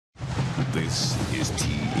This is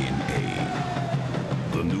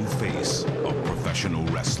TNA, the new face of professional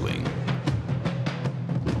wrestling.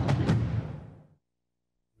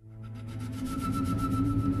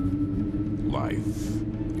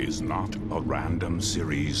 Life is not a random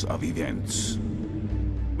series of events.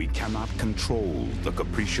 We cannot control the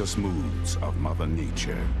capricious moods of Mother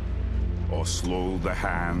Nature or slow the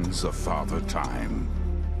hands of Father Time.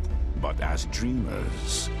 But as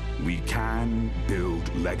dreamers, we can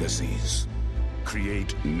build legacies,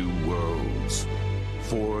 create new worlds,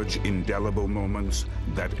 forge indelible moments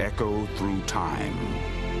that echo through time.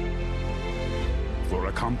 For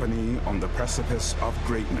a company on the precipice of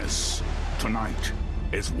greatness, tonight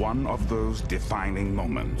is one of those defining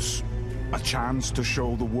moments. A chance to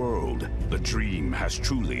show the world the dream has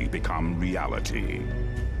truly become reality.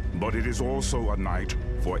 But it is also a night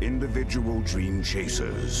for individual dream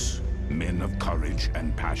chasers, men of courage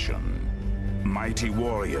and passion, mighty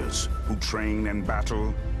warriors who train and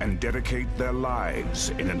battle and dedicate their lives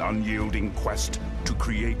in an unyielding quest to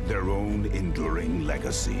create their own enduring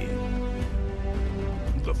legacy.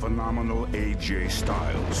 The phenomenal AJ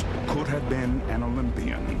Styles could have been an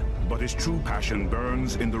Olympian, but his true passion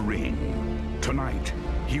burns in the ring. Tonight,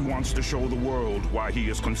 he wants to show the world why he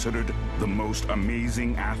is considered the most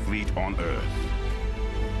amazing athlete on earth.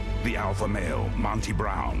 The alpha male, Monty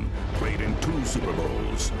Brown, played in 2 Super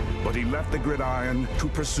Bowls, but he left the gridiron to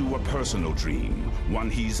pursue a personal dream,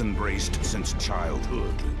 one he's embraced since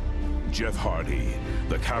childhood. Jeff Hardy,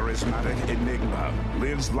 the charismatic enigma,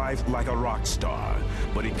 lives life like a rock star,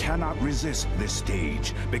 but he cannot resist this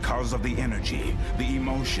stage because of the energy, the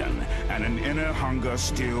emotion, and an inner hunger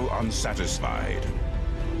still unsatisfied.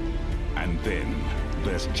 And then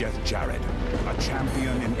there's Jeff Jarrett, a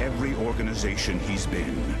champion in every organization he's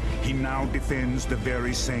been. He now defends the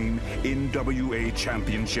very same NWA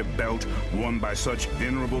championship belt won by such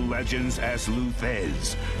venerable legends as Lou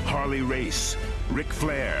Thesz, Harley Race, Ric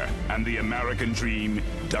Flair, and the American Dream,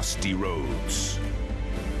 Dusty Rhodes.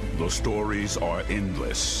 The stories are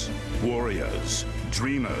endless. Warriors,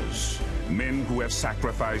 dreamers, men who have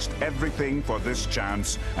sacrificed everything for this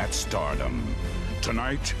chance at stardom.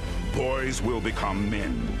 Tonight, boys will become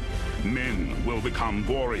men. Men will become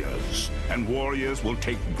warriors, and warriors will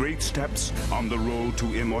take great steps on the road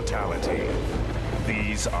to immortality.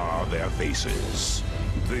 These are their faces.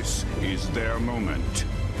 This is their moment.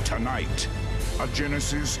 Tonight, a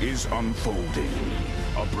genesis is unfolding.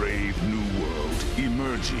 A brave new world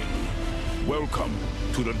emerging. Welcome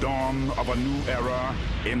to the dawn of a new era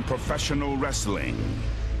in professional wrestling.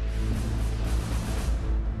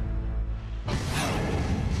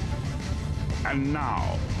 And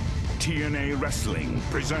now, TNA Wrestling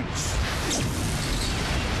presents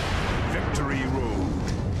Victory Road.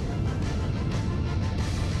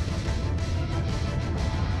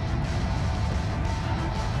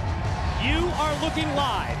 You are looking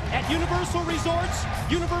live at Universal Resorts,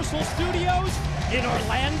 Universal Studios in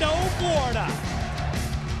Orlando, Florida.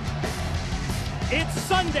 It's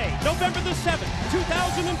Sunday, November the 7th,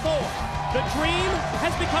 2004. The dream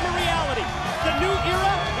has become a reality. The new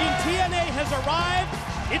era in TNA has arrived.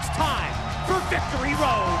 It's time for Victory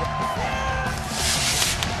Road.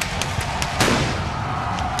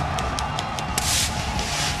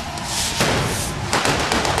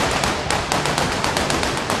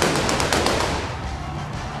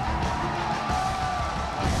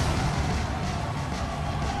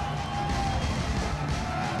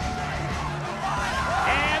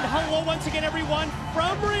 Once again, everyone,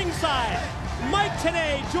 from ringside, Mike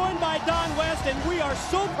Tenay, joined by Don West, and we are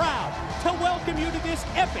so proud to welcome you to this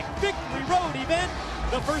epic Victory Road event,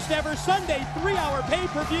 the first ever Sunday 3-hour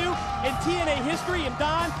pay-per-view in TNA history. And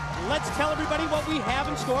Don, let's tell everybody what we have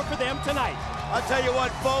in store for them tonight. I'll tell you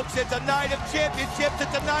what, folks, it's a night of championships,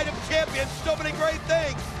 it's a night of champions, so many great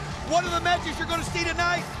things. One of the matches you're going to see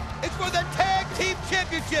tonight, it's for the Tag Team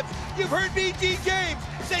Championships. You've heard B.G. James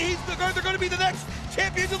say they're going to be the next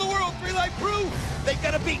champions of the world, 3 Life Crew. They've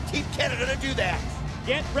got to beat Team Canada to do that.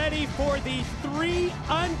 Get ready for the 3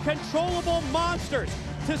 uncontrollable monsters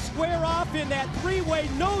to square off in that 3-way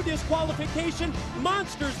no disqualification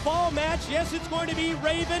Monsters Ball match. Yes, it's going to be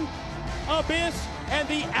Raven, Abyss, and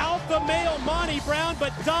the alpha male Monty Brown.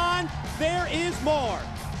 But Don, there is more.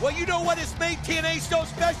 Well, you know what has made TNA so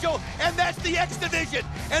special, and that's the X Division.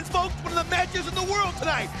 And folks, one of the matches in the world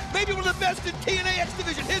tonight, maybe one of the best in TNA X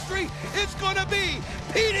Division history, it's going to be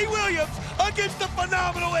Petey Williams against the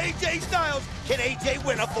phenomenal AJ Styles. Can AJ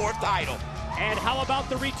win a 4th title? And how about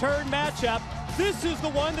the return matchup? This is the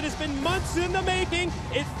one that has been months in the making.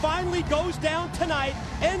 It finally goes down tonight.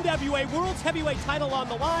 NWA World's Heavyweight title on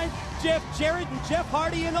the line. Jeff Jarrett and Jeff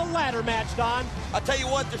Hardy in a ladder match, Don. I'll tell you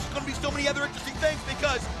what, there's going to be so many other interesting things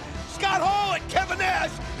because Scott Hall and Kevin Nash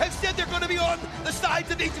have said they're going to be on the sides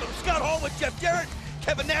of each of them. Scott Hall with Jeff Jarrett,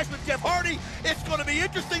 Kevin Nash with Jeff Hardy. It's going to be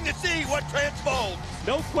interesting to see what transfolds.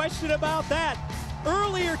 No question about that.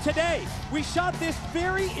 Earlier today, we shot this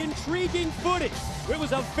very intriguing footage. It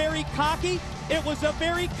was a very cocky, it was a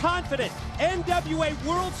very confident NWA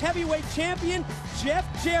World's Heavyweight Champion, Jeff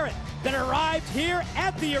Jarrett, that arrived here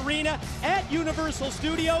at the arena at Universal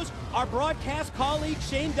Studios. Our broadcast colleague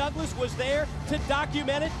Shane Douglas was there to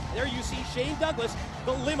document it. There you see Shane Douglas,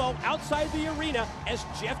 the limo outside the arena as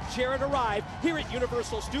Jeff Jarrett arrived here at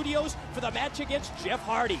Universal Studios for the match against Jeff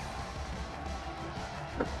Hardy.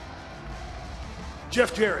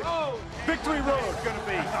 Jeff Jarrett, Victory Road is going to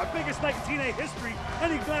be our biggest night in TNA history.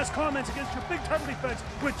 Any last comments against your big title defense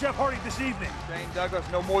with Jeff Hardy this evening? Shane Douglas,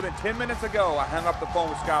 no more than 10 minutes ago, I hung up the phone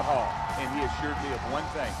with Scott Hall, and he assured me of one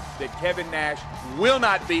thing, that Kevin Nash will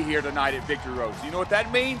not be here tonight at Victory Road. So you know what that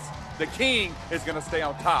means? The king is going to stay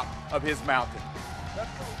on top of his mountain.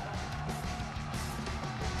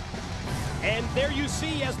 And there you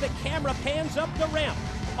see as the camera pans up the ramp,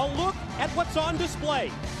 a look at what's on display.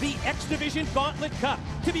 The X Division Gauntlet Cup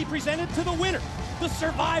to be presented to the winner, the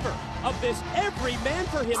survivor of this every man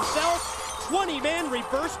for himself 20-man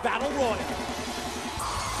reverse battle royal.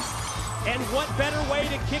 And what better way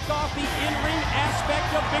to kick off the in-ring aspect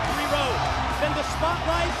of Victory Road than to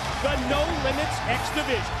spotlight the No Limits X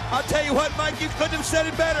Division. I'll tell you what, Mike, you couldn't have said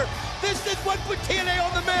it better. This is what put TNA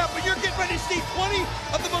on the map, and you're getting ready to see 20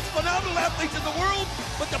 of the most phenomenal athletes in the world.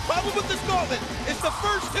 But the problem with this gauntlet is the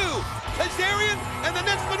first two, Kazarian and the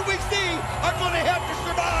next one we see, are going to have to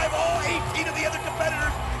survive all 18 of the other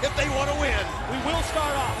competitors if they want to win. We will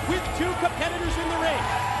start off with two competitors in the ring.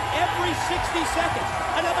 Every 60 seconds,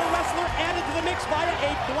 another wrestler added to the mix via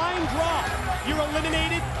a blind draw. You're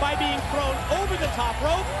eliminated by being thrown over the top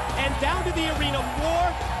rope and down to the arena floor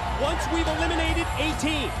once we've eliminated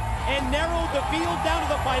 18 and narrowed the field down to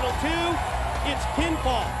the final two. It's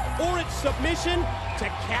pinfall or it's submission to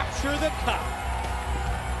capture the cup.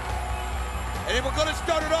 And then we're going to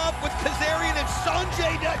start it off with Kazarian and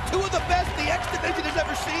Sanjay Dutt, two of the best the X Division has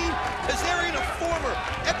ever seen. Kazarian, a former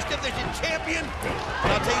X Division champion. And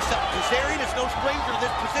I'll tell you something, Kazarian is no stranger to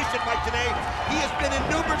this position, Mike, today. He has been in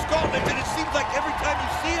numerous gauntlets, and it seems like every time you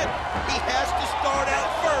see it, he has to start out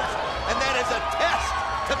first. And that is a test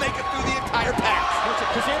to make it through the entire pack.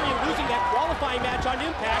 Kazarian losing that qualifying match on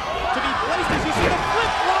Impact to be placed as you see the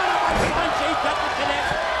flip thrown up by Sanjay Dutt to connect.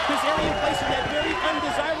 Kazarian placed in that very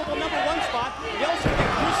undesirable #1 spot. We also get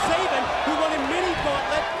Chris Sabin, who won a mini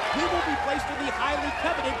gauntlet. He will be placed in the highly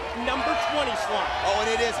coveted #20 slot. Oh, and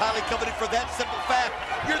it is highly coveted for that simple fact.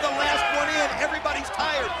 You're the last one in. Everybody's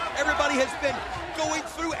tired. Everybody has been going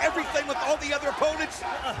through everything with all the other opponents.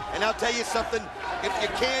 And I'll tell you something, if you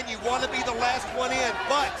can, you want to be the last one in,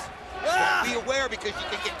 but be aware because you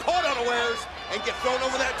can get caught unawares and get thrown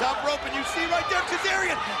over that top rope, and you see right there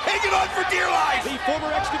Kazarian hanging on for dear life. The former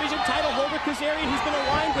X Division title holder Kazarian, who's been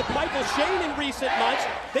aligned with Michael Shane in recent months.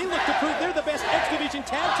 They look to prove they're the best X Division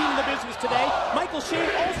tag team in the business today. Michael Shane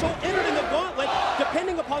also entered in the gauntlet.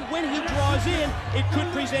 Depending upon when he draws in, it could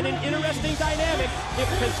present an interesting dynamic if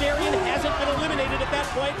Kazarian hasn't been eliminated at that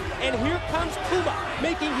point. And here comes Puma,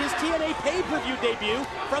 making his TNA pay-per-view debut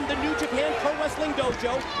from the New Japan Pro Wrestling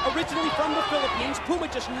Dojo. Originally from the Philippines, Puma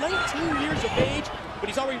just 19 years of age, but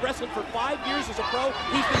he's already wrestled for 5 years as a pro.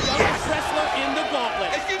 He's the youngest wrestler in the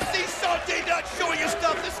gauntlet. As you see Sanjay Dutt showing his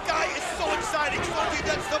stuff, this guy is so exciting. Sanjay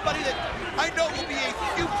Dutt's somebody that I know will be a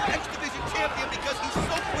future X Division champion because he's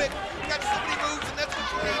so quick, he's got so many moves, and that's what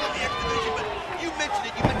you need in the X Division. But you mentioned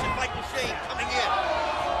it, you mentioned Michael Shane coming in.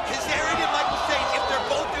 Kazarian and Michael Shane, if they're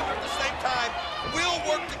both in at the same time, will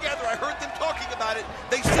work together. I heard them talking about it.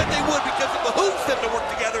 They said they would because it behooves them to work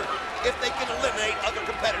together if they can eliminate other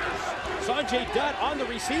competitors. Sanjay Dutt on the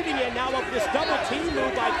receiving end now of this double team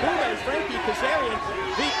move by Puma and Frankie Kazarian,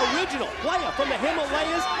 the original player from the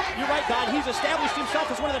Himalayas. You're right, Don, he's established himself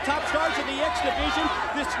as one of the top stars in the X Division.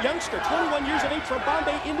 This youngster, 21 years of age from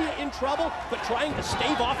Bombay, India, in trouble, but trying to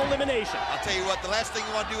stave off elimination. I'll tell you what, the last thing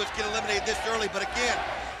you want to do is get eliminated this early, but again,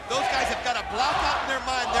 those guys have got to block out in their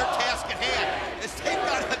mind their task at hand. As they've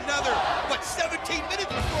got another, 17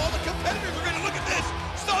 minutes before all the competitors are going to look at this.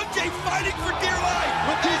 Sanjay fighting for dear life.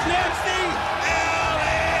 Look who's next.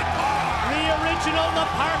 The original La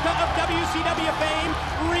Parka of WCW fame,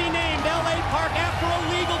 renamed LA Park after a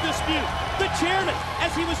legal dispute. The chairman,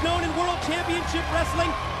 as he was known in World Championship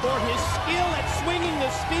Wrestling for his skill at swinging the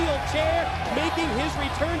steel chair, making his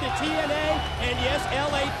return to TNA. And yes,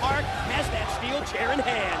 LA Park has that steel chair in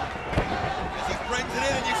hand. As he brings it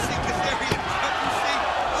in, and you see Kazarian, you see,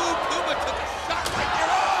 ooh, Puma took a shot right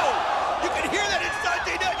there. Oh! You can hear that inside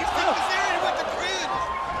J Nut. You see Kazarian went to cringe.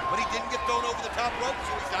 But he didn't get thrown over the top rope,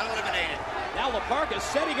 so he's not eliminated. Now LaParca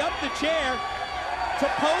setting up the chair to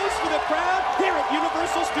pose for the crowd here at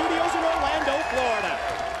Universal Studios in Orlando, Florida.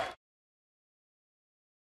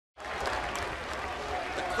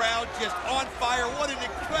 The crowd just on fire. What an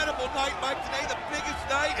incredible night, Mike, today. The biggest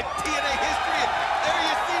night in TNA history. And there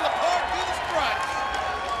you see LaParca do the struts.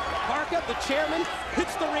 LaParca, the chairman,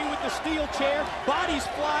 hits the ring with the steel chair. Bodies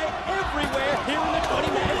fly everywhere here in the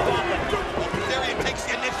 20-man gauntlet. Kazarian takes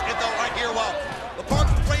the initiative, though, right here while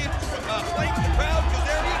LaParca's playing the crowd.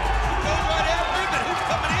 Kazarian goes right after him, and who's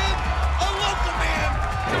coming in? A local man,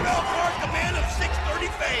 Jarrett, the man of 630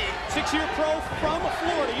 fame. 6-year pro from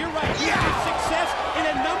Florida. You're right. Yeah. Success in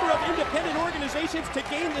a number of independent organizations to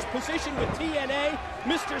gain this position with TNA.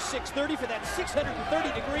 Mr. 630 for that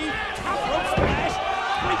 630-degree top rope splash.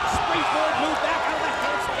 Great straightforward move back out of the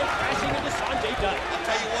handstand, crashing into Sanjay Dutt. I'll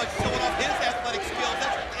tell you what, showing off his athletic skills.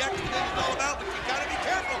 That's what the X-Division is all about, but you gotta be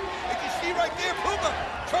careful. As you see right there, Puma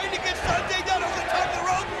trying to get Sanjay Dutt over the top of the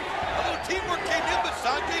rope. A little teamwork came in, but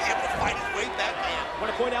Sanjay able to fight his way back in. I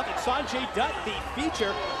want to point out that Sanjay Dutt, the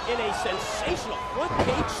feature in a sensational front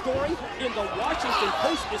page story in the Washington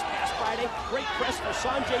Post this past Friday. Great press for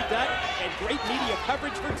Sanjay Dutt and great media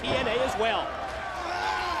coverage for TNA as well.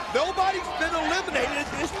 Nobody's been eliminated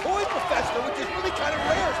at this point, Professor, which is really kind of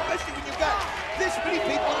rare, especially when you've got this many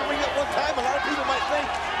people in the ring at one time. A lot of people might think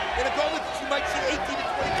in a gauntlet that you might see 18 to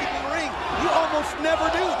 20 people in the ring. You almost never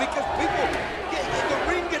do, because people the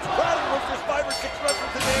ring gets crowded once there's 5 or 6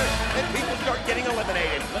 wrestlers in there, and people start getting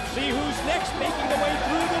eliminated. Let's see who's next making the way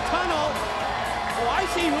through the tunnel. Oh, I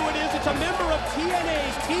see who it is. It's a member of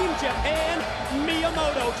TNA's Team Japan,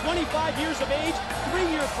 Miyamoto, 25 years of age,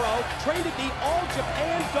 3-year pro, trained at the All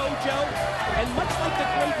Japan Dojo, and much like the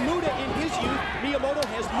great Muda in his youth, Miyamoto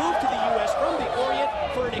has moved to the U.S. from the Orient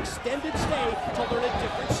for an extended stay to learn a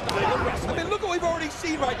different style of wrestling. I mean, look what we've already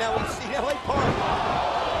seen right now. We've seen LA Park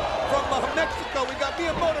from Mexico. We got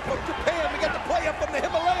Miyamoto from Japan. We got the player from the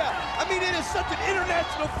Himalaya. I mean, it is such an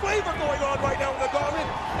international flavor going on right now in the gauntlet,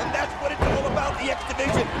 and that's what it's all about, the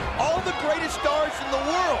X-Division. All the greatest stars in the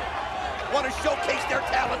world want to showcase their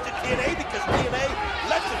talents in TNA, because TNA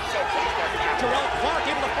lets them showcase their talent. Jarrett Clark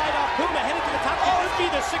able to fight off Puma, headed to the top. Could this be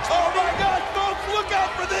the 640? Oh my God, folks, look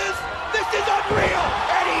out for this. This is unreal.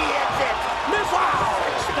 And he hits it. Wow.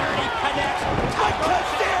 630 connects. But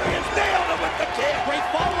Kazarian's nailed him with the kick. Great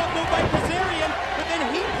follow-up move by Kazarian, but then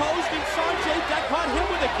he posed and Sanjay Dutt caught him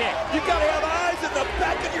with a kick. You gotta have eyes in the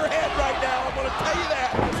back of your head right now. I'm gonna tell you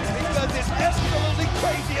that, because it's absolutely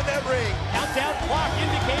crazy in that ring. Countdown clock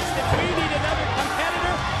indicates that we need another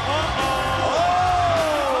competitor.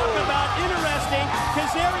 Talk about interesting.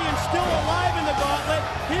 Kazarian still alive in the gauntlet.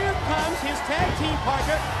 Here comes his tag team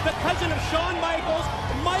partner, the cousin of Shawn Michaels,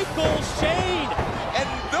 Michael Shane. And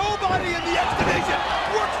nobody in the X-Division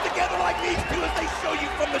works together like these two, as they show you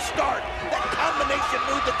from the start. That combination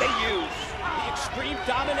move that they use. The extreme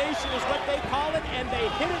domination is what they call it, and they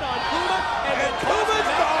hit it on Puma, and then Puma's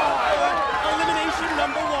gone. Elimination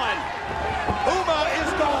number 1. Puma is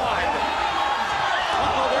gone.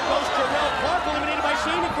 There goes Jarrett Clark, eliminated by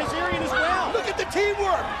Shane and Kazarian as well. Look at the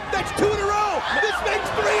teamwork. That's 2 in a row. This makes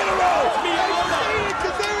 3 in a row. Miyamoto. Shane and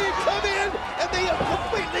Kazarian come in, and they have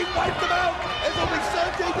completely wiped them out, as only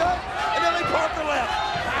Sanjay Dutt and LA Parker left.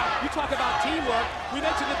 You talk about teamwork. We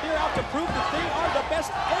mentioned that they're out to prove that they are the best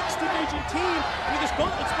X-Division team. I mean, this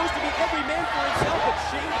gauntlet's supposed to be every man for himself, but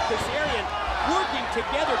Shane and Kazarian working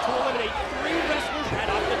together to eliminate 3 wrestlers right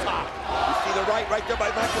off the top. You see the right there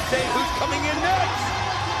by Michael Shane. Who's coming in next?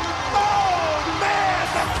 Oh, man,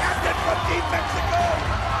 the captain from Team Mexico.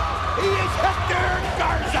 He is Hector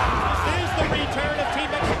Garza. This is the return of Team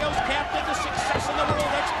Mexico's captain, the success in the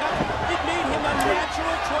World X Cup. It made him a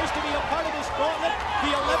natural choice to be a part of this gauntlet.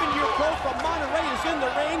 The 11-year pro from Monterrey is in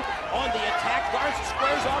the ring. On the attack, Garza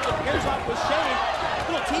squares off and pairs off with Shane.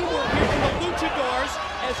 Little teamwork here from the Luchadors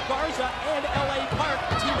as Garza and LA Park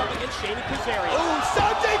team up against Shane and Kazarian. Oh,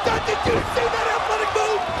 Sanjay Dutt, did you see that athletic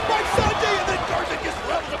move by Sanjay? And then Garza just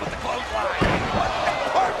rubs him with the clothesline.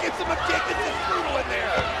 Park gets him a kick. It's just brutal in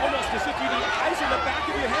there. Almost as if you need eyes in the back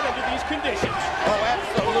of your head under these conditions. Oh,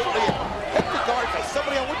 absolutely. Hector Garza,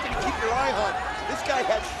 somebody I want you to keep your eye on. This guy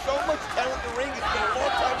has so much talent in the ring. It's been a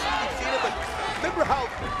long time since we've seen him, but remember how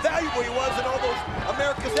valuable he was in all those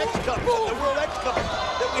America's X Cups and the World X Cups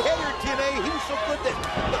that we had here in TNA. He was so good that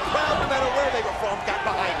the crowd, no matter where they were from, got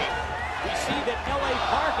behind him. We see that LA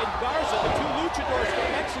Park and Garza, the 2 luchadors from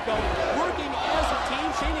Mexico, working as a team.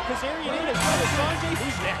 Shane and Kazarian in as well as Sanjay.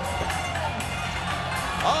 Who's next?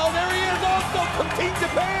 Oh, there he is also from Team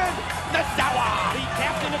Japan, Nosawa. The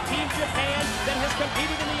captain of Team Japan that has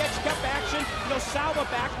competed in the X-Cup action. Nosawa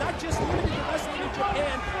back, not just limited to wrestling in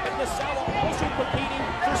Japan, but Nosawa also competing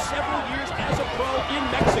for several years as a pro in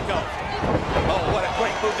Mexico. Oh, what a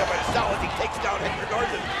great move there by Nosawa as he takes down Hector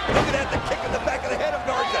Garza. Look at that, the kick in the back of the head of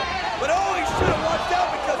Garza. But oh, he should have watched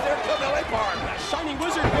out because there comes LA Park. Shining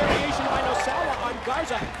Wizard variation by Nosawa on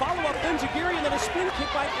Garza. Follow-up Enziguri and then a spin kick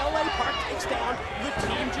by LA Park takes down the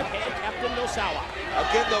Team Japan captain Nosawa.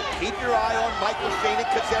 Again, though, keep your eye on Michael, Shane, and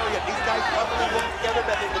Kazarian. These guys probably work together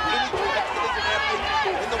better than any two X-Division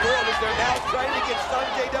athletes in the world as they're now trying to get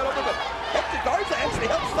Sanjay down over. But Hector Garza actually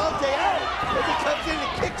helps Sanjay out as he comes in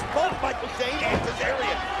and kicks both Michael, Shane, and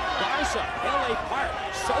Kazarian. Garza, LA Park,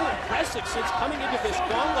 so impressive since coming into this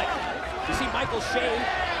gauntlet. You see Michael Shane,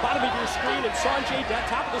 bottom of your screen, and Sanjay,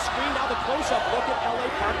 top of the screen. Now the close-up look at LA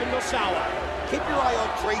Park and Nosawa. Keep your eye on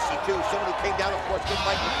Tracy, too, someone who came down, of course, with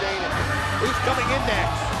Michael Shane. And who's coming in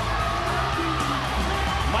next?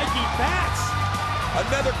 Mikey Batts.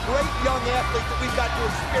 Another great young athlete that we've got to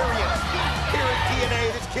experience here at TNA.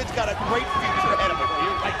 This kid's got a great future ahead of him.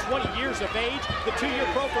 You're like 20 years of age, the 2-year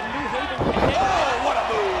pro from New Haven, Connecticut. Oh, what a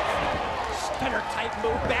move! Stunner-type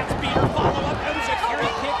move, Batts beater, follow-up, Enziguri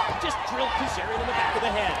kick, just drilled Kazarian in the back of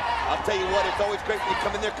the head. I'll tell you what, it's always great when you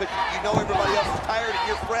come in there because you know everybody else is tired and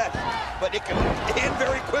you're fresh. But it can end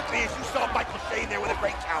very quickly, as you saw Michael Shane there with a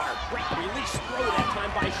great counter. Great release throw that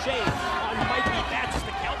time by Shane on Mikey Batts as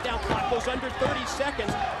the countdown clock goes under 30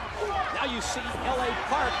 seconds. Now you see LA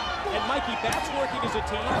Park and Mikey Batts working as a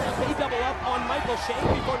team. They double up on Michael Shane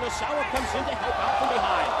before Nosawa comes in to help out from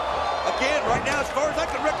behind. Again, right now, as far as I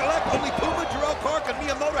can recollect, only Puma, Jarrett, Park, and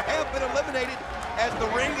Miyamoto have been eliminated as the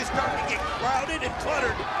ring is starting to get crowded and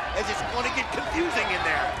cluttered as it's going to get confusing in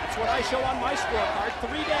there. That's what I show on my scorecard.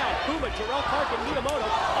 3 down, Puma, Jarrett, Park, and Miyamoto,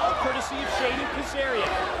 all courtesy of Shane and Kazarian.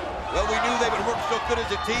 Well, we knew they would work so good as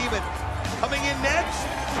a team, and coming in next,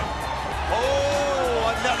 oh,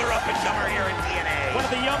 another up-and-comer here in TNA. One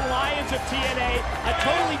of the young lions of TNA, a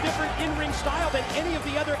totally different in-ring style than any of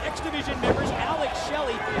the other X-Division members. Alex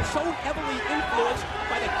Shelley, so heavily influenced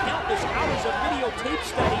by the countless hours of videotape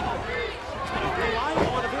study. Relying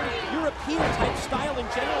on a very European-type style in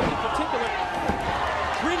general, in particular,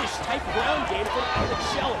 British-type ground game from Alex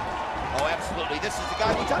Shelley. Oh, absolutely. This is the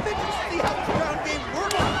guy which I'm interested to see how the ground game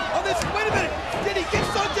works on this. Wait a minute. Did he get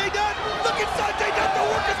Sanjay done? Look at Sanjay done to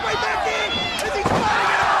work his way back in as he's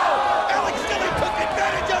fighting it out. Alex Shelley took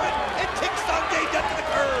advantage of it and kicked Sanjay done to the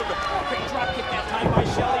curb. Quick drop kick that time by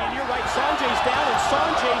Shelley, and you're right, Sanjay's down and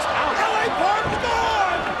Sanjay's out. LA Park's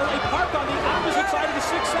gone! LA Park on the opposite side of the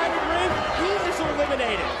 6-sided ring, he is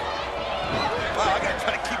eliminated. Wow, I gotta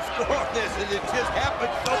try to keep score on this, and it just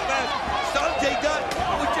happened so fast. Sanjay Dutt,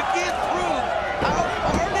 which again proves how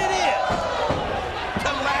hard it is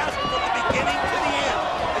to last from the beginning to the end.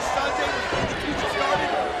 As Sanjay was when the future started,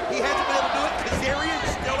 he hasn't been able to do it. Kazarian's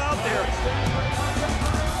still out there.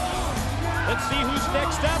 Let's see who's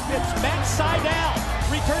next up. It's Matt Sydal,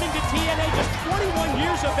 returning to TNA, just 21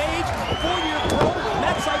 years of age, 4-year pro.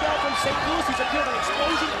 Matt Sydal from St. Louis, he's appeared on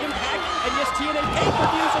Explosion, Impact, and yes, TNA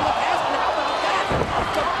pay-per-views in the past. And how about that?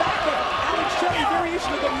 The back of Alex Shelley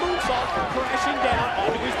variation of the moonsault crashing down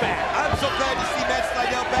onto his back. I'm so glad to see Matt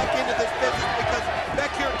Sydal back into this business because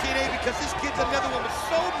back here at TNA, because this kid's another one with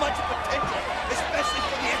so much potential, especially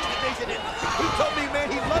for the X-Division. And he told me,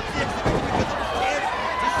 man, he loves the X-Division because of the chance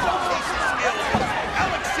to showcase his skills.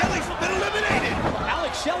 Alex Shelley's been eliminated.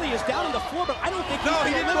 Alex Shelley is down on the floor, but I don't think he's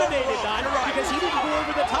he been didn't go eliminated, for Don, it. You're right. because he didn't go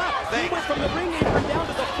over the top. He went from the ring apron down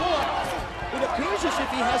to the floor. It appears as if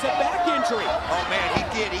he has a back injury. Oh, man, he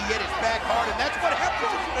did. He hit his back hard, and that's what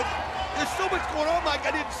happens. There's so much going on, Mike,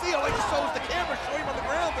 I didn't see. All I just saw was the camera show him on the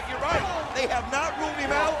ground, but you're right. They have not ruled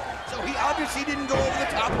him out, so he obviously didn't go over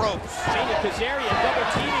the top ropes. Shane and Kazarian double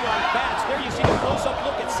teaming on Batts. There you see the close-up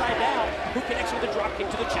look at Sydal, who connects with a drop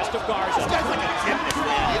kick to the chest of Garza. This guy's like a gymnast,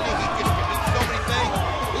 man, isn't he? He just can do so many things.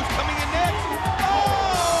 Who's coming in next?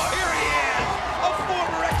 Oh, here he is, a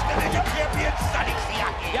former X-Division champion, Sonny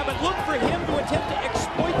Siaki. Yeah, but look for him to attempt to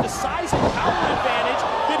exploit the size and power advantage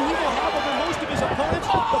that he will have over most of his opponents.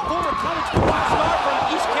 The former college football star from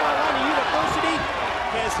East Carolina University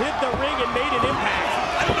has hit the ring and made an impact.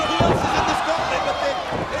 I don't know who else is in this gauntlet, but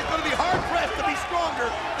they're going to be hard-pressed to be stronger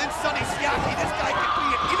than Sonny Siaki. This guy could be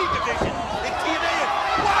in any division in TNA.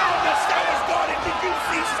 And wow, Nosawa's gone, and did you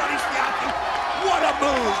see Sonny Siaki? What a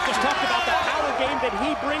move! Just talked about the power game that that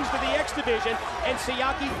he brings to the X Division, and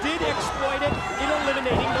Siaki did exploit it in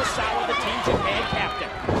eliminating Nosawa, the Team Japan captain.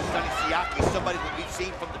 Sonny Siaki, somebody that we've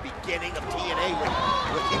seen from the beginning of TNA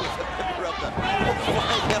when he was a member of the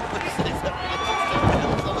Flying Elephants.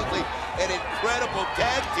 Absolutely an incredible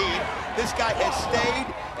tag team. This guy has stayed,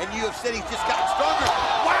 and you have said he's just gotten stronger.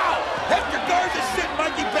 Wow! Hector Garza sent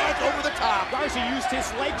Mikey Batts over the top. Garza used his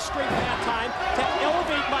leg strength that time to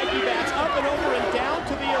elevate Mikey Batts up and over and down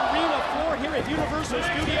to the arena floor here at Universal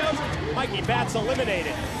Studios. Mikey Batts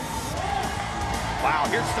eliminated. Wow,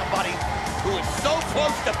 here's somebody who is so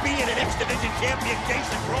close to being an X Division champion,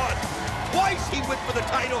 Jason Cross. Twice he went for the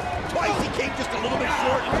title, twice he came just a little bit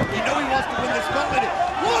short. You know he wants to win this gauntlet.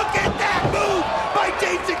 Look at that move by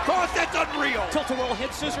Jason Cross, that's unreal. Tilt-a-whirl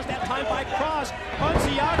head scissors that time by Cross. On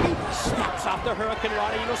Siaki, snaps off the Hurricane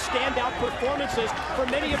Rana. You know, standout performances for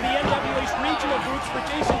many of the NWA's regional groups. For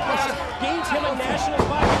Jason Cross, gains him a national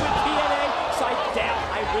spot with TNA. Side down,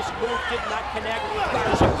 high-risk move did not connect.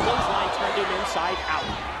 Garza clothesline turned him inside out.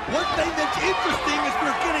 One thing that's interesting is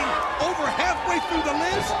we're getting over halfway through the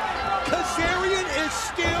list. Kazarian is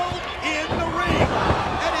still in the ring.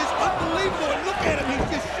 That is unbelievable. And look at him.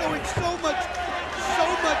 He's just showing so much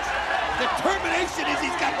determination as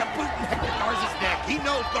he's got the boot in Hector Garza's neck. He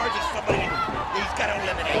knows Garza's somebody he's got to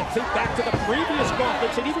eliminate. Think back to the previous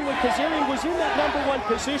gauntlets, and even when Kazarian was in that #1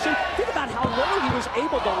 position, think about how long he was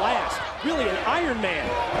able to last. Really an Iron Man.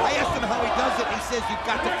 I asked him how he does it. He says you've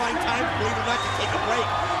got to find time, believe it or not, to take a break.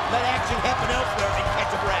 Let action happen elsewhere and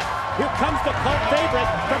catch a breath. Here comes the cult favorite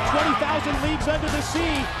from 20,000 Leagues Under the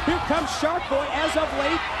Sea. Here comes Shark Boy as of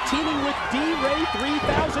late, teaming with D-Ray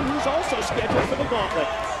 3000, who's also scheduled for the gauntlet.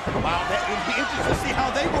 Wow, that would be interesting to see how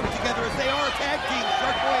they work together as they are a tag team.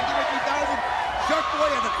 Shark Boy and D-Ray 3000. Shark Boy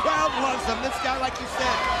and the crowd loves him. This guy, like you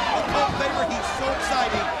said, a cult favorite. He's so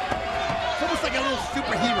exciting. It's almost like a little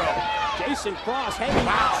superhero. Jason Cross hanging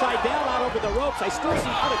upside down out over the ropes. I still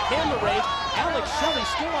see out of camera range. Alex Shelley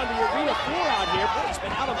still on the arena floor out here. Boy, he's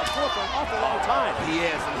been out on the floor for an awful long time. He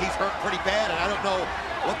is, and he's hurt pretty bad, and I don't know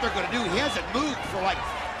what they're going to do. He hasn't moved for like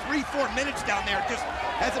 3-4 minutes down there. Just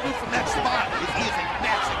hasn't moved from that spot. He is in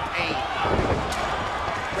massive pain.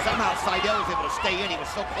 Somehow Seidel was able to stay in. He was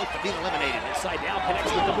so close to being eliminated. Seidel connects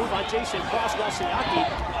with the move on Jason Cross, while Siaki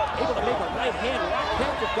able to make a right-hand lock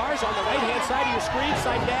pick with Garza on the right-hand side of your screen.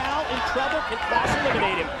 Seidel in trouble. Can Cross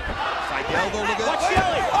eliminate him? Seidel, though, look at Watch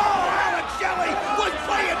Shelley! Oh, Alex Shelley was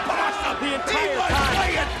playing possum! The entire he was time.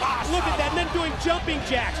 Playing possum! Look at that, and then doing jumping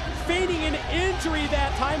jacks. Feigning an injury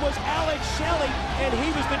that time was Alex Shelley, and he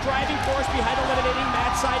was the driving force behind eliminating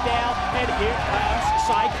Matt Seidel. And here comes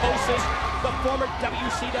Psychosis, the former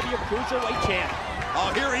WCW Cruiserweight champ.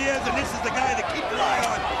 Oh, here he is, and this is the guy to keep your eye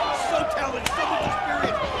on. So talented, so much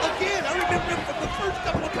experience. Again, I remember him from the first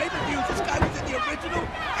couple of pay-per-views. This guy was in the original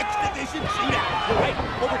X Division shootout. You're right,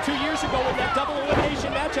 over 2 years ago in that double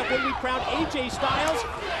elimination matchup when we crowned AJ Styles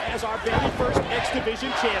as our very first X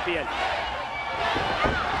Division champion.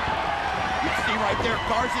 You see right there,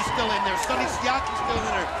 Garza's still in there. Sonny Siaki's still in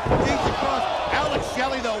there. Jason Cross, Alex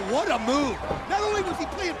Shelley, though, what a move. Not only was he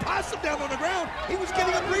playing possum down on the ground, he was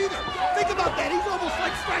getting a breather. Think about that. He's almost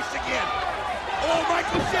like fresh again. Oh,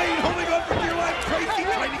 Michael Shane holding on for dear life. Tracy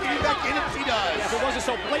trying to get him back in, and she does. Yeah, if it wasn't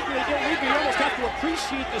so blatantly illegal, you almost have to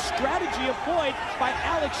appreciate the strategy employed by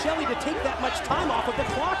Alex Shelley to take that much time off of the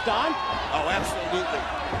clock, Don. Oh, absolutely.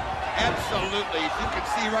 Absolutely. As you can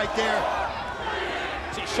see right there,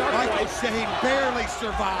 See, Shark Michael Boy, Shane barely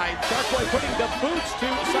survived. Shark Boy putting the boots to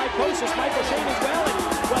Psychosis. Michael Shane as well.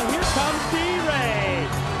 And, well, here comes D-Ray.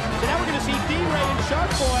 So now we're going to see D-Ray and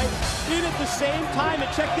Shark Boy in at the same time.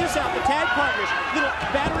 And check this out, the tag partners. Little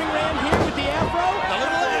battering ram here with the afro. The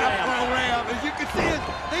little afro ram. As you can see it,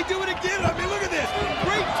 they do it again. I mean, look at this.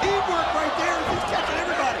 Great teamwork right there. He's catching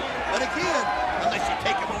everybody. But again, unless you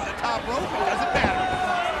take him over the top rope, it doesn't matter.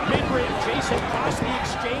 Mid-ring, Jason Cross, the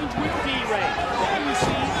exchange with D-Ray. Now you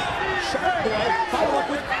see Shark Boy follow up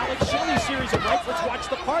with Alex Shelley series of rights. Let's watch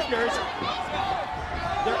the partners.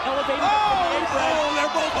 They're elevating the apron. Oh,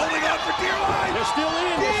 they're both holding on for dear life. They're still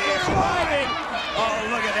in. They're still surviving. Oh,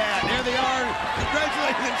 look at that. There they are,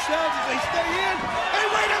 congratulating themselves as they stay in. Hey,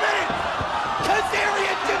 wait a minute.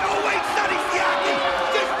 Kazarian just, oh wait, Sonny Siaki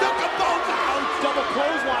just took them both out. Double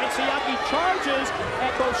clothesline. Siaki charges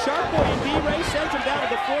at both Shark Boy and D-Ray. Sends them down to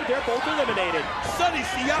the floor. They're both eliminated. Sonny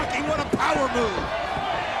Siaki, what a power move.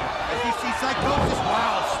 As you see Psychosis,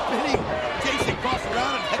 wow, spinning Jason Cross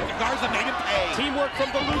around, and Hector Garza made him pay. Teamwork from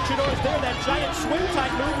the Luchadors there. That giant swing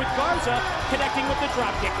type move with Garza connecting with the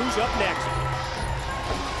dropkick. Who's up next?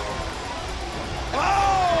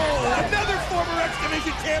 Oh, another former X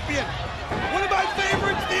Division champion. One of my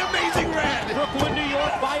favorites, the Amazing Red. Brooklyn, New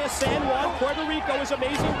York, via San Juan, Puerto Rico is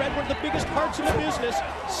Amazing Red, one of the biggest parts in the business.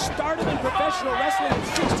 Started in professional wrestling at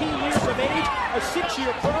 16 years of age, a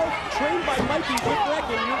 6-year pro, trained by Mikey Whipwreck,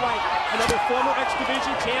 and you're right, another former X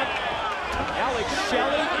Division champ. Alex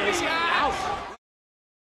Shelley is out.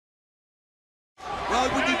 Well,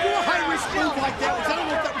 when you do a high-risk move like that, which I don't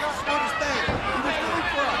know if that was the smartest thing, he was going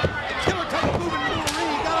for a killer type of move in the middle of the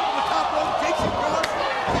ring. He got up on the top rope. Jason Cross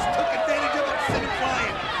just took advantage of it and sent him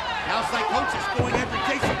flying. Now Psychosis going after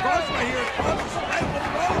Jason Cross right here. Cross is right on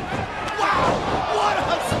the rope. Wow! What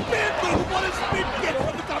a spin move! What a spin kick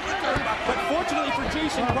from the top of the turnbuckle. But fortunately for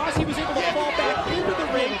Jason Cross, he was able to fall back into the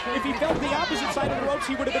ring. If he felt the opposite side of the ropes,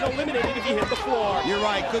 he would have been eliminated if he hit the floor. You're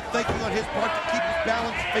right. Good thinking on his part to keep his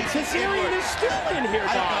balance facing Kazarian inward. is still in here,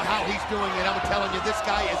 I don't Don. know how he's doing it. I'm telling you, this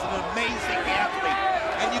guy is an amazing athlete.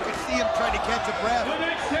 And you can see him trying to catch a breath.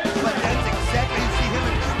 But that's exactly, you see him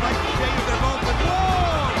and Michael James, they're both in.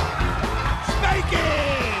 Whoa! Spanky!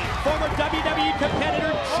 Former WWE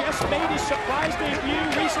competitor just made his surprise debut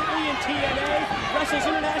recently in TNA. Wrestles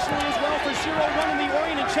internationally as well for 0-1 in the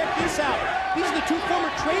Orient. And check this out. These are the two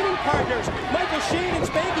former training partners, Michael Shane and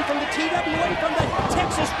Spanky from the TWA from the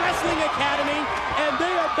Texas Wrestling Academy. And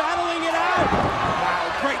they are battling it out.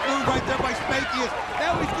 Wow, great move right there by Spanky.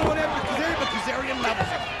 Now he's going after Kazarian, but Kazarian levels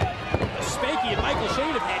him. Spanky and Michael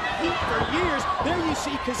Shane have had heat for years. There you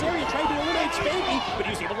see Kazarian trying to eliminate Spanky, but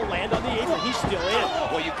he was able to land on the apron. He's still in.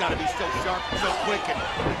 Well, you've got to be so sharp and so quick and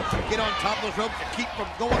get on top of those ropes to keep from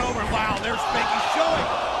going over. Wow, there's Spanky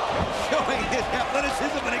showing his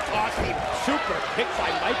athleticism, and it cost him. Super kick by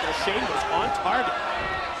Michael Shane was on target.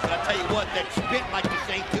 And I'll tell you what, that spit Michael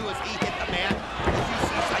Shane too as he hit the mat. As you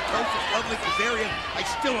see Psychosis, lovely Kazarian. I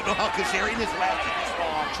still don't know how Kazarian has lasted this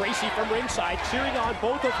long. Tracy from ringside cheering on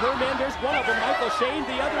both of her men. There's one of them, Michael Shane.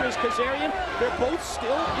 The other is Kazarian. They're both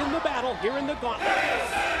still in the battle here in the gauntlet.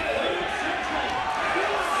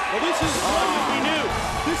 Well, this is one that we knew.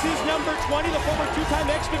 This is number 20, the former two-time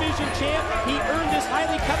X Division champ. He earned his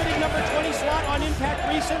highly coveted number 20 slot on Impact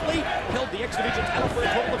recently. Held the X Division title for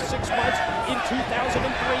a total of 6 months in 2003.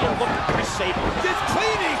 And look at Chris Sabin. Just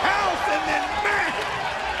cleaning house, and then, man,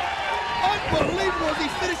 unbelievable as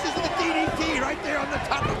he finishes with the DDT right there on the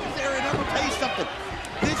top of his area. And I'm going to tell you something.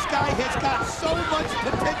 This guy has got so much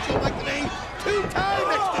potential, like the name, two-time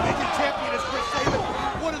X Division champion is Chris Sabin.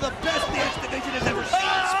 One of the best the X Division has ever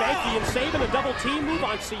seen. Spanky and Sabin, a double team move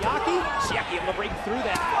on Siaki. Siaki able to break through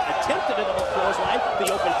that. Attempted a double clothesline.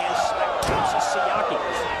 The open hand smack drops Siaki.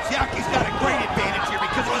 Siaki's got a great advantage here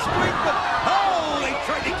because of his strength, but oh, they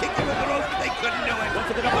tried to kick him in the ropes, but they couldn't do it. Went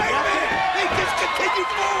for the double Wait a drop kick. minute! They just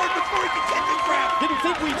continued forward before he could catch his breath. Didn't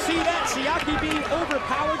think we'd see that. Siaki being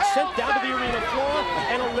overpowered, sent down to the arena floor,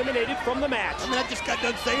 and eliminated from the match. I mean, I just got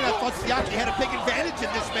done saying I thought Siaki had a big advantage in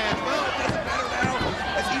this match. Well, it doesn't matter now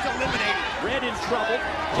as he's eliminated. Red in trouble.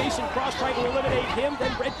 Jason Cross trying to eliminate him. Then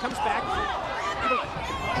Red comes back.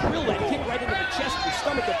 Drill that kick right into the chest and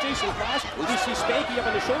stomach of Jason Cross. We see Spanky up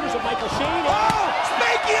on the shoulders of Michael Shane. Oh!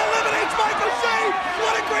 Spanky eliminates Michael Shane!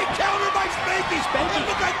 What a great counter by Spanky! Spanky. It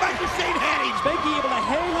looked like Michael Shane had him. Spanky able to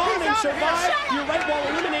hang on and survive. You're right, while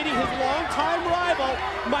eliminating his longtime rival,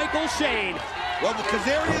 Michael Shane. Well, the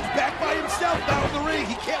Kazarian's back by himself now in the ring.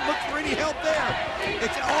 He can't look for any help there.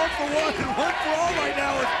 It's all for one and one for all right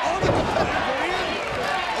now. As all the competitors are in.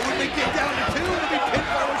 Or when they get down to 2, it'll be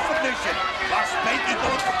pinfall or submission. While Spanky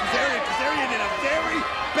goes for Kazarian. Kazarian in a very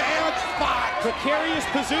bad spot. Precarious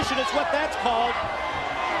position is what that's called.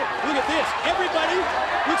 Look at this. Everybody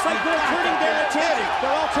looks like they're turning their attention.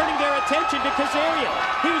 They're all turning their attention to Kazarian.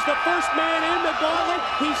 He was the first man in the gauntlet.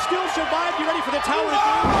 He still survived. You ready for the Tower of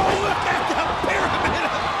Doom? Oh, look at the Pyramid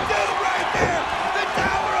of Doom right there. The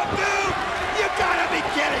Tower of Doom. You gotta be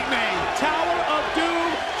kidding me. Tower of Doom,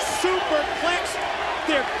 Superplex.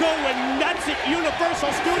 They're going nuts at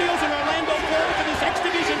Universal Studios in Orlando, Florida for this X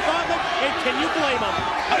Division gauntlet. And can you blame them?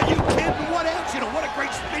 Are you kidding? What else? You know, what a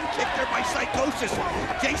great spin kick there by Psychosis.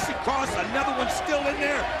 Jason Cross, another one still in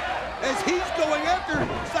there as he's going after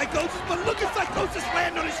Psychosis. But look at Psychosis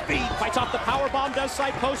land on his feet. Fights off the powerbomb, does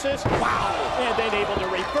Psychosis. Wow. And then able to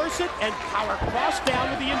reverse it and power Cross down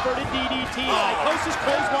with the inverted DDT. Psychosis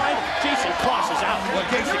clothesline. Jason Cross is out. Well,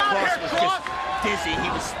 Jason Cross was just dizzy. He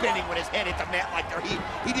was spinning with his head at the mat like there.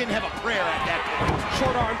 He didn't have a prayer at that point.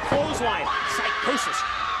 Short arm clothesline. Psychosis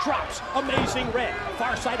drops Amazing Red.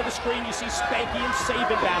 Far side of the screen, you see Spanky and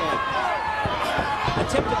Sabin battling.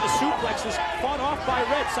 Attempted the suplexes, fought off by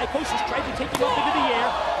Red. Psychosis tried to take him up into the air.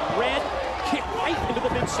 Red kick right into the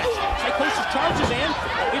midsection. Psychosis charges in,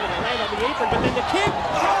 able to land on the apron, but then the kick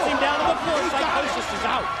drops him down to the floor. Psychosis is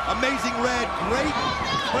out. Amazing Red, great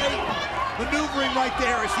maneuvering right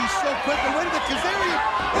there as he's so quick. And wait a minute, Kazarian.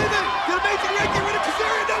 Wait a minute. Did Amazing Red get rid of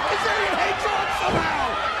Kazarian? No, Kazarian hangs on somehow.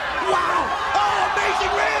 Wow. Oh,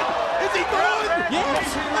 Amazing Red. Is he gone? Yes.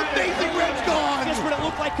 Amazing Red's gone. Just when it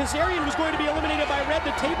looked like Kazarian was going to be eliminated by Red,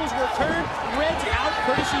 the tables were turned. Red's out,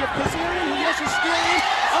 courtesy of Kazarian, who yes is still in.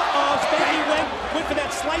 Spanky went for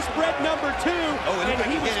that sliced bread number 2, and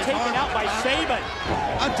he was taken out by Saban.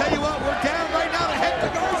 I'll tell you what, we're down right now to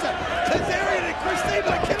Hector Garza. Kazarian and Chris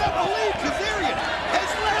Saban, I cannot believe Kazarian has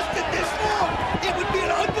lasted this long. It would be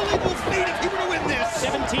an unbelievable feat if he were to win this.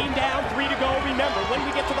 17 down, 3 to go. Remember, when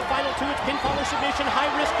we get to the final 2, it's pinfall or submission,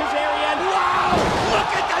 high-risk Kazarian. Wow!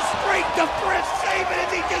 Look at the strength of Chris Saban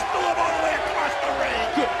as he just threw him all the way across the ring.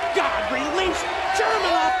 Good God, release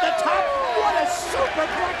German off the top. What a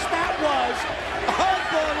superplex that was.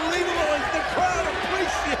 Unbelievable as the crowd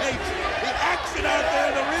appreciates the action out there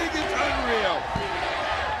in the ring. Is unreal.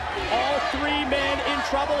 All 3 men in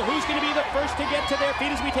trouble. Who's going to be the first to get to their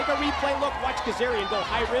feet as we take a replay look? Watch Kazarian go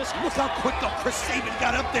high risk. Look how quick though Chris Saban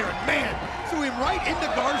got up there, and man, threw him right into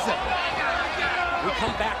Garza. We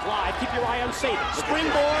come back live. Keep your eye on Saban.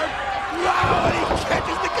 Springboard. Wow, and he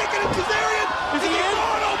catches the kick, and Kazarian. Is he in?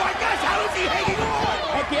 Oh my gosh, how is he hanging on?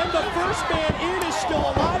 Again, the first man in is still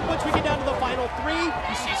alive. Once we get down to the final 3,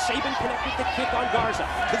 you see Saban connect with the kick on Garza.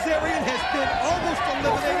 Kazarian has been almost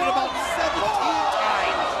eliminated about 17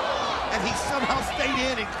 times, and he somehow stayed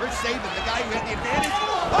in, and Chris Saban, the guy who had the advantage.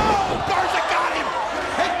 Oh, Garza got him!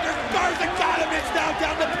 Hector Garza got him. It's now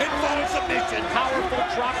down to pinfall and submission. Powerful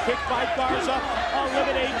drop kick by Garza.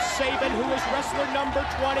 Eliminates Saban, who is wrestler number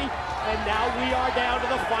 20. And now we are down to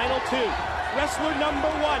the final 2. Wrestler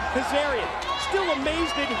number 1, Kazarian. Still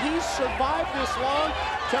amazed that he's survived this long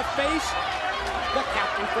to face the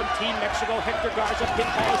captain from Team Mexico, Hector Garza,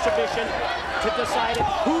 pinfall or submission, to decide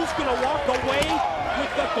who's going to walk away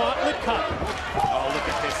with the Gauntlet Cup. Oh, look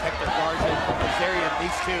at this. Hector Garza, Kazarian,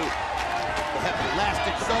 these two have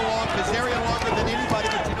lasted so long. Kazarian longer than anybody,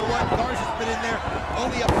 but you know what? Garza's been in there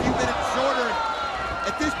only a few minutes shorter.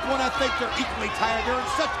 At this point, I think they're equally tired. They're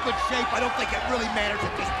in such good shape, I don't think it really matters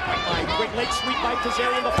at this point, Mike. Great leg sweep by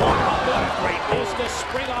Kazarian. The fall great is the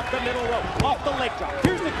spring off the middle rope, off the leg drop.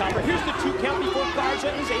 Here's the cover. Here's the 2 count before Garza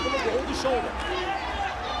is able to roll the shoulder.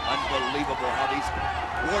 Unbelievable how these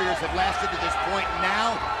Warriors have lasted to this point.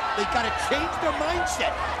 Now, they've got to change their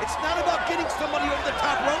mindset. It's not about getting somebody over the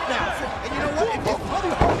top rope now. And you know what? It's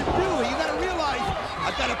probably hard to do. You got to realize,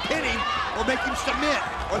 I've got to pin him or make him submit,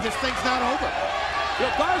 or this thing's not over. You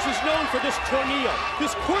know, Garza's known for this tornillo,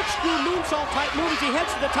 this corkscrew moonsault type move as he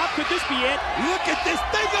heads to the top. Could this be it? Look at this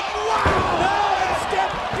thing up. Wow! No, step,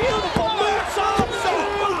 beautiful moonsault.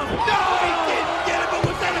 No, he didn't get it, but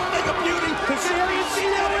was that a thing of beauty? Kazarian's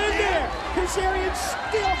still in there. Kazarian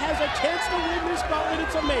still has a chance to win this gauntlet.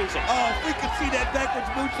 It's amazing. Oh, if we could see that backwards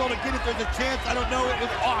moonsault again, if there's a chance, I don't know. It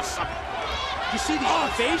was awesome. You see the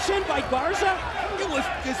ovation by Garza? It was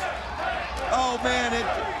just, oh man, it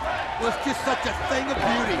was just such a thing of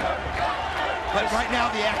beauty. But right now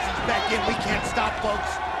the action's back in. We can't stop, folks.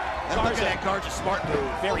 And look at that Garza, smart move.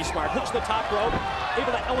 Very smart. Hooks the top rope,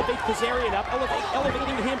 able to elevate Kazarian up,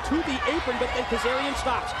 elevating him to the apron, but then Kazarian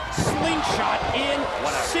stops. Slingshot in,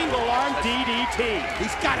 single arm DDT.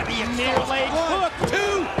 He's got to be in near leg hook.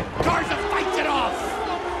 2. Garza fights it off.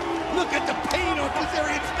 Look at the pain on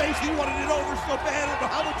Kazarian's face. He wanted it over so bad. I don't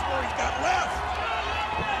know how much more he's got left.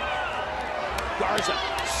 Garza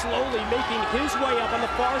slowly making his way up on the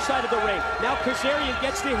far side of the ring. Now Kazarian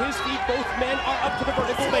gets to his feet. Both men are up to the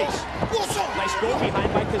vertical base. Nice go behind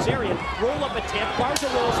by Kazarian. Roll up attempt. Garza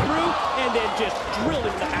rolls through and then just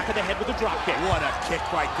drilling the back of the head with a drop kick. What a kick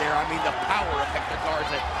right there. I mean, the power of Hector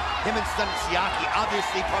Garza. Him and Son Siaki,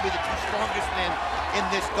 obviously probably the 2 strongest men in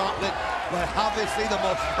this gauntlet. But obviously the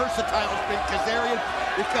most versatile has been Kazarian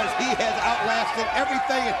because he has outlasted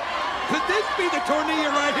everything. Could this be the tornillo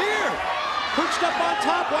right here? Perched up on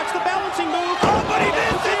top, watch the balancing move. Oh, but he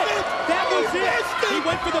missed it! That was it! He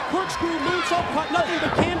went for the corkscrew moonsault, caught nothing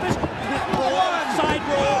but canvas. Side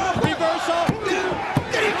roll, reversal.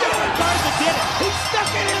 Did he do it? Garza did it. He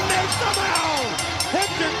stuck it in there somehow!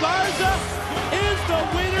 Hector Garza is the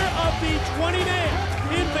winner of the 20-man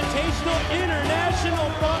Invitational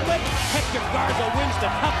International Gauntlet. Hector Garza wins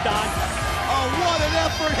the cup, Don. Oh, what an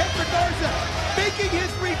effort! Hector Garza making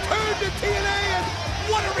his return to TNA, and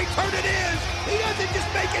what a return it is! He doesn't just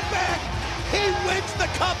make it back. He wins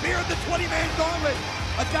the cup here in the 20-man gauntlet.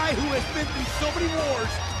 A guy who has been through so many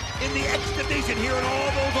wars in the X division here in all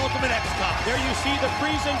those Ultimate X Cups. There you see the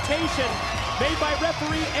presentation made by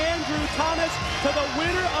referee Andrew Thomas, to the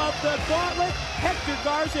winner of the gauntlet, Hector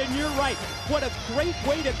Garza. And you're right, what a great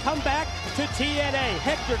way to come back to TNA.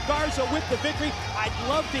 Hector Garza with the victory. I'd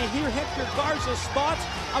love to hear Hector Garza's thoughts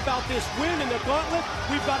about this win in the gauntlet.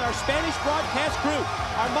 We've got our Spanish broadcast crew,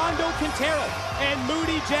 Armando Quintero and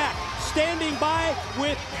Moody Jack, standing by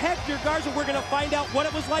with Hector Garza. We're going to find out what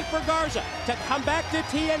it was like for Garza to come back to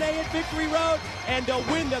TNA at Victory Road and to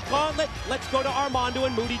win the gauntlet. Let's go to Armando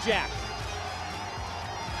and Moody Jack.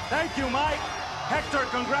 Thank you, Mike. Hector,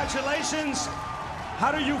 congratulations.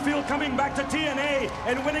 How do you feel coming back to TNA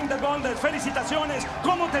and winning the gauntlet? Felicitaciones.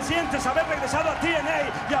 ¿Cómo te sientes haber regresado a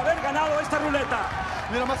TNA y haber ganado esta ruleta?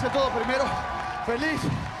 Mira, más que todo, primero, feliz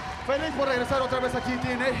por regresar otra vez aquí a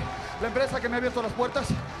TNA, la empresa que me ha abierto las puertas,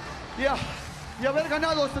 y haber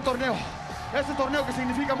ganado este torneo que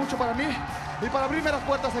significa mucho para mí y para abrirme las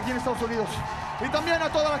puertas aquí en Estados Unidos. Y también a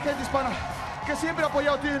toda la gente hispana que siempre ha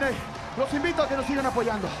apoyado TNA. Los invito a que nos sigan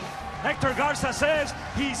apoyando. Hector Garza says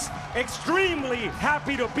he's extremely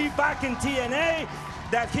happy to be back in TNA,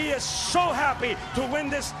 that he is so happy to win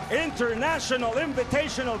this international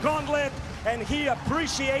invitational gauntlet, and he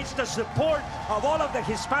appreciates the support of all of the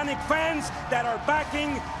Hispanic fans that are backing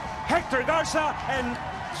Hector Garza and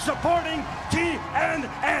supporting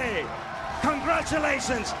TNA.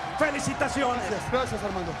 Congratulations. Felicitaciones. Gracias,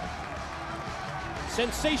 Armando.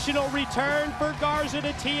 Sensational return for Garza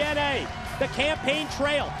to TNA. The campaign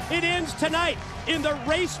trail, it ends tonight in the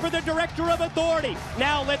race for the Director of Authority.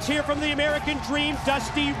 Now let's hear from the American Dream,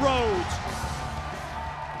 Dusty Rhodes.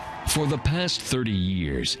 For the past 30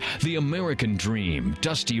 years, the American Dream,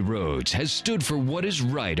 Dusty Rhodes, has stood for what is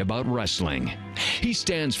right about wrestling. He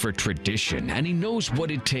stands for tradition, and he knows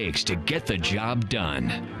what it takes to get the job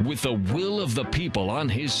done. With the will of the people on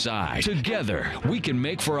his side, together we can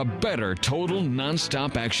make for a better total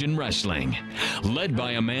non-stop action wrestling. Led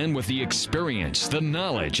by a man with the experience, the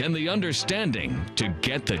knowledge, and the understanding to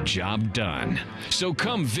get the job done. So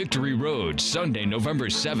come Victory Road, Sunday, November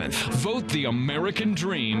 7th. Vote the American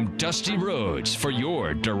Dream, Dusty Rhodes, for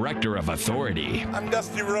your Director of Authority. I'm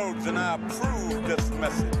Dusty Rhodes, and I approve this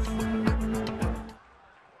message.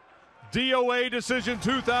 DOA Decision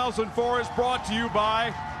 2004 is brought to you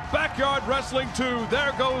by Backyard Wrestling 2.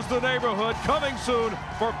 There goes the neighborhood, coming soon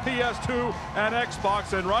for PS2 and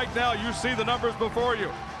Xbox. And right now, you see the numbers before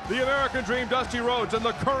you. The American Dream, Dusty Rhodes, and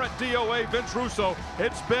the current DOA, Vince Russo.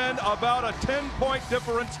 It's been about a 10-point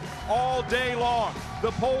difference all day long.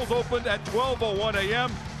 The polls opened at 12:01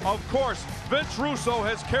 a.m. Of course, Vince Russo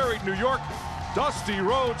has carried New York. Dusty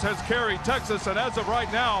Rhodes has carried Texas, and as of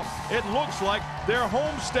right now, it looks like their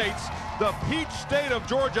home states, the peach state of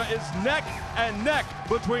Georgia, is neck and neck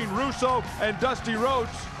between Russo and Dusty Rhodes.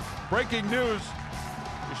 Breaking news.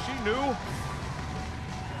 Is she new?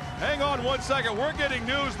 Hang on one second. We're getting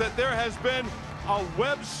news that there has been a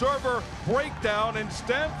web server breakdown in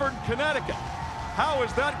Stamford, Connecticut. How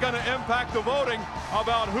is that going to impact the voting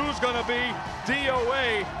about who's going to be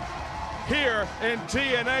DOA here in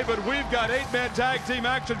TNA? But we've got 8-man tag team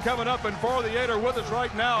action coming up, and 4 of the 8 are with us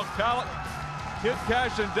right now. Kid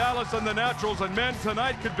Cash and Dallas and the Naturals. And men,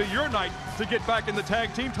 tonight could be your night to get back in the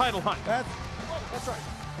tag team title hunt. That's right.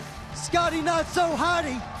 Scotty, not so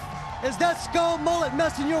hotty. Is that skull mullet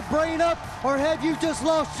messing your brain up, or have you just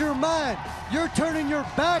lost your mind? You're turning your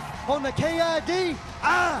back on the KID?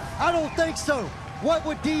 I don't think so. What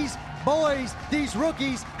would these boys, these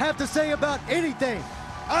rookies, have to say about anything?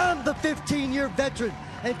 I'm the 15-year veteran,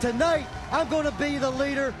 and tonight I'm going to be the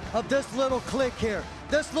leader of this little clique here,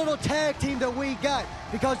 this little tag team that we got.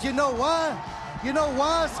 Because you know why? You know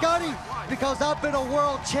why, Scotty? Because I've been a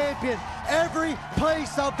world champion every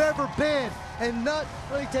place I've ever been. And let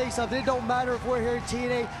me tell you something, it don't matter if we're here in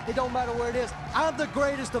TNA, it don't matter where it is. I'm the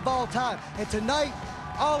greatest of all time. And tonight,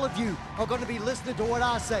 all of you are going to be listening to what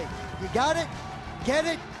I say. You got it? Get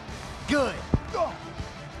it? Good.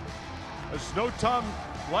 There's no time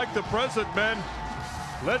like the present, men.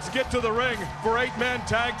 Let's get to the ring for 8-man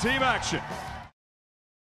tag team action.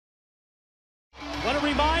 I want to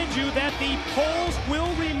remind you that the polls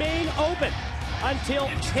will remain open until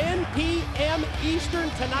 10 p.m. Eastern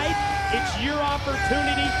tonight. It's your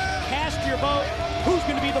opportunity. Cast your vote. Who's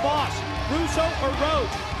going to be the boss? Russo or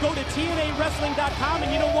Rhodes? Go to TNAWrestling.com, and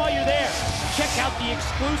you know, while you're there, check out the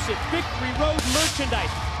exclusive Victory Road merchandise.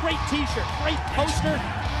 Great t-shirt, great poster.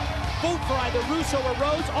 Vote for either Russo or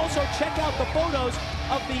Rhodes. Also, check out the photos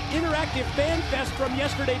of the interactive fan fest from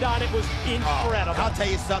yesterday, Don. It was incredible. I'll tell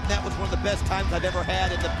you something, that was one of the best times I've ever had,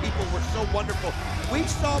 and the people were so wonderful. We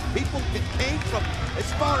saw people that came from as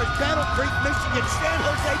far as Battle Creek, Michigan, San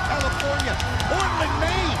Jose, California, Portland,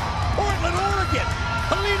 Maine, Portland, Oregon,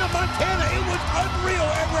 Helena, Montana. It was unreal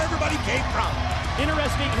where everybody came from.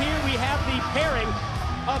 Interesting here, we have the pairing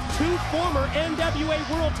of two former NWA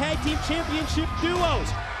World Tag Team Championship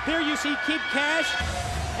duos. There you see Kid Cash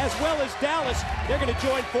as well as Dallas. They're going to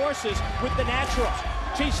join forces with the Naturals,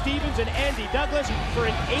 Chase Stevens and Andy Douglas, for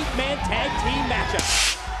an 8-man tag team matchup.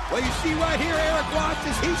 Well, you see right here, Eric Watts,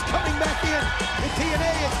 as he's coming back in to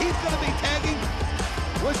TNA, as he's going to be tagging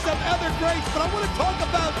with some other greats. But I want to talk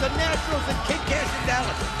about the Naturals and Kid Cash in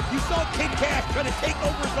Dallas. You saw Kid Cash trying to take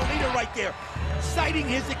over as the leader right there, citing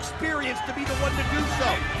his experience to be the one to do so.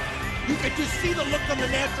 You can just see the look on the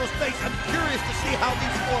Naturals' face. I'm curious to see how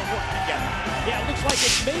these four work together. Yeah, it looks like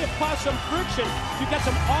it may have caused some friction. You've got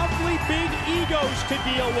some awfully big egos to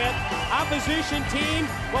deal with. Opposition team,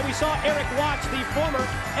 well, we saw Eric Watts, the former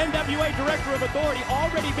NWA Director of Authority,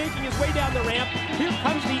 already making his way down the ramp. Here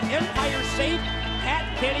comes the Empire Saint,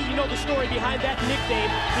 Pat Kenny. You know the story behind that nickname,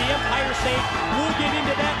 the Empire Saint. We'll get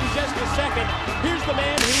into that in just a second. Here's the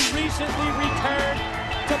man who recently returned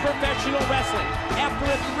to professional wrestling after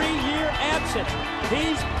a 3-year absence.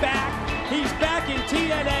 He's back. He's back in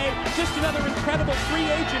TNA. Just another incredible free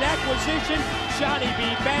agent acquisition. Johnny B.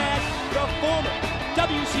 Bad, the former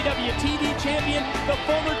WCW TV champion, the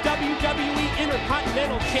former WWE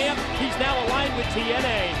Intercontinental champ. He's now aligned with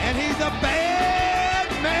TNA. And he's a bad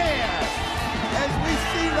man. As we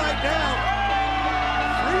see right now,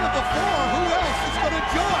 3 of the 4. Who else is going to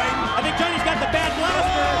join? I think Johnny's got the bad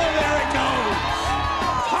blaster. Oh, there it goes.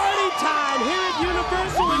 Party time here at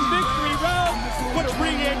Universal in Victory Road. What a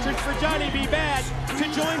ring entrance for Johnny B. Bad to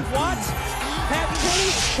join Watts, Pat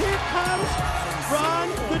Kenny. Here comes Ron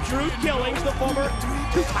the Truth Killings, the former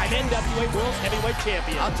 2-time NWA World Heavyweight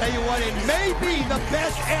Champion. I'll tell you what, it may be the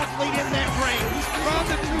best athlete in that ring. Ron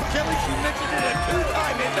the Truth Killings, you mentioned it, a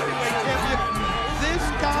 2-time NWA champion. This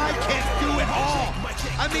guy can do it all.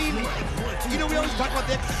 I mean, you know, we always talk about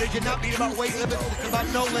the X Division not being about weight limits, it's about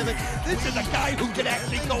no limit. This is a guy who can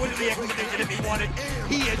actually go into the X Division if he wanted.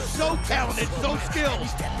 He is so talented, so skilled.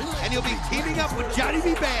 And he'll be teaming up with Johnny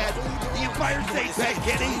B. Bad, the Empire State Pat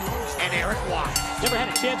Kenny, and Eric Watts. Never had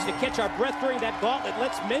a chance to catch our breath during that gauntlet.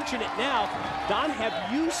 Let's mention it now. Don,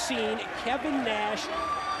 have you seen Kevin Nash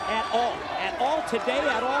at all? At all today,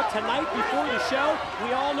 at all tonight before the show?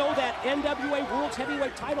 We all know that NWA World's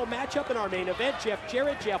Heavyweight title matchup in our main event.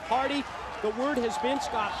 Jarrett, Jeff Hardy. The word has been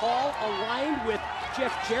Scott Hall aligned with Jeff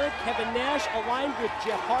Jarrett, Kevin Nash aligned with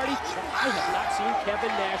Jeff Hardy. I have not seen Kevin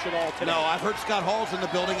Nash at all today. No, I've heard Scott Hall's in the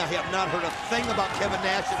building. I have not heard a thing about Kevin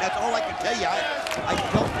Nash, and that's all I can tell you. I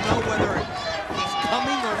don't know whether he's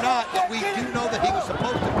coming or not, but we do know that he was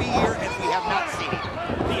supposed to be here, and we have not seen him.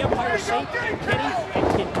 The Empire Saint, Pat Kenny, and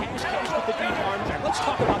Kid Cash with the deep arms. Let's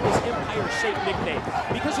talk about this Empire Saint nickname.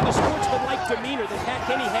 Because of the sportsmanlike demeanor that Pat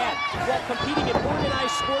Kenny had while competing in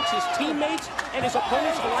organized sports, his teammates and his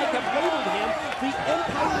opponents alike have labeled him the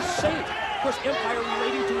Empire Saint. Of course, Empire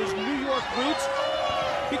relating to his New York roots.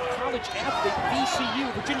 Big college athlete, VCU,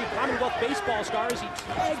 Virginia Commonwealth baseball star, as he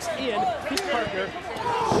tags in his partner,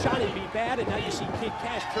 Johnny B. Bad, and now you see Kid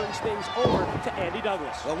Cash turns things over to Andy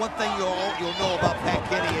Douglas. Well, one thing you'll know about Pat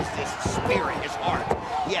Kenny is his spirit, his heart.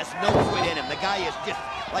 He has no quit in him. The guy is just,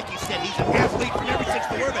 like you said, he's an athlete from every sense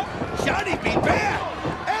of the word. But Johnny B. Bad,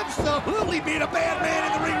 absolutely being a bad man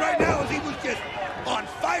in the ring right now, as he was just on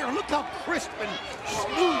fire. Look how crisp and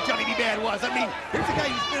smooth Johnny B. Bad was. I mean, here's a guy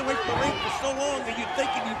who's been away from the ring for so long that you'd think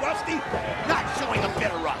he'd be rusty, not showing a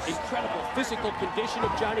bit of rust. Incredible physical condition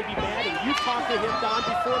of Johnny B. Bad, and you talked to him, Don,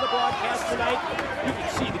 before the broadcast tonight. You can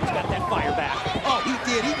see that he's got that fire back. Oh, he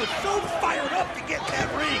did. He was so fired up to get in that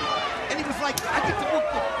ring. And he was like, I get to work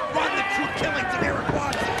with Ron the Truth Killings and Eric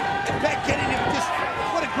Watts and Pat Kenny. And it was just,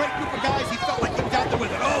 what a great group of guys. He felt like he was out there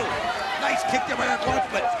with it. Oh, nice kick to Eric Watts,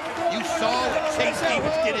 but you saw what Chase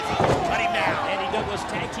Stevens did as he cut him down. Andy Douglas,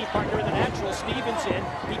 tag team partner in the Natural, Stevens in.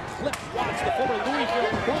 He clipped Watts, the former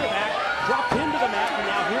Louisville quarterback, dropped him to the mat, and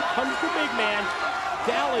now here comes the big man,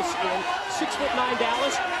 Dallas in. 6'9"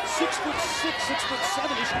 Dallas, 6'6",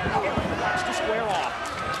 6'7". Eric Watts to square off.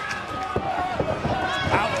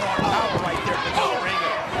 Power right there in the ring.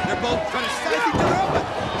 They're both trying to size each other up, but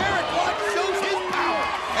Eric Watts shows his power.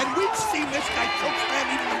 And we've seen this guy chokeslam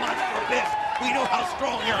even the Monster Abyss. We know how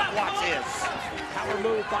strong Eric Watts is. Power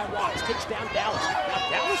move by Watts, takes down Dallas. Now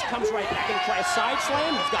Dallas comes right back and try a side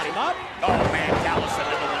slam. He's got him up. Oh man, Dallas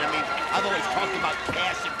another one. I mean, I've always talked about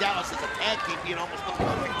Cash and Dallas as a tag team being almost the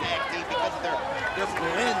perfect tag team because of their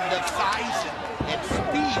blend of size and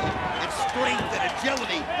speed and strength and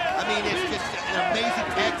agility. I mean, it's just an amazing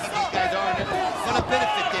tag team these guys are, and it's going to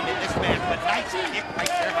benefit them in this match. But nice kick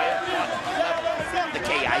right there by Watts. The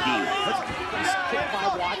KID. Nice kick by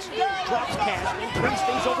Watts. drops Cash, and turns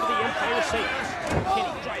things over to the Empire Saint.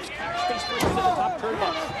 Kenny drives Cash face first into the top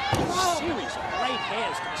turnbuckle. A series of right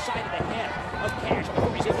hands to the side of the head of Cash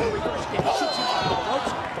before he's able to reverse again. He shoots him off the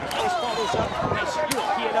ropes. Cash follows up. Nice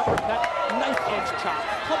European uppercut, knife edge chop,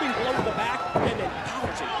 clubbing blow to the back, and then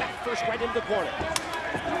powers him back first right into the corner.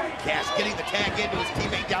 Cash getting the tag into his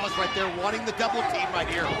teammate Dallas right there, wanting the double team right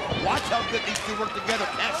here. Watch how good these two work together.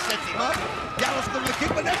 Cash sets him up. Dallas going to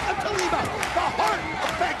kick, but that's what I'm telling you about. The heart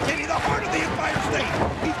of Fat Kenny, the heart of the Empire State.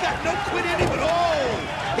 He's got no quit in him, but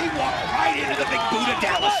he walked right into the big boot of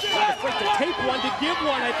Dallas. Not afraid to take one, to give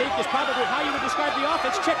one, I think, is probably how you would describe the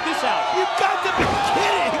offense. Check this out. You've got to be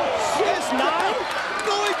kidding. 6'9".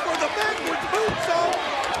 Going for the backwards moonsault,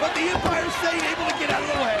 but the Empire State able to get out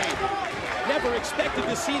of the way. Never expected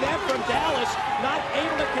to see that from Dallas. Not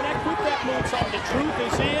able to connect with that moonsault. The truth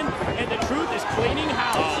is in, and the truth is cleaning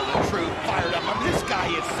house. Oh, the truth fired up. I mean, this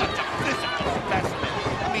guy is such a physical specimen.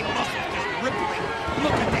 I mean, muscles just rippling.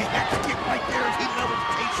 Look at the hex kick right there as he levels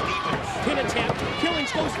Chase Stevens. Pin attempt.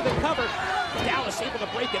 Killings goes for the cover. Dallas able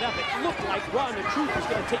to break it up. It looked like Ron the Truth was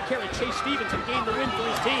going to take care of Chase Stevens and gain the win for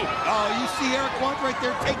his team. Oh, you see Eric Wand right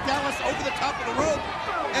there take Dallas over the top of the rope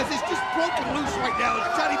as it's just broken loose right now.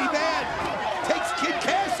 It's Johnny B. Bad takes Kid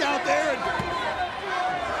Cash out there and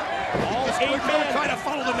all 8 men trying to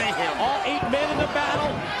follow the mayhem. All 8 men in the battle.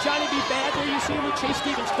 Johnny B. Bad, there you see him with Chase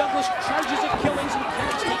Stevens. Douglas charges at Killings and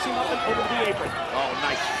Killings takes him up and over to the apron. Oh,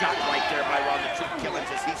 nice shot right there by Ron the Truth Killings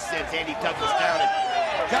as he sends Andy Douglas down. And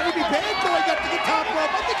Johnny B. Bad going up to the top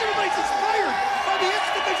rope. I think everybody's inspired by the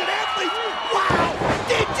X-Division athlete. Wow!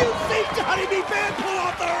 Did you see Johnny B. Bad pull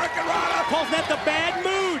off the Hurricane Rana? Calls that the bad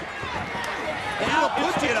mood. Now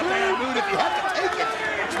puts you in a bad mood if you have to take it.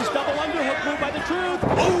 This double underhook move by the Truth.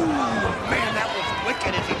 Oh, man, that was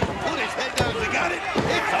wicked as he put his head down. He got it.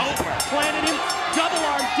 It's over. Planted him. Double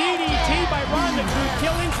arm DDT by Ron the Truth.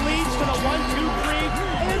 Killings leads to the 1, 2,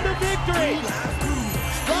 3 and the victory.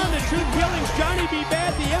 Ron the Truth Killings, Johnny B.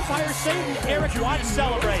 Bad, the Empire Satan, Eric Watts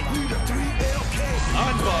celebrate.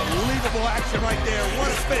 Unbelievable action right there. What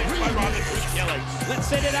a finish by Ron the Truth Killings. Let's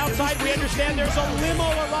send it outside. We understand there's a limo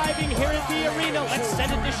arriving here at the arena. Let's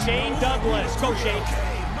send it to Shane Douglas. Go, Shane.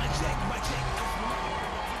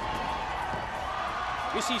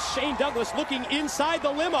 You see Shane Douglas looking inside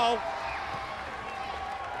the limo.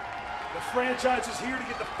 The franchise is here to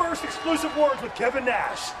get the first exclusive words with Kevin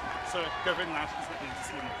Nash. So Kevin Nash is the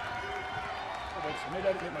team. Maybe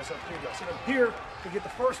I didn't make myself clear. I said I'm here to get the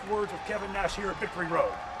first words with Kevin Nash here at Victory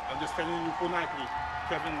Road. I'm just telling you politely,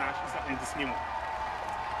 Kevin Nash is in this limo.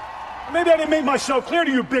 Maybe I didn't make myself clear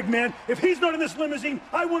to you, big man. If he's not in this limousine,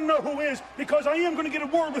 I wouldn't know who is, because I am going to get a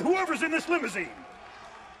word with whoever's in this limousine.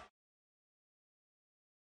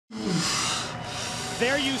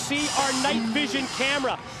 There you see our night vision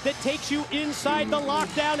camera that takes you inside the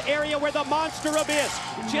lockdown area where the monster abyss,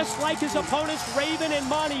 just like his opponents Raven and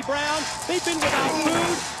Monty Brown, they've been without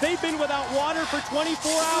food, they've been without water for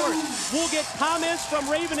 24 hours. We'll get comments from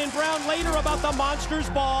Raven and Brown later about the Monsters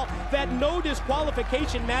Ball, that no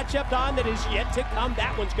disqualification matchup, Don, that is yet to come.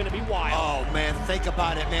 That one's going to be wild. Oh, man, think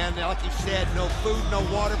about it, man. Like you said, no food, no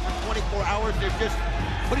water for 24 hours. They're just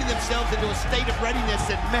putting themselves into a state of readiness,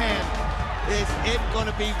 and man, is it going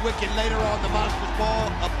to be wicked later on the Monsters Ball,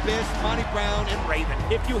 Abyss, Monty Brown, and Raven.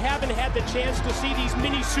 If you haven't had the chance to see these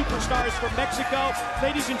mini superstars from Mexico,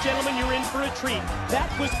 ladies and gentlemen, you're in for a treat. That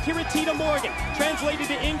was Piratita Morgan, translated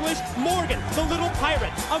to English, Morgan, the Little Pirate,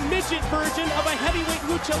 a midget version of a heavyweight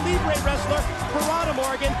lucha libre wrestler, Pirata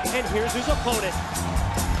Morgan, and here's his opponent.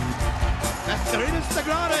 Mascarita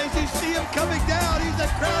Sagrada, as you see him coming down, he's a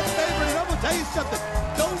crowd favorite, and I'm going to tell you something,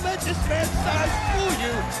 don't let this man's size fool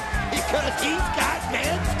you, because he's got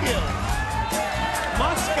man skills.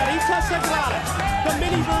 Mascarita Sagrada, the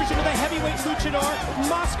mini version of the heavyweight luchador,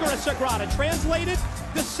 Mascara Sagrada, translated,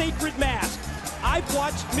 the sacred mask. I've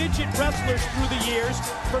watched midget wrestlers through the years,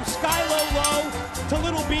 from Skylo Low to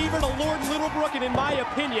Little Beaver to Lord Littlebrook, and in my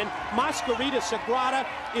opinion, Mascarita Sagrada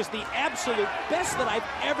is the absolute best that I've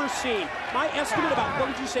ever seen. My estimate about, what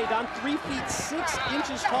did you say, Don, 3 feet 6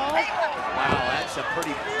 inches tall? Wow, that's a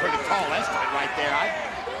pretty tall estimate right there.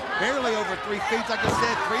 Barely over 3 feet, like I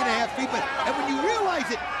said, 3.5 feet. But and when you realize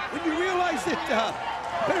that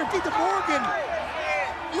Piratita Morgan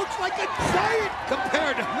looks like a giant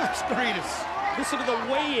compared to Mascaritas. Listen to the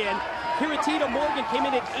weigh-in. Piratita Morgan came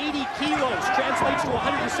in at 80 kilos, translates to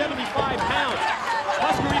 175 pounds.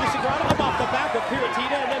 Mascarita Sagrada up off the back of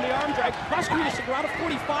Piratita, and then the arm drag. Mascarita Sagrada,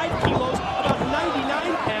 45 kilos, about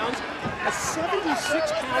 99 pounds. A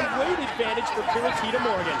 76-pound weight advantage for Piratita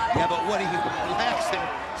Morgan. Yeah, but what he lacks in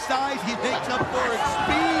size, he makes up for in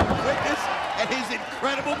speed, quickness, and his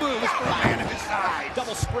incredible moves for a man of his size.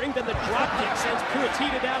 Double spring, then the drop kick sends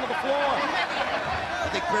Piratita down to the floor. I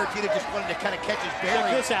think Piratita just wanted to kind of catch his bearings.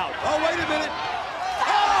 Check this out. Oh, wait a minute.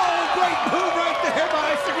 Oh, great move right there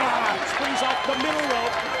by Sagrada. Springs off the middle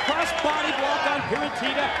rope. Cross body block on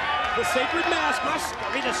Piratita. The sacred mask,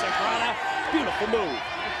 Mascarita Sagrada. Beautiful move.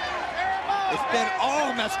 It's been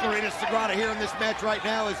all Mascarita Sagrada here in this match right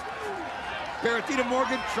now as Piratita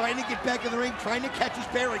Morgan trying to get back in the ring, trying to catch his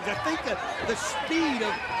bearings. I think that the speed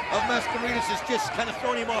of Mascaritas is just kind of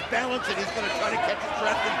throwing him off balance, and he's going to try to catch his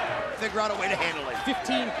breath and figure out a way to handle it.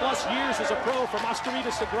 15-plus years as a pro for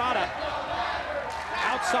Mascarita Sagrada.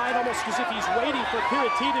 Outside, almost as if he's waiting for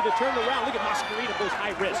Piratita to turn around. Look at Mascarita, goes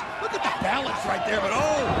high risk. Look at the balance right there, but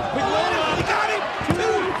he got him!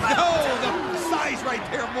 No, the size right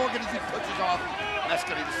there, Morgan, as he pushes off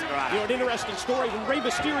Mascarita Sagrada. You know, an interesting story. When Rey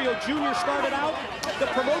Mysterio Jr. started out, the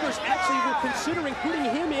promoters actually were considering putting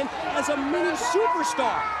him in as a mini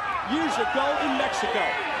superstar years ago in Mexico.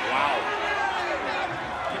 Wow.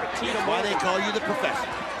 That's why they call you the professor.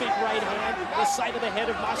 Big right hand, the side of the head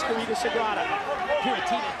of Mascarita Sagrada.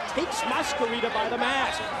 Piratita takes Mascarita by the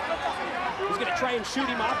mask. He's going to try and shoot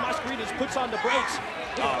him off. Mascarita puts on the brakes.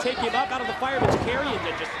 He's going to take him up out of the fireman's carry and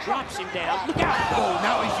then just drops him down. Look out! Oh,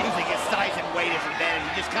 now he's using his size and weight as advantage.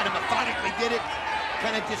 He just kind of methodically did it.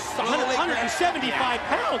 Kind of just 175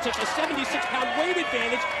 pounds. It's a 76-pound weight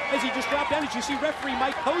advantage as he just dropped down. As you see referee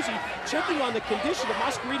Mike Posey checking on the condition of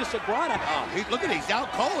Mascarita Sagrada. Oh, look at it. He's out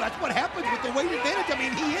cold. That's what happens with the weight advantage. I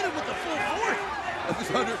mean, he hit him with the full force of his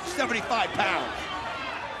 175 pounds.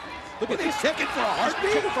 Look at this. Checking for a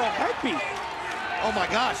heartbeat? Checking for a heartbeat. Oh, my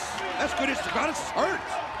gosh. That's good. Sagrada's hurt.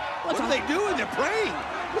 What are they doing? They're praying.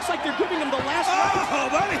 Looks like they're giving him the last Oh,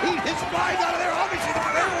 buddy. He hits flies out of there. Obviously, the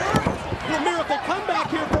prayer works. A miracle comeback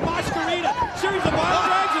here for Mascarita. Series of arm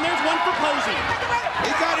drags, and there's one for Posey.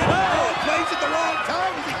 He got it. Oh, plays at the wrong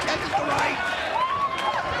time as he catches the right.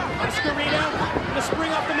 Mascarita, the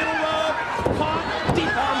spring off the middle rope. Caught. Deep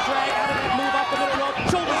arm drag out of that move off the middle rope.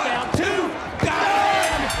 Shoulders down. Two. Got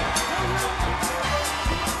him.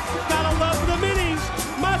 Gotta love the minis.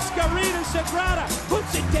 Mascarita Sagrada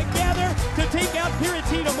puts it together to take out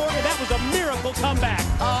Piratita Morgan. That was a miracle comeback.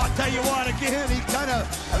 Oh, I'll tell you what, again, he kind of,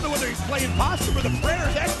 I don't know whether he's playing possum or the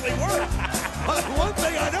prayers actually work. But one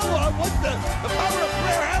thing I know of, once the power of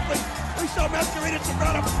prayer happened, we saw Mascarita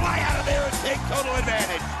Sagrada fly out of there and take total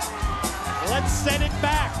advantage. Let's send it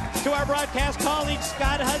back to our broadcast colleague,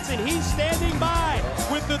 Scott Hudson. He's standing by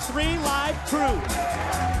with the 3 Live crew.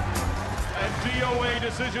 And DOA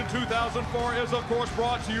Decision 2004 is, of course,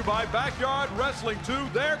 brought to you by Backyard Wrestling 2.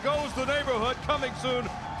 There goes the neighborhood, coming soon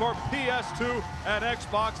for PS2 and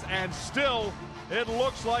Xbox. And still, it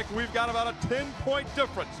looks like we've got about a 10-point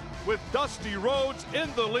difference with Dusty Rhodes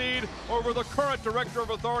in the lead over the current Director of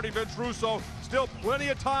Authority, Vince Russo. Still plenty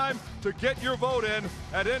of time to get your vote in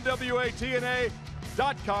at NWATNA.com.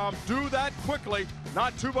 Do that quickly.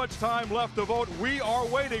 Not too much time left to vote. We are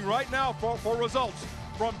waiting right now for results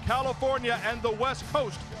from California and the West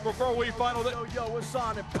Coast before we final. Yo, what's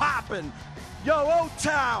on and poppin'? Yo,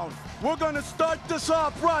 O-Town, we're gonna start this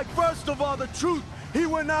off right. First of all, the truth. He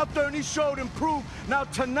went out there and he showed and proved. Now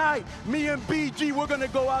tonight, me and BG, we're gonna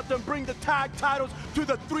go out there and bring the tag titles to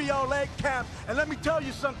the 3LA camp. And let me tell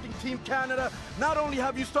you something, Team Canada. Not only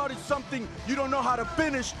have you started something you don't know how to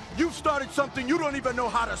finish, you've started something you don't even know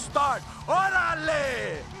how to start.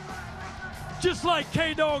 Orale! Just like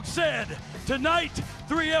K-Dog said, tonight,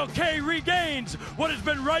 3LK regains what has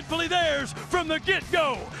been rightfully theirs from the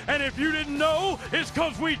get-go. And if you didn't know, it's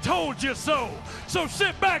because we told you so. So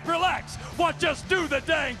sit back, relax, watch us do the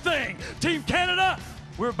dang thing. Team Canada,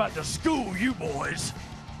 we're about to school you boys.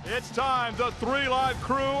 It's time. The 3 Live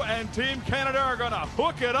crew and Team Canada are going to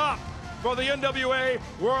hook it up for the NWA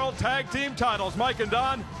World Tag Team titles. Mike and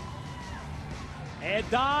Don. And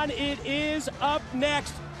Don, it is up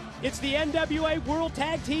next. It's the NWA World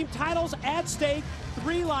Tag Team titles at stake.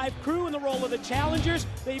 3 Live crew in the role of the challengers.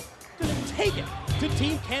 They're going to take it to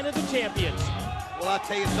Team Canada champions. Well, I'll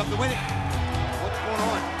tell you something. What's going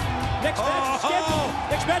on? Next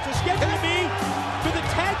match is scheduled to be for the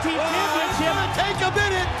Tag Team Championship. It's going to take a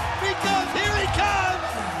minute because here he comes.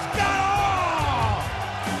 Scott Hall.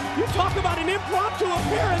 You talk about an impromptu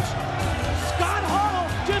appearance. Scott Hall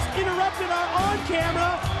just interrupted our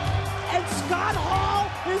on-camera, and Scott Hall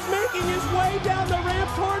is making his way down the ramp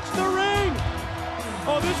towards the ring.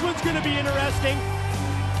 Oh, this one's going to be interesting.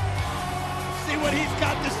 See what he's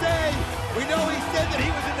got to say. We know he said that he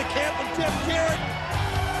was in the camp of Jeff Jarrett.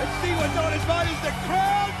 Let's see what's on his mind. Is the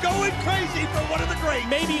crowd going crazy for one of the greats?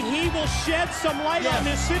 Maybe he will shed some light on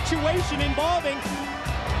this situation involving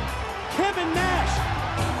Kevin Nash.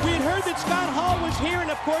 We had heard that Scott Hall was here, and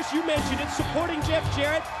of course you mentioned it, supporting Jeff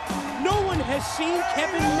Jarrett. No one has seen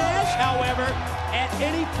Kevin Nash, however, at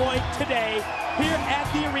any point today here at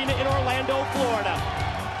the arena in Orlando, Florida.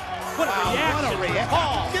 What a reaction.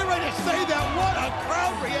 Hall. Get ready to say that. What a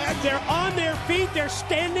crowd reaction. They're on their feet. They're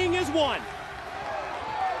standing as one.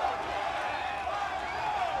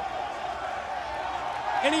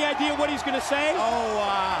 Any idea what he's going to say?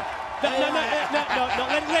 Oh, No,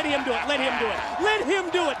 let him do it. Let him do it. Let him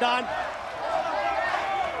do it, Don.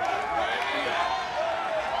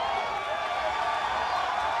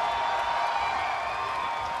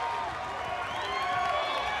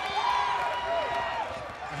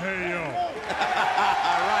 Hey, yo.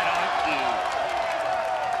 Right on key.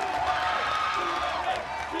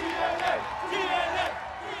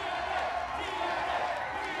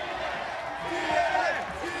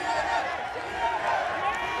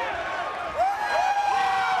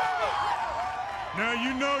 Now,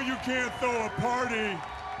 you know you can't throw a party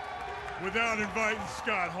without inviting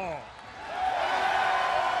Scott Hall.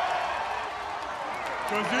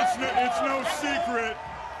 Because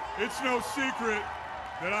it's no secret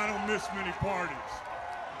that I don't miss many parties.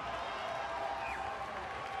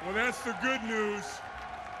 Well, that's the good news.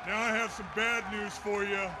 Now I have some bad news for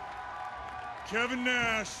you. Kevin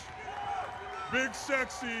Nash, Big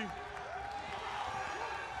Sexy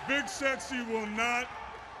will not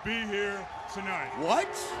be here tonight. What?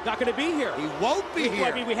 Not going to be here. He won't be here.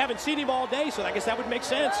 I mean, we haven't seen him all day, so I guess that would make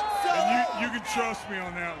sense. And you can trust me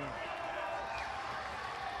on that one.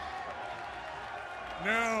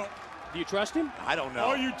 Now, do you trust him? I don't know.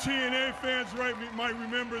 All you TNA fans might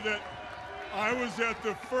remember that I was at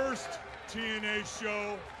the first TNA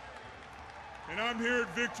show, and I'm here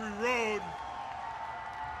at Victory Road,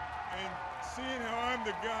 and seeing how I'm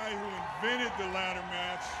the guy who invented the ladder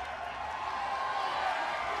match.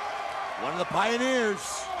 One of the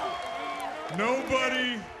pioneers.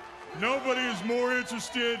 Nobody is more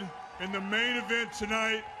interested in the main event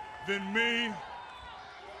tonight than me.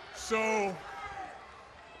 So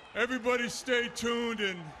everybody stay tuned,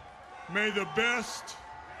 and may the best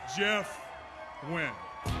Jeff win.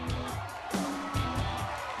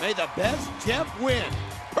 May the best Jeff win.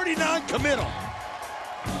 Pretty non-committal.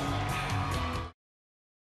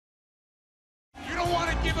 You don't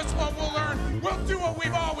want to give us what we'll learn. We'll do what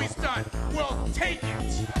we've always done. We'll take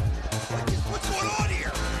it. What's going on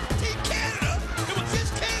here? Team Canada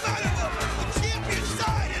just came out of the champion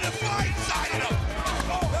side and a blind side of them.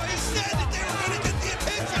 They said that they were going to get the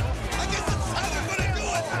attention. I guess that's how they're going to do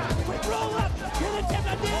it. Quick roll up. Can it take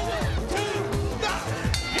a damage?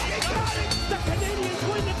 They got it. The Canadians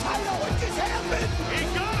win the title. What just happened? He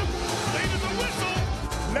got him. Later the whistle.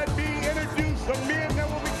 Let me introduce the men that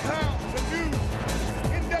will become the new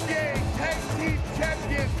NWA Tag Team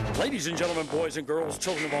Champions. Ladies and gentlemen, boys and girls,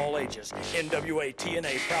 children of all ages, NWA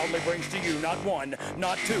TNA proudly brings to you not one,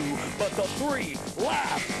 not two, but the 3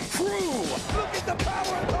 Live Crew. Look at the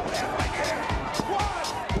power of the man right there. 1,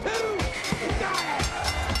 2, got it.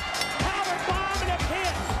 Power bomb and a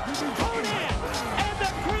pin. Conan and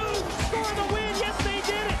the Crew score the win. Yes, they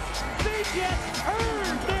did it. They just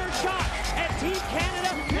earned their shot at Team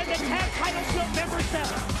Canada and the tag titles November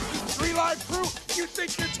 7th. 3 Live Crew, you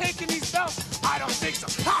think you're taking these belts? I don't think so.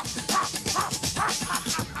 Ha, ha, ha, ha,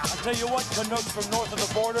 ha. I'll tell you what, Canucks from north of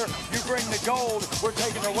the border, you bring the gold, we're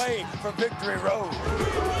taking away from Victory Road. We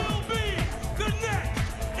will be the next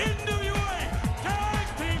NWA Tag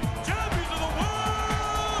Team Champions of the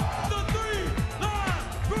World, the 3 Live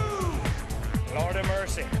Crew. Lord have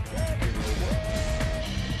mercy.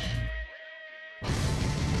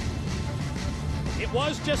 It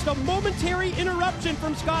was just a momentary interruption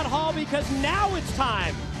from Scott Hall because now it's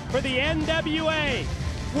time for the NWA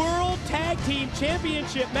World Tag Team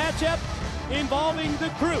Championship matchup involving the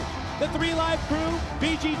Crew. The 3 Live Crew,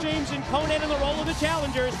 BG James and Conan in the role of the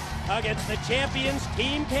challengers against the champions,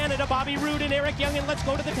 Team Canada, Bobby Roode and Eric Young. And let's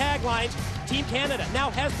go to the taglines. Team Canada now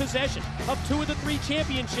has possession of 2 of the 3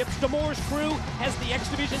 championships. D'Amour's Crew has the X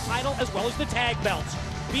Division title as well as the tag belts.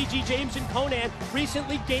 BG James and Conan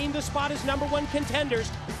recently gained the spot as #1 contenders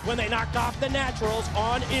when they knocked off the Naturals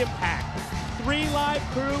on Impact. 3 Live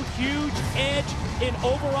Crew, huge edge in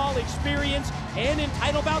overall experience and in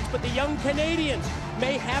title bouts, but the young Canadians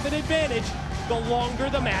may have an advantage the longer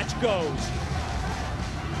the match goes.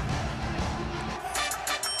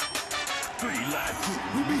 3 Live Crew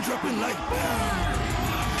will be dropping like bombs.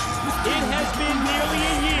 It has been nearly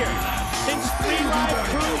a year since 3 Live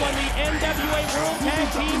Crew won the NWA World Tag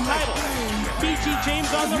Team title. BG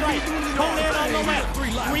James on the right, Konnan on the left.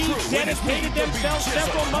 Three dedicated themselves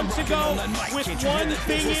several months ago with one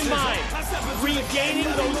thing in mind: regaining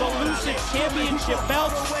those elusive championship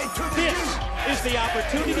belts. This is the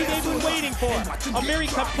opportunity they've been waiting for. A very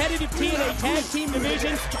competitive TNA tag team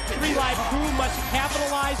division. 3 Live Crew must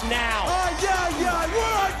capitalize now. Yeah, where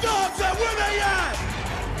are dogs at? Where they at?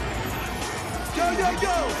 Yo,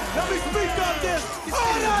 let me speak on this.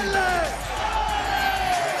 Órale!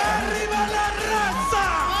 Arriba la raza!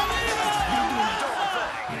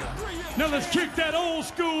 Now let's kick that old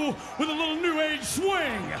school with a little new age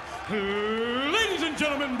swing. Ladies and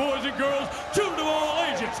gentlemen, boys and girls, tuned to all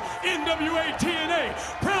ages, NWA TNA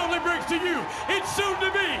proudly brings to you its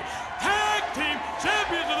soon-to-be Tag Team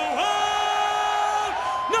Champions of the World!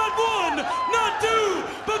 Not one, not two,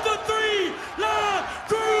 but the 3 Live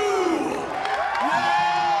Crew!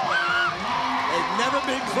 They've never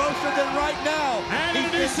been closer than right now. And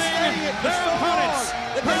introducing their opponents,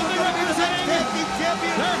 proudly representing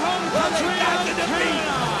their home country of Canada.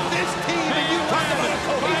 This team, and you talk about a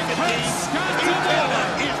cohesive team, Team Canada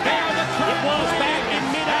is there. It was back in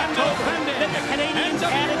mid-October that the Canadians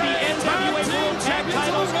added the NWA World Tag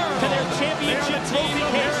titles to their championship trophy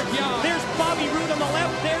case. There's Bobby Roode on the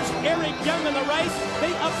left, there's Eric Young on the right.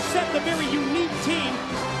 They upset the very unique team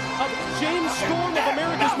of James Storm of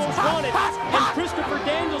America's Most Wanted and Christopher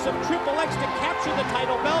Daniels of Triple X to capture the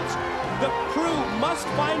title belts. The crew must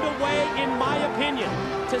find a way, in my opinion,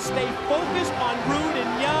 to stay focused on Roode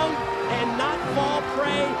and Young and not fall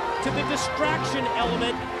prey to the distraction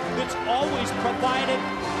element that's always provided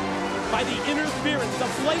by the interference, the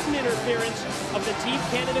blatant interference of the Team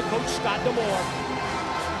Canada coach Scott D'Amore.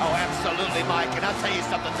 Oh, absolutely, Mike. And I'll tell you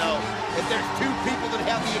something, though. If there's 2 people that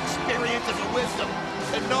have the experience and the wisdom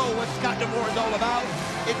to know what Scott D'Amore is all about,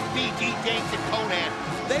 it's BG James and Konnan.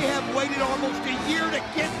 They have waited almost a year to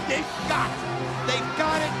get this shot. They've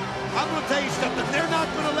got it. I'm going to tell you something. They're not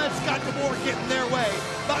going to let Scott D'Amore get in their way.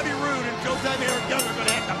 Bobby Roode and Joseph Eric Young are going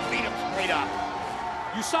to have to beat him straight up.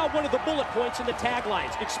 You saw one of the bullet points in the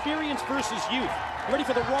taglines, experience versus youth. Ready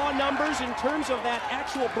for the raw numbers in terms of that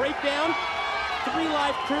actual breakdown? 3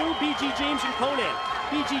 Live Crew, BG James and Konnan.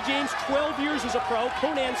 BG James, 12 years as a pro.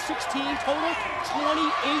 Konnan, 16 total, 28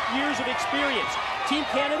 years of experience. Team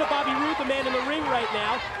Canada, Bobby Roode, the man in the ring right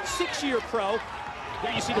now, 6-year pro.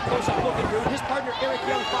 There you see the close-up look at Roode. His partner, Eric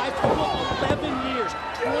Young, 5 total, 11 years.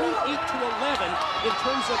 28 to 11 in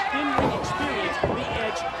terms of in-ring experience, the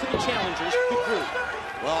edge to the challengers, the crew.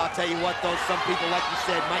 Well, I'll tell you what, though, some people, like you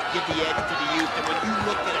said, might give the edge to the youth. And when you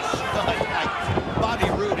look at a stud like Bobby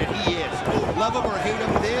Roode, and he is, love him or hate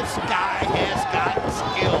him, this guy has got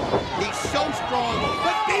skill. He's so strong,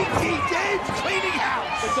 but BG James cleaning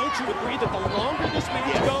house. But don't you agree that the longer this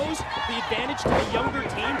match goes, the advantage to the younger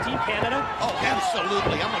team, Team Canada? Oh,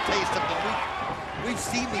 absolutely. I'm going to tell you something. We've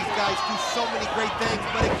seen these guys do so many great things,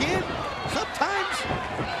 but again, sometimes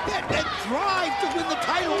that drive to win the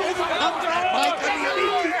title overcomes that, Mike. I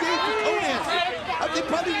mean, BG James and Konnan, they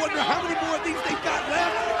probably wonder how many more of these they've got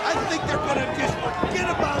left. I think they're going to just forget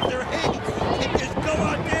about their hate and just go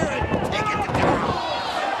out there and take it to town.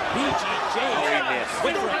 BG James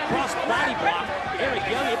went for a cross body block. Eric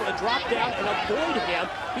Young able to drop down and avoid him.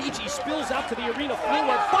 BG spills out to the arena floor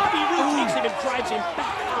where Bobby Roode takes him and drives him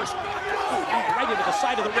back first. Right into the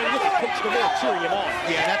side of the ring. Look at Coach D'Amore cheering him on.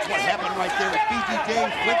 Yeah, that's what happened right there. BG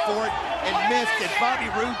James went for it and missed, and Bobby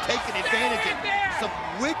Roode taking advantage and some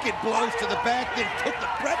wicked blows to the back, then took the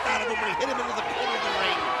breath out of him when he hit him into the corner of the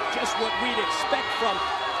ring. Just what we'd expect from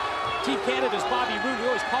Team Canada's Bobby Roode. We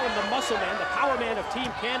always call him the muscle man, the power man of Team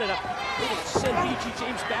Canada. Able to send BG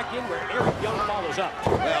James back in where Eric Young follows up.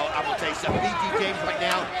 Well, I'm going to tell you something. BG James right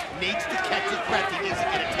now needs to catch his breath. He needs to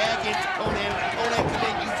get a tag into Konnan, and Konnan can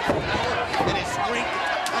then use his power and his strength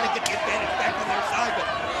to kind of get the advantage back on their side. But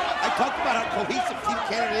I talked about how cohesive Team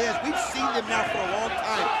Canada is. We've seen them now for a long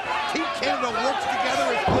time. Team Canada works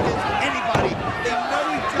together as good as anybody. They know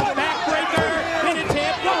each other. Backbreaker, pin and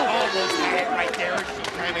tap. Almost had it right there.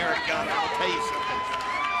 Showtime Eric Young. I'll tell you something.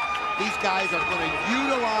 These guys are going to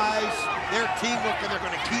utilize their teamwork, and they're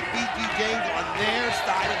going to keep BG James on their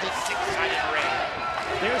side of this 6-sided ring.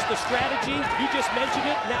 There's the strategy. You just mentioned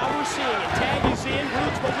it. Now we're seeing it. Tag is in.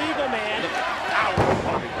 Roode's the legal man.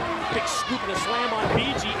 Big scoop and a slam on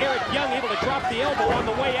BG. Eric Young able to drop the elbow on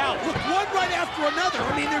the way out. Look, one right after another.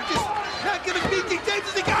 I mean, they're just not giving BG James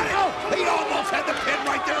as he got it. Oh, he almost had the pin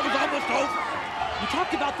right there. It was almost over. You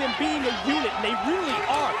talked about them being a unit, and they really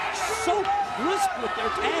are. So crisp with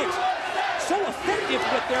their tags. So effective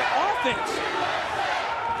with their offense.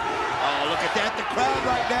 Oh, look at at that. The crowd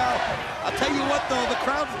right now. I'll tell you what, though, the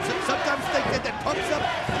crowd sometimes think that pumps up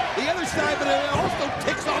the other side, but it also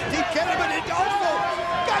ticks off Team Canada, but it also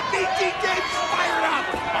got BG James fired up.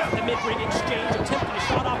 The mid-ring exchange, attempting to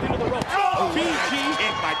shot off into the ropes. BG.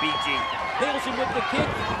 Hit by BG. Nails him with the kick.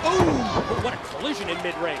 Ooh! What a collision in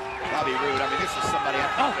mid-ring. Bobby Roode, I mean, this is somebody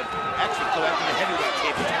I'm thinking actually go after the heavyweight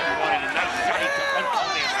championship. He wanted a nice shot. He took one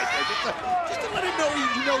Conan right there. Just to let him know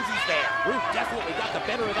he knows he's there. Roode definitely got the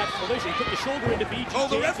better of that collision. He took the shoulder into BG. Oh,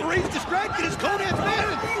 the referee's distracted. It's Conan's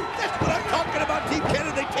man. That's what I'm talking about, Team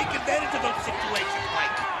Canada. They take advantage of those situations,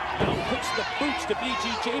 Mike. Now puts the boots to BG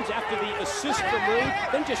James after the assist from Roode,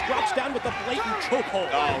 then just drops down with a blatant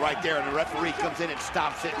chokehold. Oh, right there, and the referee comes in and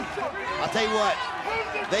stops it. I'll tell you what,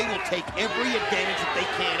 they will take every advantage that they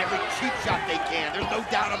can, every cheap shot they can. There's no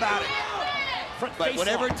doubt about it. But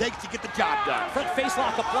whatever it takes to get the job done. Front face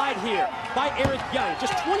lock applied here by Eric Young,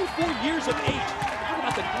 just 24 years of age. Talk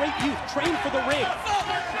about the great youth, trained for the ring.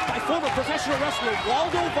 By former professional wrestler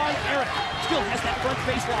Waldo Von Erich. Still has that front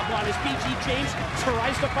face lock on as BG James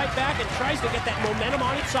tries to fight back and tries to get that momentum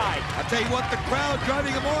on its side. I'll tell you what, the crowd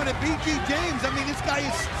driving him on, and BG James, I mean, this guy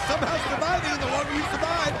is somehow surviving, and the longer you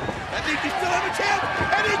survive, that means you still have a chance,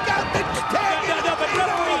 and he got the tag. No, but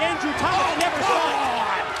referee Andrew Thomas never saw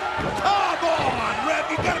it. Come on, Ref,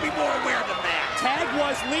 you gotta be more aware than that. Tag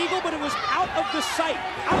was legal, but it was out of the sight,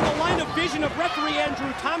 out of the line of vision of referee Andrew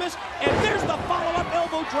Thomas, and there's the follow-up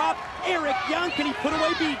elbow drop. Eric Young, can he put away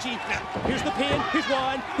BG? Here's the pin, here's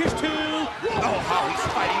one, here's two. Oh, how he's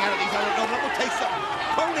fighting out of these. I don't know, but I'm gonna tell you something.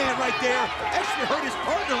 Conan right there actually hurt his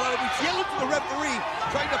partner while he was yelling to the referee,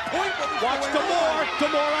 trying to point what was Watch going on.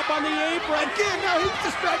 D'Amore up on the apron. Again, now he's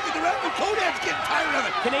distracted the referee. Conan's getting tired of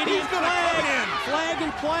it. Canadian flag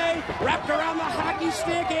in play, wrapped around the hockey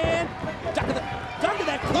stick and duck to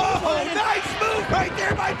that clothesline. Oh, nice move right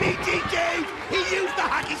there by BG James. He used the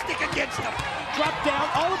hockey stick against him. Dropped down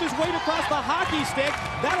all of his weight across the hockey stick.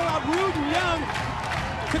 That allowed Roode and Young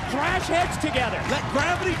to crash heads together. Let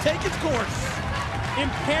gravity take its course.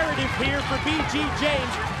 Imperative here for BG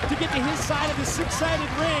James to get to his side of the six-sided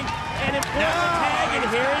ring and employ the tag, and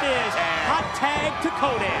here it is. Hot tag to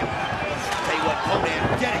Conan. Tell you what, Conan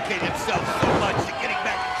dedicated himself so much to getting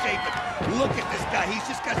back in shape. And look at this guy. He's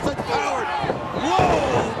just got such power.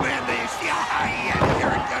 Whoa, man, you see how high he had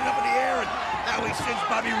Jarrett down up in the air, and now he sends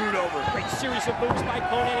Bobby Roode over. Great series of moves by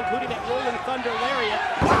Conan, including that rolling thunder lariat.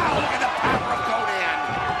 Wow, look at the power of Conan.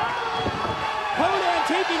 Conan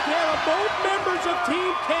taking care of both members of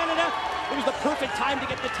Team Canada. It was the perfect time to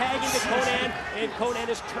get the tag into Conan, and Conan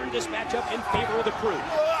has turned this matchup in favor of the crew.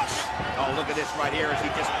 Oh, look at this right here as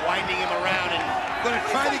he's just winding him around and going to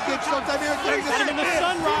try to get sometime here. Got him in the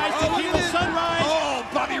sunrise, tequila sunrise. Oh,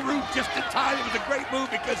 Bobby Roode just in time. It was a great move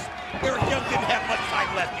because Eric Young didn't have much time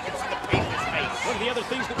left. You can see the pain in his face. One of the other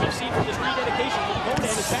things that we've seen from this rededication from Conan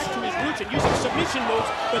is back to his roots and using submission moves,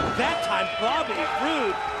 but that time Bobby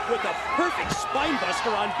Roode with a perfect spine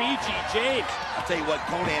buster on BG James. I'll tell you what,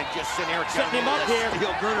 Conan just sent Eric setting him up here.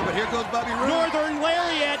 Steel girder, but here goes Bobby Roode. Northern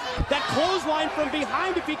lariat, that clothesline from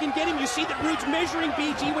behind. If he can get him, you see that Roode's measuring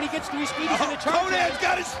BG when he gets to his feet. He's going to charge. Conan's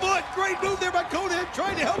got his foot. Great move there by Conan,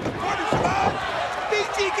 trying to help his partner survive.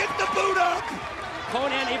 BG gets the boot up.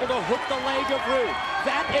 Conan able to hook the leg of Roode.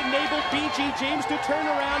 That enabled BG James to turn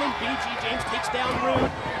around, and BG James takes down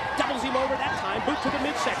Roode. Doubles him over that time, boot to the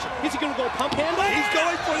midsection. Is he going to go pump handle? He's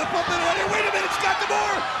going for the pump handle right here. Wait a minute, Scott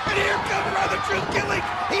D'Amore. And here comes Brother Truth Killing.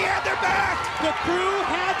 He had their back. The crew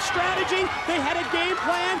had strategy. They had a game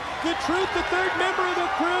plan. The Truth, the third member of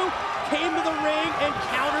the crew, came to the ring and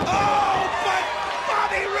countered. Oh, but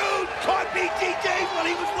Bobby Roode caught BG James when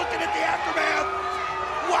he was looking at the aftermath.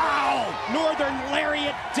 Wow! Northern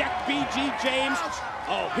lariat decked BG James.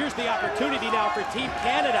 Oh, here's the opportunity now for Team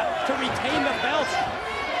Canada to retain the belt.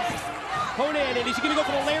 Conan, and is he going to go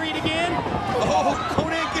for the lariat again? Oh,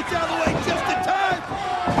 Conan gets out of the way just in time.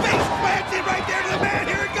 Face plants it right there to the man.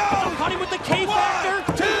 Here it goes. Caught him with the K-Factor.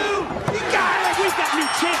 1, 2. He got it. We've got new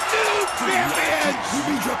champs. New champions. We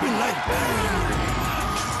be dropping like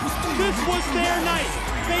This was their night.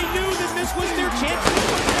 They knew that this was their chance. This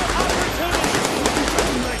was their opportunity.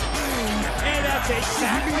 And that's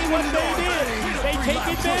exactly what they did. They take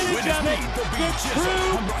advantage of it. The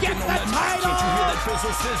crew get the title. The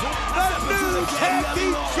new tag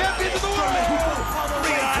team champions of the world.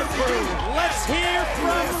 Let's hear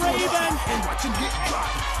from Raven.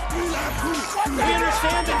 We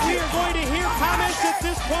understand that we are going to hear comments at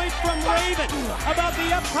this point from Raven about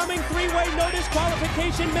the upcoming three-way no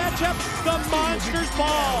disqualification matchup, the Monsters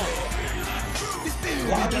Ball.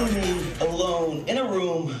 Locking me alone in a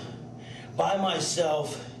room by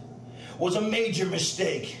myself was a major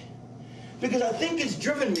mistake because I think it's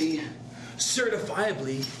driven me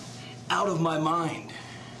certifiably out of my mind.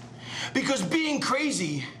 Because being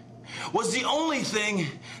crazy was the only thing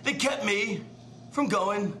that kept me from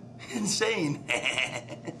going insane.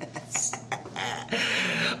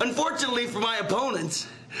 Unfortunately for my opponents,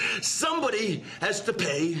 somebody has to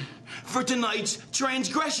pay for tonight's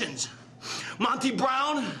transgressions. Monty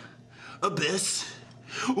Brown, Abyss,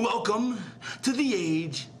 welcome to the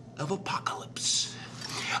age of apocalypse.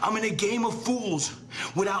 I'm in a game of fools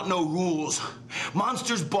without no rules.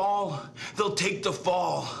 Monsters ball, they'll take the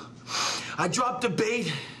fall. I drop the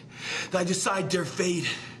bait, I decide their fate.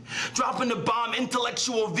 Dropping the bomb,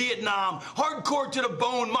 intellectual Vietnam. Hardcore to the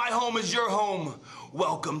bone, my home is your home.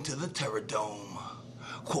 Welcome to the Terror Dome.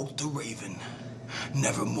 Quote the Raven,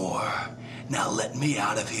 nevermore. Now let me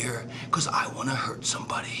out of here, 'cause I want to hurt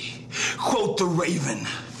somebody. Quote the Raven,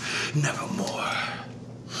 nevermore.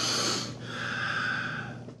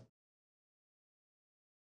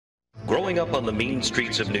 Growing up on the mean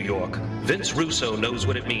streets of New York, Vince Russo knows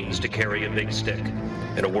what it means to carry a big stick.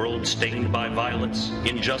 In a world stained by violence,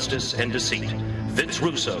 injustice, and deceit, Vince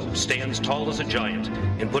Russo stands tall as a giant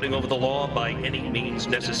in putting over the law by any means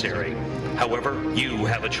necessary. However, you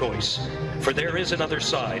have a choice. For there is another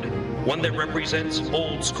side, one that represents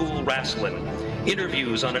old school wrestling,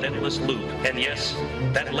 interviews on an endless loop, and yes,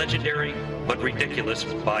 that legendary but ridiculous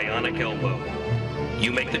bionic elbow.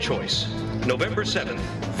 You make the choice. November 7th,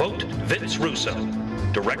 vote Vince Russo,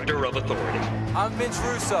 Director of Authority. I'm Vince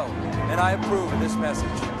Russo, and I approve of this message.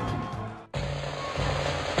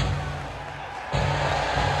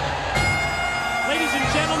 Ladies and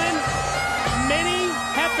gentlemen, many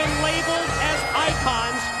have been labeled as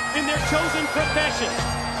icons in their chosen professions,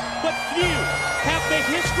 but few have the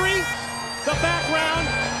history, the background,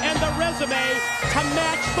 and the resume to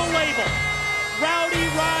match the label. Rowdy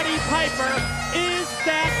Roddy Piper is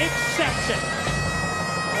that exception.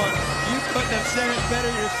 Well, you couldn't have said it better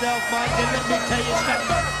yourself, Mike, and let me tell you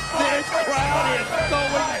something. This crowd is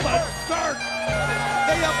going berserk.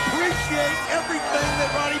 They appreciate everything that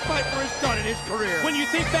Roddy Piper has done in his career. When you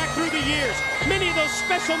think back through the years, many of those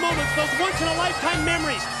special moments, those once-in-a-lifetime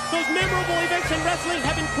memories, those memorable events in wrestling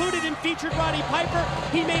have included and featured Roddy Piper.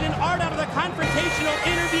 He made an art out of the confrontational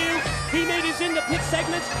interview. He made his In the Pit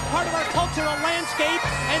segments part of our cultural landscape.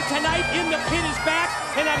 And tonight, In the Pit is back,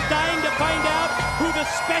 and I'm dying to find out who the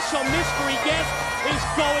special mystery guest is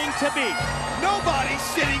going to be. Nobody's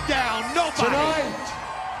sitting down. Nobody.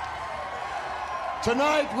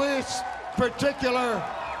 Tonight with particular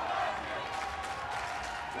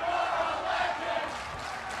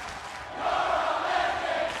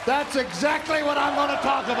that's exactly what I'm going to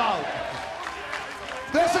talk about.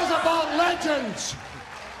 This is about legends.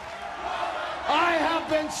 I have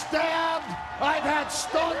been stabbed. I've had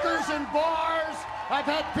stalkers in bars. I've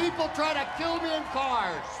had people try to kill me in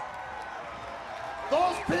cars.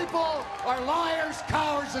 Those people are liars,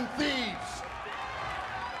 cowards, and thieves.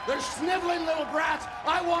 They're sniveling little brats.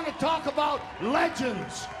 I want to talk about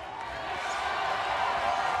legends.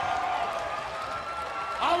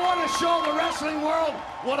 I want to show the wrestling world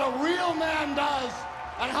what a real man does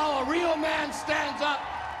and how a real man stands up.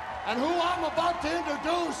 And who I'm about to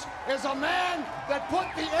introduce is a man that put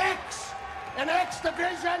the X in X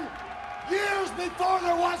Division years before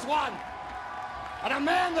there was one. And a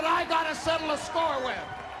man that I got to settle a score with.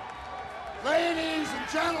 Ladies and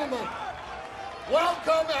gentlemen,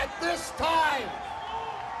 welcome at this time,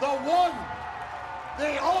 the one,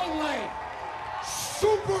 the only,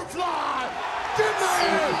 Superfly,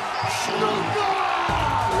 Jimmy Snuka!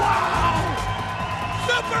 Wow!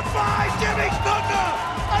 Superfly Jimmy Snuka!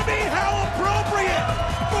 I mean, how appropriate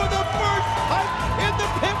for the first time in the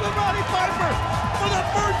pit with Roddy Piper, for the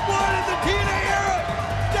first one in the TNA era,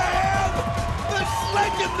 to have the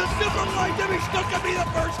legend, the Superfly Jimmy Snuka be the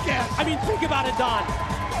first guest. I mean, think about it, Don.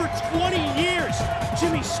 For 20 years,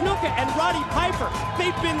 Jimmy Snuka and Roddy Piper,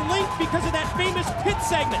 they've been linked because of that famous pit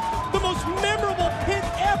segment, the most memorable pit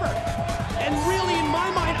ever. And really, in my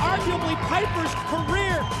mind, arguably Piper's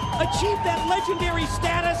career achieved that legendary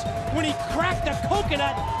status when he cracked a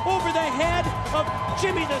coconut over the head of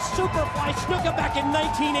Jimmy the Superfly Snuka back in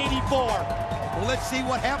 1984. Well, let's see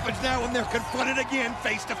what happens now when they're confronted again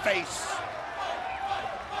face to face.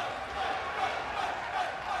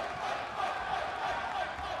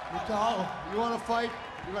 You want to fight?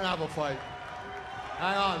 You're going to have a fight.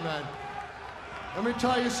 Hang on, man. Let me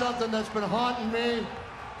tell you something that's been haunting me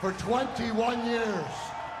for 21 years.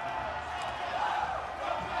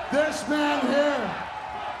 This man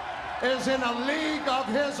here is in a league of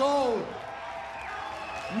his own.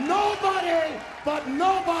 Nobody, but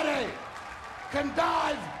nobody, can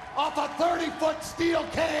dive off a 30-foot steel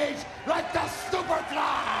cage like the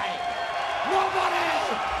Superfly.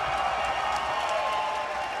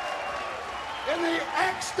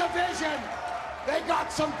 X Division, they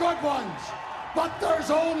got some good ones, but there's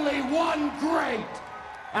only one great,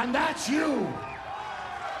 and that's you.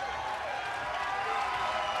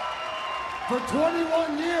 For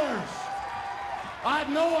 21 years, I've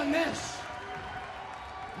known this.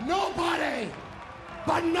 Nobody,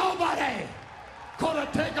 but nobody, could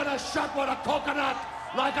have taken a shot with a coconut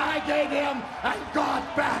like I gave him and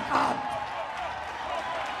got back up.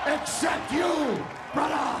 Except you,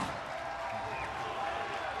 brother.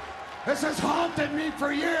 This has haunted me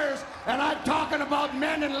for years, and I'm talking about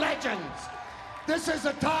men and legends. This is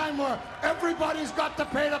a time where everybody's got to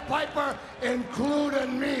pay the piper,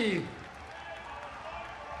 including me.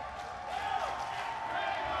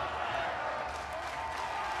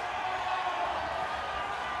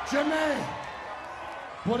 Jimmy,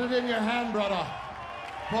 put it in your hand, brother.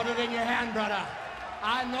 Put it in your hand, brother.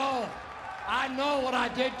 I know what I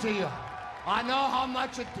did to you. I know how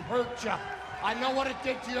much it hurt you. I know what it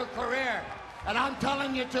did to your career. And I'm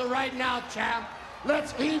telling you to right now, champ,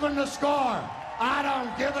 let's even the score. I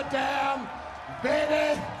don't give a damn.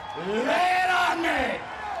 Baby, lay it on me.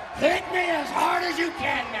 Hit me as hard as you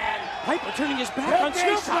can, man. Piper turning his back on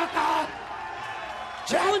Snuka.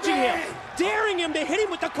 Challenging him, daring him to hit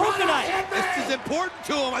him with the coconut. This is important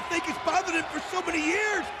to him. I think it's bothered him for so many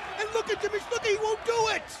years. And look at Jimmy Snuka, he won't do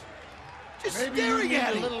it. Just maybe staring you need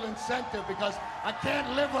at a him. little incentive because I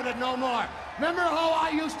can't live with it no more. Remember how I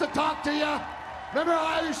used to talk to you? Remember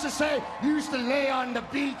how I used to say you used to lay on the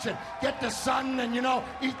beach and get the sun and, you know,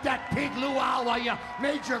 eat that pig luau while you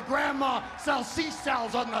made your grandma sell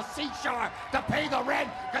seashells on the seashore to pay the rent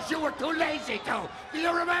because you were too lazy to. Do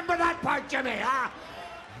you remember that part, Jimmy, huh?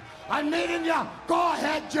 I'm needing you. Go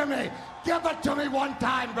ahead, Jimmy. Give it to me one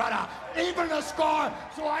time, brother. Even the score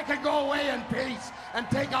so I can go away in peace and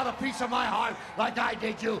take out a piece of my heart like I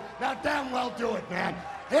did you. Now damn well do it, man.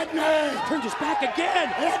 Hit me! Turns his back again.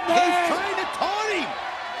 Hit me! He's trying to taunt him.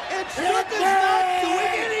 And Snuka's not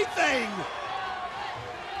doing anything.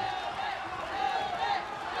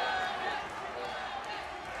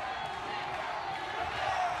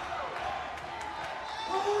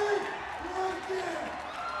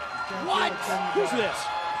 What? Who's this?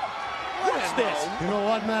 What's this? You know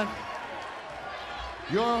what, man?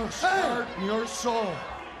 Your heart and your soul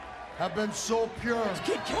have been so pure. It's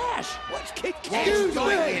Kid Cash. What's Kid Cash Excuse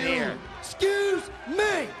doing me. in here? Excuse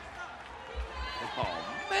me. Oh,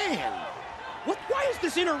 man. Why is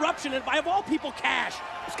this interruption and of all people Cash?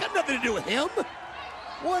 It's got nothing to do with him.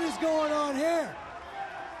 What is going on here?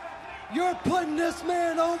 You're putting this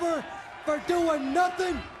man over for doing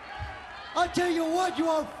nothing? I tell you what, you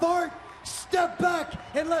old fart, step back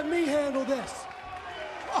and let me handle this.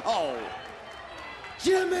 Oh.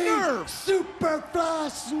 Jimmy Superfly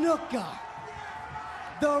Snuka,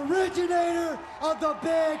 the originator of the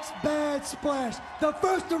Big Bad Splash, the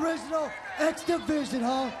first original X Division,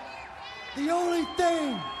 huh? The only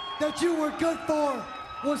thing that you were good for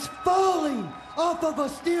was falling off of a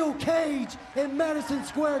steel cage in Madison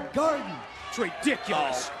Square Garden. It's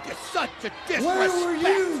ridiculous. Oh, it's such a disrespect. Where were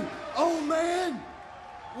you, old man,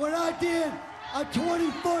 when I did a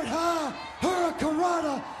 20-foot high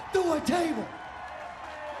hurricanrana through a table?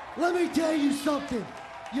 Let me tell you something.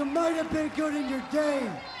 You might have been good in your day,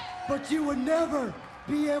 but you would never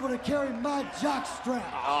be able to carry my jockstrap.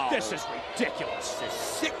 Oh, this is ridiculous. It's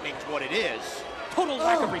sickening to what it is. Total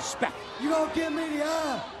lack of respect. You gonna give me the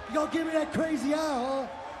eye? You gonna give me that crazy eye, huh?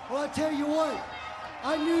 Well, I tell you what.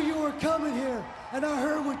 I knew you were coming here, and I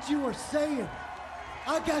heard what you were saying.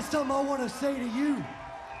 I got something I want to say to you.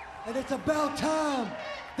 And it's about time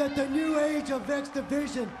that the new age of X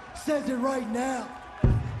Division says it right now.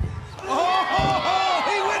 Oh,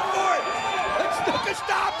 he went for it! And Snuka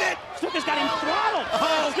stopped it! Snuka's got him throttled.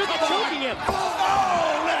 Oh, Snuka choking him.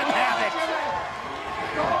 Oh, let him have it!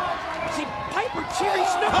 See, Piper cheering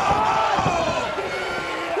Snuka. Oh!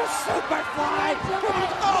 The Superfly.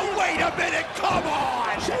 Oh, wait a minute, come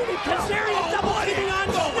on! Shady Kazarian double teaming on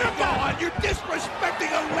Snuka. On, you're disrespecting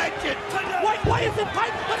a legend! Why is it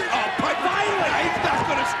Piper? Oh, Piper, he's not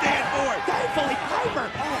gonna stand for it! Thankfully, Piper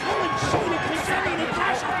pulling Shady Kazarian and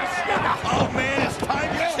Cash off of Snuka. Oh man, his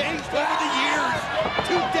time has changed over the years.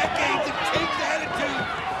 2 decades of changed attitude.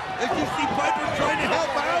 As you see Piper trying to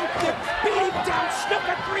help out. Beating down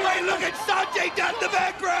Snuka 3. Hey, look at Sanjay down in the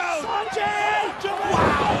background. Sanjay!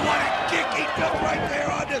 Wow, what a kick he took right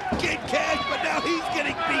there on the Kid Cash, but now he's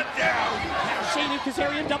getting beat down. Now Shady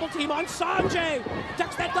Kazarian double team on Sanjay.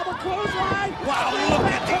 Ducks that double clothesline. Wow, look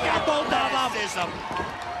at the athleticism.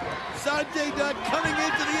 Sanjay Dutt coming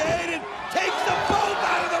into the aid and takes them both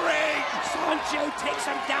out of the ring. Sanjay takes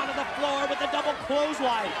him down to the floor with the double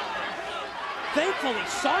clothesline. Thankfully,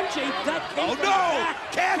 Sanjay Dutt came from the back.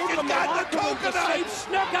 Cash has got the coconut!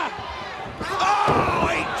 Snuka! Oh,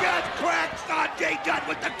 he just cracked Sanjay Dutt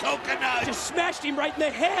with the coconut! Just smashed him right in the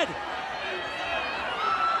head.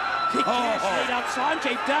 Big Cash laid out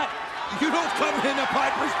Sanjay Dutt. You don't come in the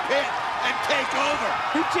Piper's pit and take over.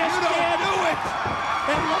 He just you don't do it.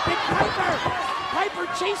 And look at Piper. Piper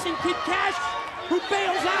chasing Kid Cash, who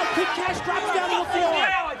bails out. Kid Cash drops down to the floor.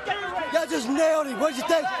 Y'all just nailed him. What'd you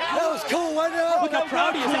think? That was cool, wasn't it? Look how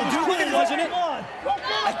proud he is. That was cool, wasn't it?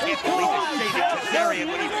 I can't believe it's Shane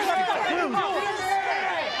Kazarian when he was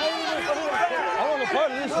I want a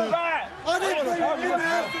part of this. I didn't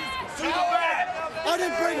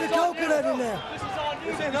bring the coconut in there.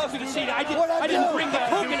 I didn't bring the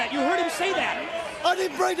coconut. You heard him say that. I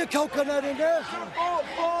didn't bring the coconut in there.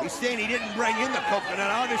 He's saying he didn't bring in the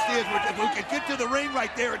coconut. I understand if we could get to the ring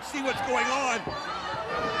right there and see what's going on.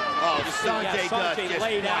 Oh, Sanjay Dutt just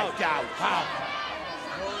laid out. Wow.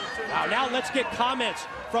 Wow, now let's get comments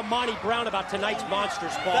from Monty Brown about tonight's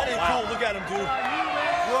Monsters Ball. That ain't cool. Look at him, dude.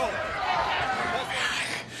 Bro.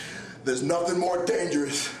 There's nothing more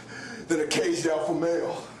dangerous than a caged alpha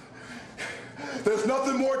male. There's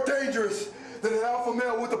nothing more dangerous than an alpha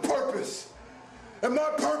male with a purpose. And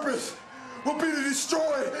my purpose will be to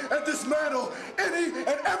destroy and dismantle any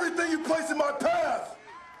and everything you place in my path.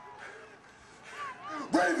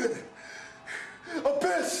 Raven,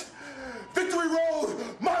 Abyss, Victory Road,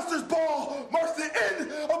 Monsters Ball marks the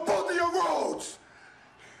end of both of your roads.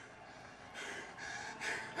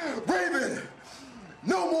 Raven,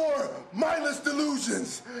 no more mindless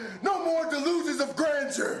delusions. No more delusions of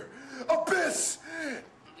grandeur. Abyss,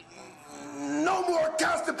 no more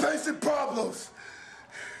constipation problems.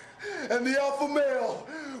 And the alpha male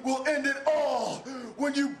will end it all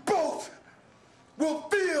when you both will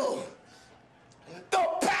feel the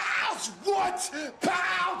pounce. What?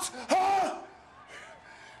 Pounce? Huh?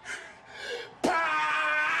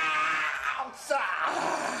 Pounce.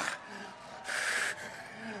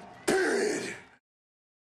 Period.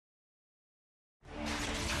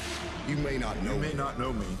 You may not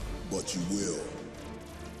know me, but you will.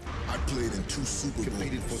 I played in 2 Super Bowls.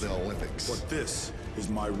 Competed for the Olympics. But this is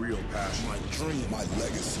my real passion. My dream. My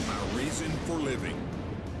legacy. My reason for living.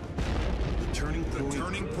 The turning point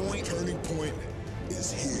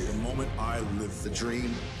is here. The moment I live for. The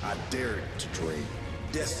dream I dared to dream.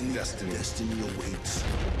 Destiny awaits.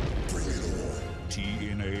 Bring it on.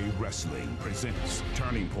 TNA Wrestling presents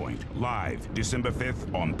Turning Point, live December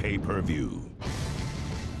 5th on pay-per-view.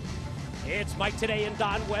 It's Mike Today and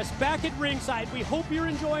Don West back at ringside. We hope you're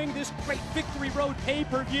enjoying this great Victory Road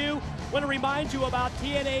pay-per-view. Want to remind you about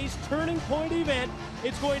TNA's Turning Point event.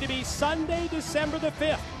 It's going to be Sunday, December the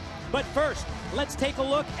 5th. But first, let's take a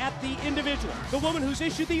look at the individual, the woman who's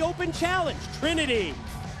issued the open challenge, Trinity.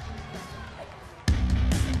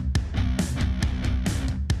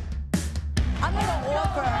 I'm going to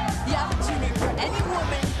offer the opportunity for any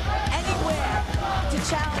woman, anywhere, to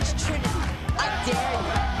challenge Trinity. I dare you.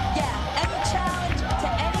 Yeah, any challenge to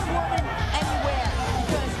any woman, anywhere.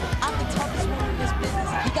 Because I'm the toughest woman in this business.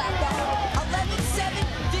 You got that? 11-7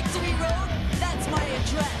 Victory Road, that's my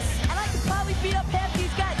address. And I could probably beat up half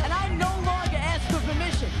these guys, and I no longer ask for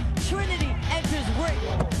permission. Trinity enters ring.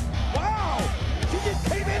 Wow! She just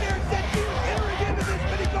came in here and said she was entering into this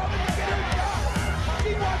mini gauntlet to get her shot.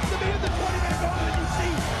 She wants to be in the 20-man gauntlet, and you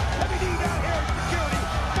see Heavy D down here in security.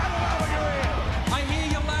 Gotta allow her in. I hear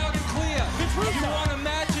you loud and clear. If you want a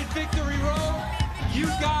match at Victory Road, you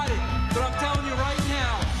got it. But I'm telling you right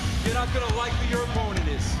now, you're not gonna like who your opponent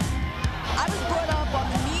is. I was brought up on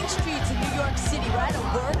the mean streets of New York City where I had to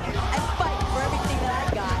work and fight for everything that I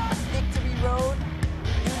got. Victory Road,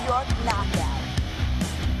 New York knockout.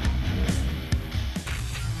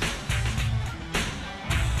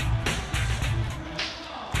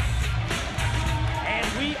 And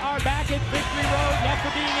we are back at Victory Road after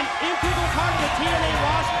being an integral part of the TNA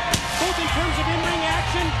roster, both in terms of in-ring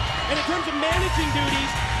action and in terms of managing duties.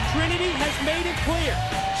 Trinity has made it clear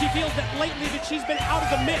she feels that lately that she's been out of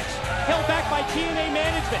the mix, held back by TNA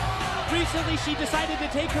management. Recently, she decided to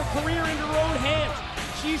take her career into her own hands.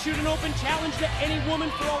 She issued an open challenge to any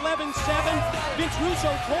woman for 11-7. Vince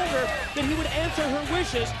Russo told her that he would answer her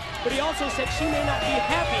wishes, but he also said she may not be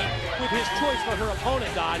happy with his choice for her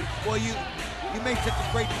opponent, Don. Well, you made such a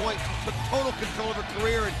great point. She took total control of her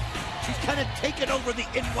career, and she's kind of taken over the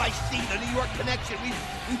NYC, the New York connection.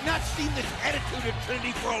 We've not seen this attitude in Trinity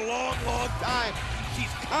for a long, long time.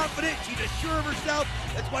 She's confident, she's assured of herself.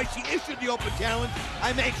 That's why she issued the open challenge.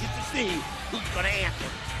 I'm anxious to see who's going to answer.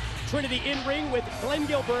 Trinity in ring with Glenn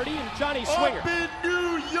Gilberti and Johnny Swinger. Up in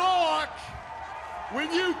New York, when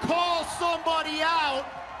you call somebody out,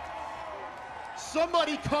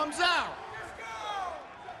 somebody comes out.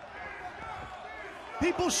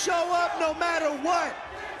 People show up no matter what.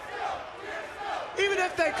 Even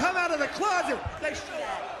if they come out of the closet, they show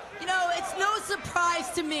up. You know, it's no surprise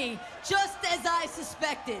to me, just as I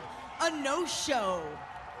suspected, a no-show.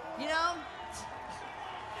 You know?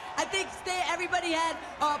 I think everybody had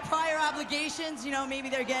prior obligations. You know, maybe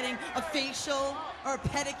they're getting a facial or a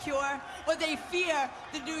pedicure, or they fear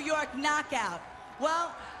the New York knockout.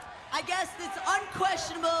 Well, I guess it's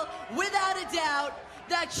unquestionable, without a doubt,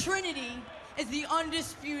 that Trinity is the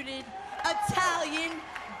undisputed Italian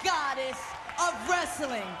goddess of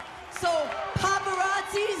wrestling. So,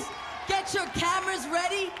 paparazzis, get your cameras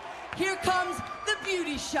ready. Here comes the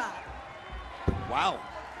beauty shot. Wow.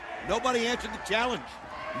 Nobody answered the challenge.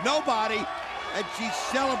 Nobody. And she's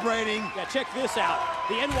celebrating. Yeah, check this out.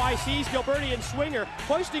 The NYC's Gilberti and Swinger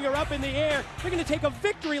hoisting her up in the air. They're going to take a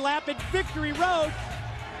victory lap at Victory Road.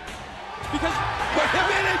 Because... Wait a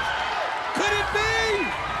minute! Could it be?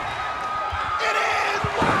 It is!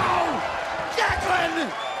 Wow! Jacqueline!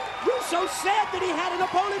 Russo said that he had an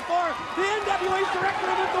opponent for her. The NWA's Director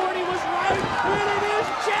of Authority was right. And it is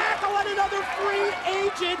Jacqueline, another free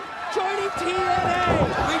agent, joining TNA.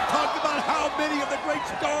 We've talked about how many of the great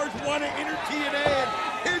stars want to enter TNA, and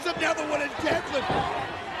here's another one in Jacqueline.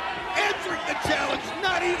 Answering the challenge,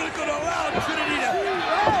 not even going to allow Trinity to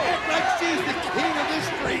act like she's the king of this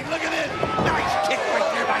street. Look at this. Nice kick right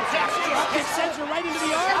there by Jacqueline. It sends her right into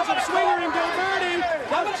the arms of Swinger and Gilberti.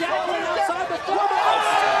 Now Jacqueline outside the former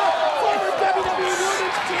WWE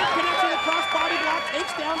Women's Champ connects with a cross-body block,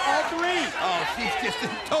 takes down all three. Oh, she's just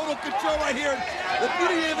in total control right here. The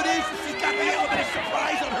beauty of it is she's got the element of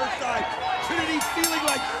surprise on her side. Trinity's feeling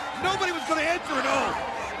like nobody was going to answer it all.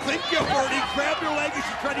 Clint Gilberti grabbed her leg as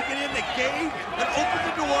she tried to get in the gate and opened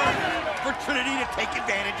the door for Trinity to take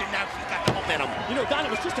advantage, and now she's got the momentum. You know, Don,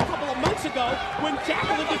 it was just a couple of months ago when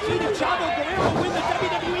Jacqueline defeated Chavo Guerrero to win the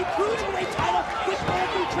WWE Cruiserweight title with brand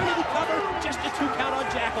new Trinity cover, just a 2 count on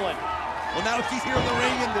Jacqueline. Well, now she's here in the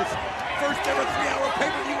ring in this first ever 3-hour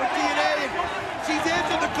pay-per-view with TNA, and she's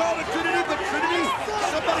answered the call to Trinity, but Trinity,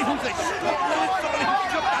 somebody who's a strong-willed, somebody who's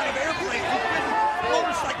jumped out of airplanes, who's ridden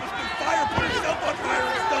motorcycles through fire, put herself on fire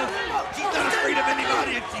and stuff. She's not afraid of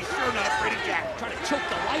anybody, and she's sure not afraid of Jack. Trying to choke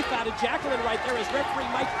the life out of Jacqueline right there as referee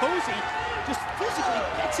Mike Posey just physically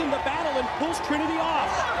gets in the battle and pulls Trinity off.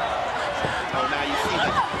 Oh, now you see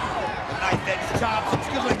the knife edge chops.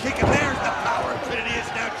 She's going to kick, and there's the power of Trinity is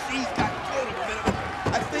now. She's got total momentum.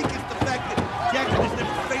 I think it's the fact that Jacqueline has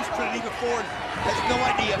never faced Trinity before and has no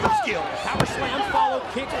idea of her skills. Power slam followed,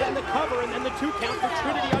 kick, and then the cover, and then the 2 count for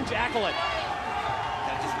Trinity on Jacqueline.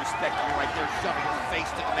 That disrespecting her right there, shoving her face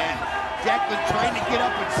to the mat. Jacqueline trying to get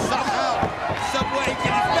up and somehow, some way,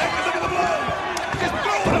 get his back. Look at the blow. Just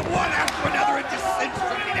throwing them one after another and just sends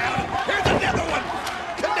Trinity down. Here's another one.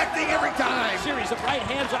 Connecting every time. Series of right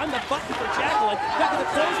hands on the button for Jacqueline. Back to the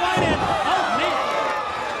clothesline in. Oh, man.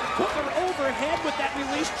 Took her overhead with that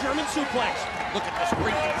released German suplex. Look at this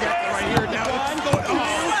freak of Jacqueline right here. Now it's going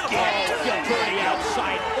on. Gilberti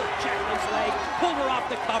outside. Hooked Jacqueline's leg. Pulled her off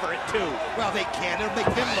the cover at 2. Well, they can. It'll make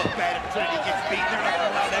them look bad if Trinity gets beat. They're not going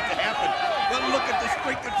to allow that to happen. But look at the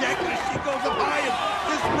strength of Jacqueline as she goes up high and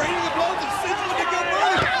just raining the blows and sizzling to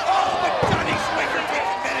Gilberti. Oh, but Johnny Swinger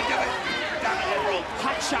takes advantage of it.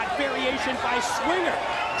 Hot shot variation by Swinger.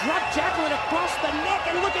 Drop Jacqueline across the neck,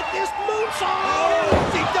 and look at this moonsault! Oh,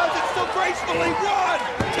 she does it so gracefully. 1,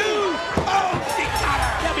 2, oh, she got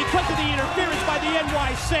her! Yeah, because of the interference by the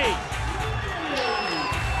NYC.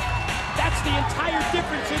 That's the entire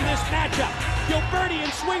difference in this matchup. Gilberti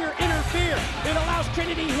and Swinger interfere. It allows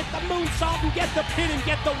Trinity to hit the moonsault and get the pin and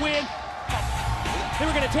get the win. They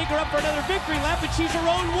were going to take her up for another victory lap, but she's her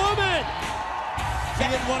own woman. She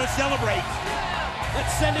didn't want to celebrate.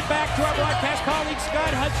 Let's send it back to our broadcast colleague,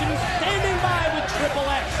 Scott Hudson, standing by with Triple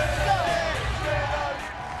X.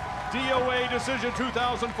 DOA Decision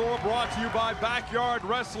 2004 brought to you by Backyard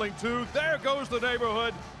Wrestling 2. There goes the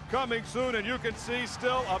neighborhood coming soon, and you can see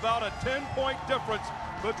still about a 10-point difference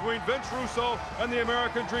between Vince Russo and the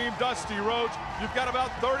American Dream, Dusty Rhodes. You've got about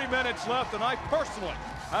 30 minutes left, and I personally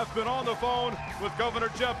have been on the phone with Governor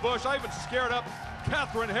Jeb Bush. I even scared up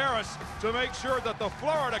Catherine Harris to make sure that the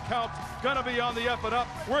Florida count's gonna be on the up and up.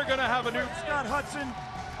 We're gonna have a new... Scott Hudson,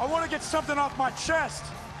 I want to get something off my chest.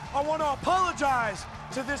 I want to apologize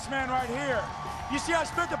to this man right here. You see, I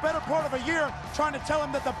spent the better part of a year trying to tell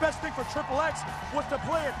him that the best thing for Triple X was to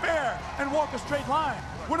play it fair and walk a straight line.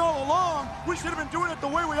 When all along, we should have been doing it the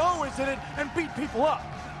way we always did it and beat people up.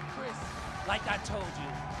 Chris, like I told you,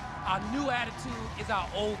 our new attitude is our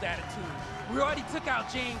old attitude. We already took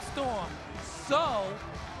out James Storm. So,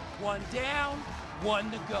 one down,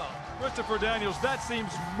 one to go. Christopher Daniels, that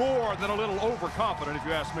seems more than a little overconfident, if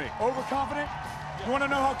you ask me. Overconfident? You want to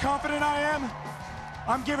know how confident I am?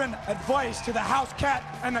 I'm giving advice to the house cat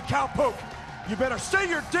and the cowpoke. You better say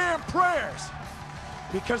your damn prayers.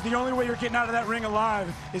 Because the only way you're getting out of that ring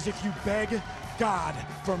alive is if you beg God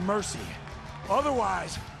for mercy.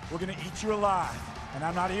 Otherwise, we're gonna eat you alive. And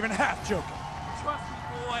I'm not even half joking. Trust me,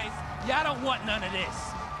 boys. Y'all don't want none of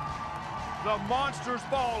this. The Monsters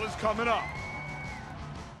Ball is coming up.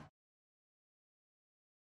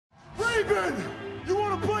 Raven, you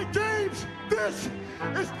want to play games? This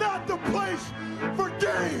is not the place for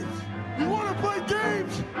games. You want to play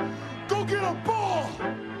games? Go get a ball.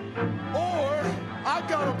 Or I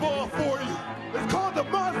got a ball for you. It's called the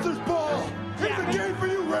Monsters Ball. Here's a game for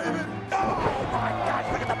you, Raven. Oh my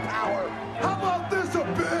gosh, look at the power. How about this,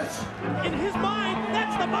 Abyss? In his mind,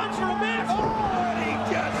 that's the Monster Abyss. Oh, and he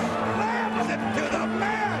just slams it to the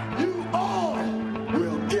mat. You all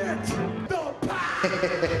will get the power.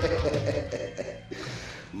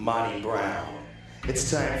 Monty Brown,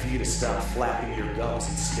 it's time for you to stop flapping your gums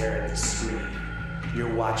and stare at the screen.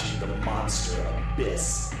 You're watching the Monster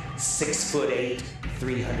Abyss. 6'8",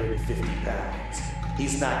 350 pounds.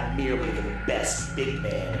 He's not merely the best big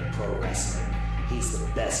man in pro wrestling. He's the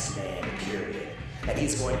best man, period. And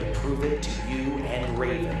he's going to prove it to you and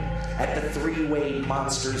Raven at the three-way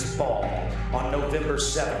Monsters Ball on November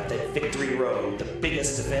 7th at Victory Road, the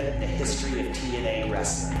biggest event in the history of TNA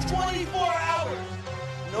wrestling. 24 hours!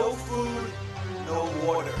 No food, no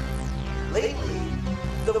water. Lately,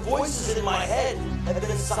 the voices in my head have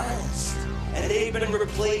been silenced, and they've been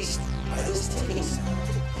replaced by this ticking sound.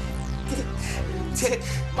 Tick, tick,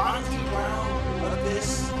 Monty Brown,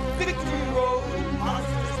 Abyss, Victory Road,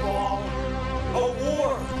 Monsters Ball. A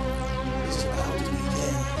war is about to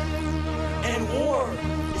begin. And war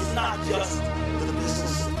is not just the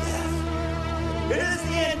business of death. It is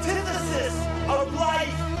the antithesis of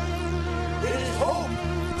life. It is hope,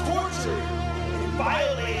 tortured, and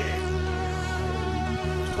violated.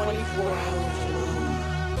 24 hours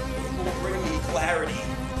alone will bring me clarity.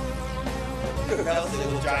 Or else it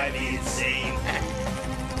will drive me insane.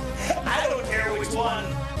 I don't care which one.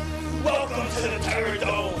 Welcome to the Terror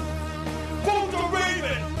Dome. Vote the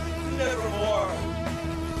Raven! Nevermore.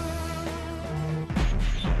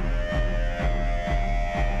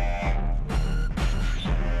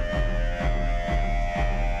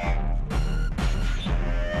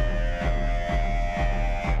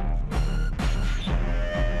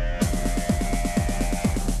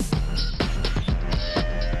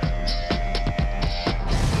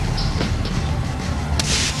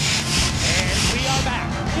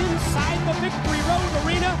 Victory Road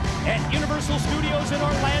Arena at Universal Studios in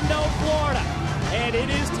Orlando, Florida. And it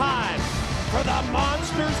is time for the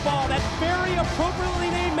Monsters Ball, that very appropriately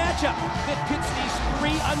named matchup that pits these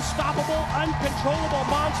three unstoppable, uncontrollable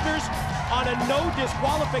monsters on a no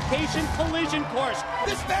disqualification collision course.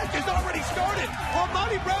 This match has already started. While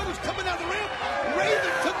Monty Brown was coming down the ramp,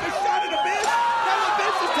 Raven took a shot at Abyss. Now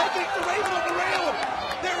Abyss is taking it to Raven on the rail.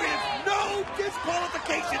 There is no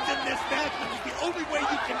disqualifications in this match, which is the only way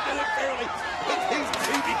you can do it fairly in these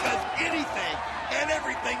two, because anything and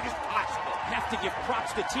everything is possible. Have to give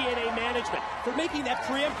props to TNA management for making that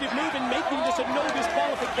preemptive move and making this a no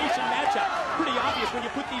disqualification matchup. Pretty obvious when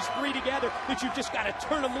you put these three together that you've just got to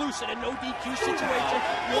turn them loose in a no DQ situation.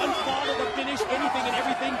 One fall to the finish, anything and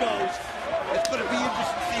everything goes. It's going to be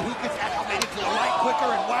interesting to see who gets acclimated to the light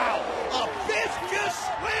quicker, and wow, Abyss just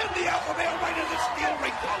slammed the Alpha Male right into the steel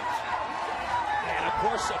ring post. And of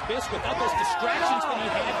course, Abyss, without those distractions that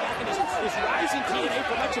he had back in his rising TNA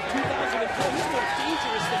for much of 2012, he's more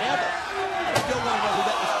dangerous than ever. I still want to know who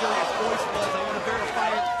that mysterious voice was. I want to verify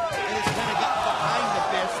it. It has kind of gotten behind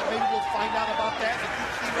Abyss. Maybe we'll find out about that. As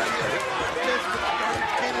you see right here, Abyss with the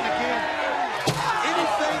garbage cannon again.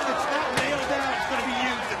 Anything that's not nailed down is going to be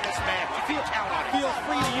used in this match. You feel count on it. Feel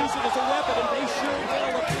free to use it as a weapon, and they sure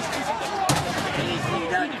will. Abyss using the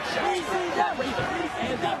repeated shots from Raven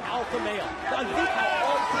and the Alpha Male. I think how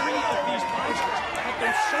all three of these monsters have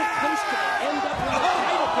been so close to the NWA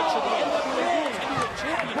title picture, the NWA World Heavyweight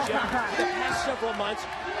Championship, the past several months.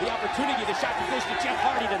 The opportunity to shot the face to Jeff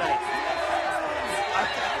Hardy tonight.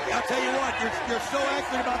 I'll tell you what, you're so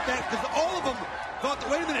accurate about that, because all of them thought,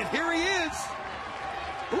 wait a minute, here he is.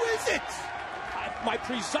 Who is it? My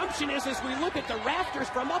presumption is, as we look at the rafters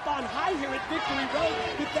from up on high here at Victory Road,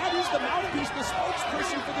 that is the mouthpiece, the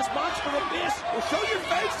spokesperson for this Monster Abyss. Well, show your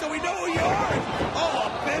face so we know who you are. Oh,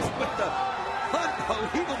 Abyss with the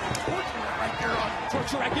Unbelievable torture right there on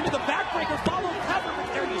Torture rack into the backbreaker, follow cover, but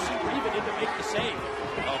there you see Raven in to make the save.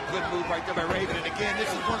 Oh, good move right there by Raven. And again, this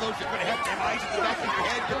is one of those you're going to have eyes in the back of your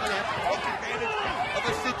head. You're going to have to take advantage of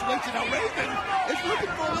a situation. Now, Raven is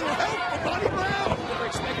looking for a little help from Monty Brown. Never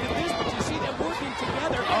expected this, but you see them working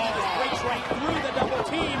together. And he just breaks right through the double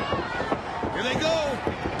team. Here they go.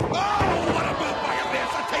 Oh, what a move by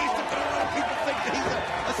Abyss. I tell you something, a lot of people think that he's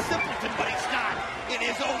a simpleton, but he's not. In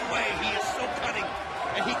his own way, he is so cunning.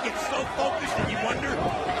 And he gets so focused that you wonder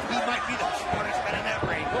if he might be the smartest man in that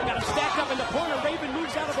ring. We've got him stacked up in the corner. Raven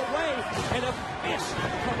moves out of the way. And Abyss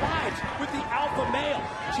collides with the alpha male.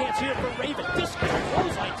 Chance here for Raven. Discus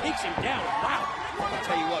clothesline takes him down. Wow. I'll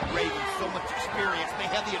tell you what, Raven, so much experience.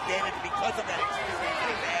 They have the advantage because of that experience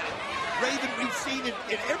they've added. Raven, we've seen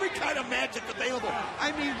in every kind of match that's available.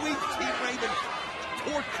 I mean, we've seen Raven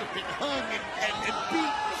tortured and hung and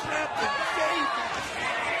beat, trapped and shaved and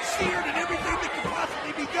seared and everything that could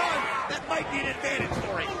possibly be done. That might be an advantage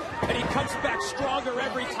for him. And he comes back stronger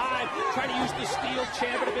every time, trying to use the steel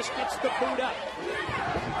chair, but Abyss gets the boot up.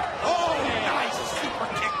 Oh, nice super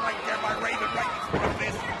kick right there by Raven, right in front of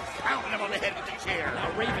Abyss, pounding him on the head with the chair.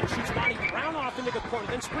 Now Raven shoots Monty Brown off into the corner,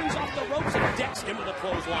 then springs off the ropes and decks him with a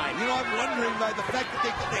clothesline. You know, I'm wondering by the fact that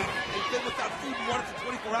they've been without food and water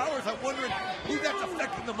for 24 hours, I'm wondering who that's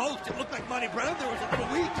affecting the most. It looked like Monty Brown there was a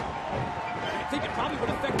little weak. I think it probably would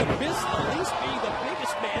affect Abyss, at least being the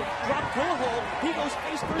biggest man. Drop toe hold. He goes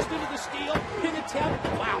face first into the steel. Pin attempt.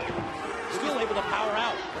 Wow. Still able to power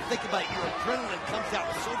out. But think about it, your adrenaline comes out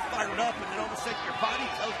so fired up, and then all of a sudden your body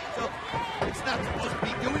tells yourself it's not supposed to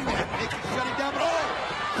be doing that. It makes you shut it down. But oh,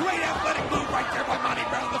 great athletic move right there by Monty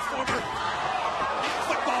Brown, the former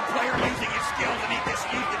football player using his skills, and he just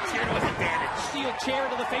used the chair to his advantage. Steel chair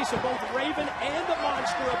to the face of both Raven and the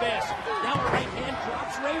monster Abyss. Now a right hand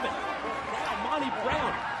drops Raven. Monty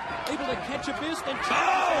Brown able to catch Abyss, then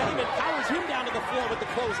challenges him and powers him down to the floor with the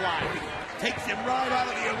clothesline. Takes him right out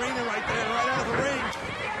of the arena right there, right out of the ring.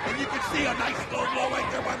 And you can see a nice low blow right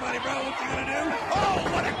there by Monty Brown. What's he going to do? Oh,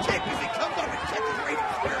 what a kick as he comes up and catches Raven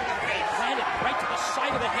square in the face. Landed right to the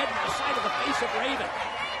side of the head and the side of the face of Raven.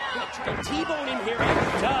 Gonna try to T-bone in here, and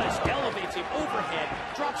he does. Elevates him overhead,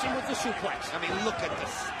 drops him with the suplex. I mean, look at the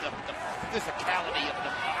physicality of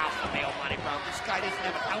the alpha male Monty Brown. This guy doesn't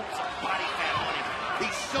have an ounce of body fat on him.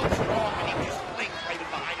 He's so strong, and he just links Raven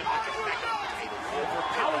behind him like a back of the table.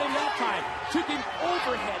 Overpowered him that time. Took him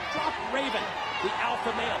overhead, dropped Raven, the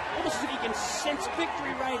alpha male. Almost as if he can sense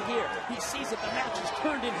victory right here. He sees that the match is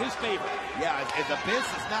turned in his favor. Yeah, as Abyss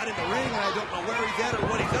is not in the ring, and I don't know where he's at or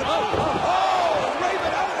what he's up to. Oh,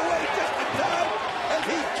 Raven out of the way just in time as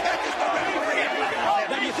he catches the referee.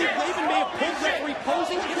 Now, do you think Raven may have pulled referee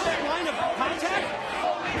posing into that line of contact?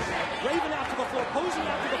 Raven out to the floor, posing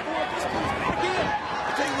out to the floor. This comes back in.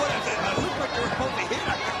 I'll tell you what, it looked like they were supposed to hit.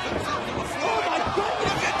 I couldn't see him to the floor. Oh, my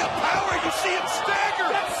goodness. Look at the power. You see him stagger.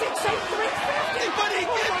 That's 6'8", 350. But he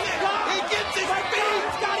gets it. God. He gets his feet.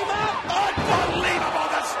 Got him up. Unbelievable,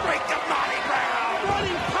 the strength of Monty Brown.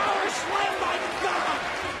 Running power slam, my God.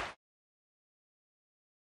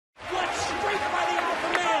 What strength by the alpha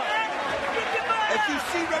male. As you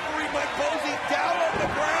see referee Mike Posey down on the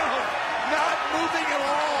ground, not moving at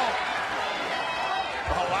all.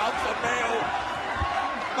 Oh, alpha male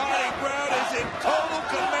Monty Brown is in total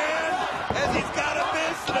command as he's got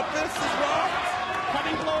Abyss, and Abyss is rocked.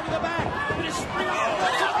 Coming blow to the back. But his spring off.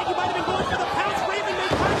 I think he might have been going for the pounce. Raven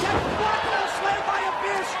made contact. Blocked and slammed by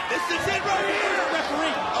Abyss. This is it right here. The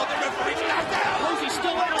referee. Oh, the referee's knocked out. Posey's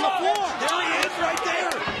still out on the floor. There he is right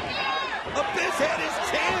there. Abyss had his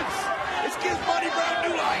chance. This gives Monty Brown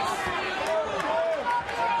new life.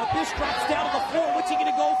 Abyss drops down to the floor. What's he going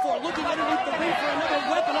to go for? Looking underneath the ring for another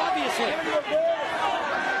weapon, obviously.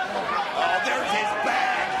 Oh, there's his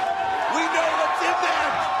bag. We know what's in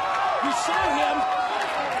there. You saw him.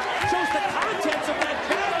 Shows the contents of that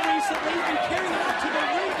bag recently. He's been carrying it out to the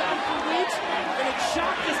ring down for weeks. And it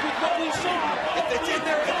shocked us with what we saw. If it's in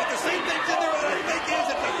there, if the same thing's in there, what I think is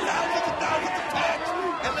it's thousands and thousands of tags.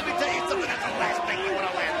 And let me tell you something, that's the last thing you want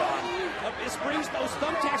to land on. Abyss brings those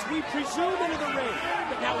thumbtacks, we presume, into the ring.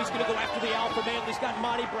 But now he's going to go after the alpha male. He's got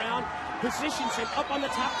Monty Brown. Positions him up on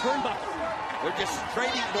the top turnbuckle. They're just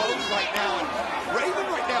trading blows right now. And Raven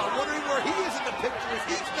right now, wondering where he is in the picture. If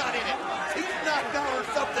he's not in it, he's knocked out or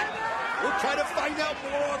something. We'll try to find out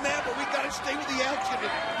more on that, but we got to stay with the action.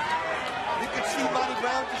 And you can see Monty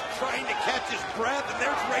Brown just trying to catch his breath, and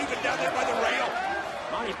there's Raven down there by the rail.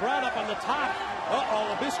 Monty Brown up on the top.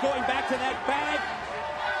 Uh-oh, Abyss going back to that bag.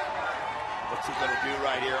 What's he going to do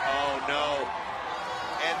right here? Oh, no.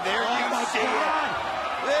 And there you see God. it.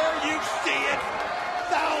 There you see it.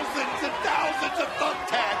 Thousands and thousands of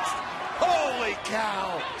thumbtacks. Holy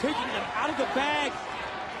cow. Taking them out of the bag,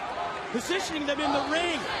 positioning them in the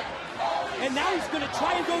ring. And now he's going to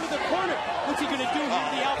try and go to the corner. What's he going to do here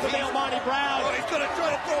to the alpha male, Monty Brown? Oh, he's going to try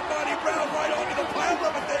to throw Monty Brown right onto the pile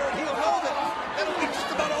of it there, and he'll know that that'll be just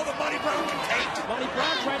about all that Monty Brown can take. Monty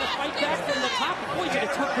Brown trying to fight back from the top. Boy, he's in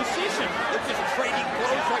a tough position. They're just trading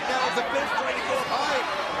blows right now as the Abyss trying to go up high.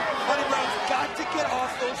 Monty Brown's got to get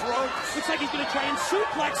off those ropes. Looks like he's going to try and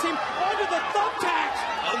suplex him onto the thumbtacks.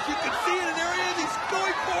 As you can see it, there he is. He's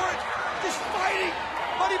going for it. Just fighting.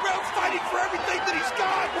 Monty Brown's fighting for everything that he's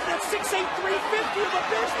got. With that 6'8", 350 of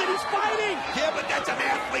Abyss that he's fighting. Yeah, but that's an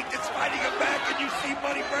athlete that's fighting him back, and you see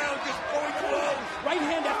Monty Brown just throwing blows. Right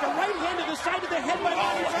hand after right hand to the side of the head by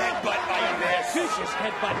Monty Brown. Headbutt by Abyss. Vicious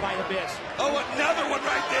headbutt by Abyss. Oh, another one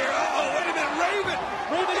right there. Uh-oh, wait a minute. Raven.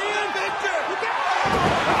 Raven in. Victor. Look out.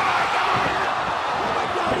 Oh, my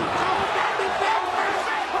God. He fouled back and back first.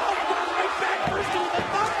 Oh, right back first into the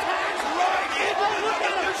thumbtacks. Right into the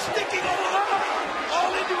they're sticking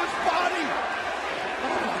all into his body.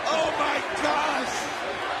 Oh, my gosh.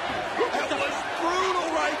 That was brutal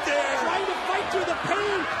right there. Trying to fight through the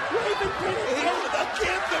pain. Raven pinning.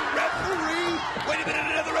 Again, the referee. Wait a minute,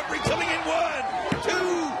 another referee coming in. 1, 2.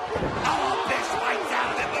 Oh, this fights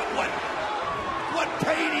out of it, but what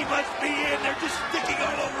pain he must be in. They're just sticking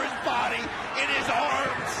all over his body, in his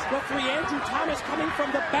arms. Referee Andrew Thomas coming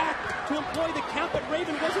from the back to employ the count, but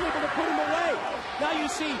Raven wasn't able to put him away. Now you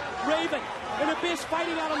see Raven and Abyss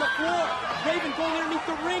fighting out on the floor. Raven going underneath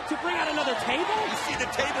the ring to bring out another table. You see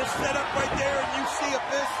the table set up right there, and you see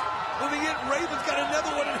Abyss moving in. Raven's got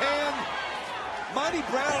another one in hand. Monty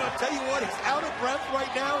Brown, I'll tell you what, he's out of breath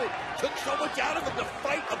right now. It took so much out of him to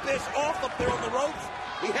fight Abyss off up there on the ropes.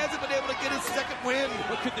 He hasn't been able to get his second win.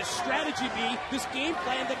 What could the strategy be? This game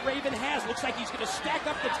plan that Raven has looks like he's going to stack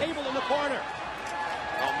up the table in the corner.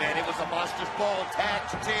 Oh, man, it was a monster's ball.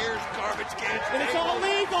 Tacks, chairs, garbage cans. And it's all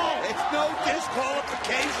legal. It's no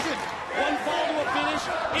disqualification. One fall to a finish.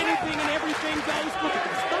 Anything and everything goes. Look at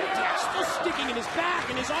those thumbtacks still sticking in his back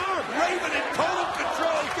and his arm. Raven in total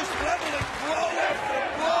control, just leveling blow after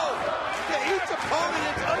blow. To each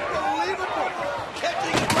opponent, it's unbelievable.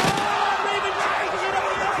 Catching it. Raven drags it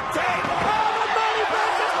over the table. Oh, but Monty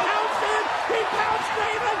Brown just pounced in. He pounced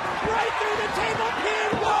Raven right through the table.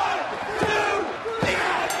 Pin 1, 2.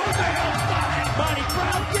 Monty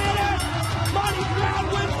Brown did it! Monty Brown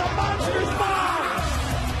wins the Monsters Ball!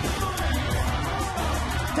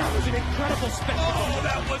 That was an incredible spectacle. Oh,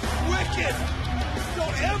 that was wicked!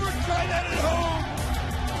 Don't ever try that at home!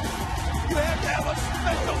 You have to have a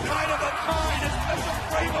special kind of a mind, a special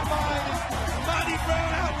frame of mind. Monty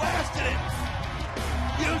Brown outlasted it,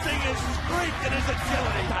 using his strength and his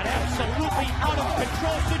agility. Got absolutely out of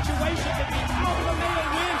control situation that the Alpha Male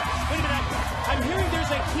wins. Wait a minute, I'm hearing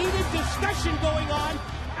there's a heated discussion going on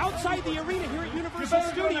outside the arena here at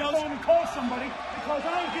Universal Studios. You better go on the phone and call somebody, because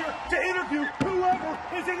I'm here to interview whoever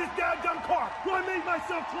is in this goddamn car. Do I make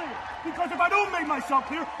myself clear? Because if I don't make myself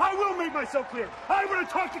clear, I will make myself clear. I'm going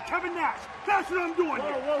to talk to Kevin Nash. That's what I'm doing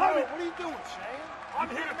here. Whoa, what are you doing, Shane? I'm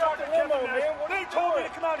here to talk to Kevin Nash. They told me to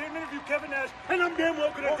come out here and interview Kevin Nash, and I'm damn well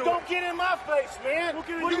going to do it. Don't get in my face, man. What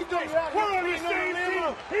are you doing? We're on the same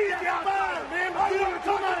team. He's the outside, man. I want to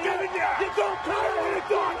talk to Kevin Nash. You don't come here to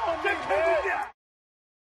talk to Kevin Nash.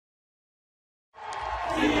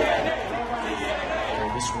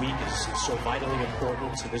 This week is so vitally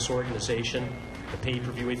important to this organization. The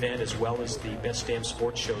pay-per-view event, as well as the Best Damn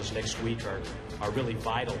Sports shows next week, are really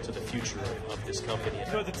vital to the future of this company.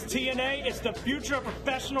 Because it's TNA, it's the future of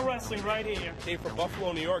professional wrestling right here. Came from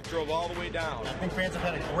Buffalo, New York, drove all the way down. I think fans have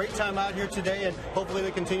had a great time out here today, and hopefully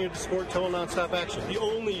they continue to support total nonstop action. The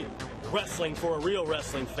only wrestling for a real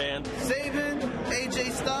wrestling fan. Saban,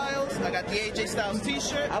 AJ Styles. I got the AJ Styles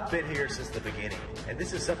t-shirt. I've been here since the beginning, and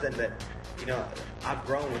this is something that, you know, I've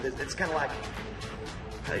grown with. It's kind of like,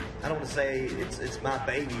 I don't want to say it's my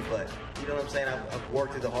baby, but you know what I'm saying? I've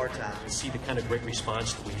worked through the hard times. To see the kind of great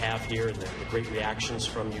response that we have here and the great reactions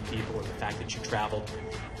from you people, and the fact that you traveled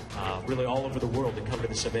really all over the world to come to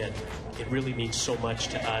this event, it really means so much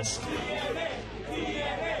to us.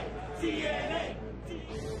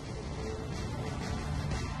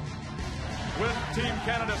 With Team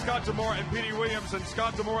Canada, Scott D'Amore and Petey Williams. And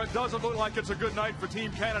Scott D'Amore, it doesn't look like it's a good night for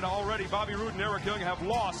Team Canada already. Bobby Roode and Eric Young have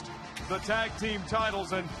lost the tag team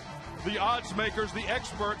titles, and the odds makers, the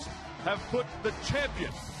experts, have put the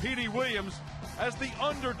champion, Petey Williams, as the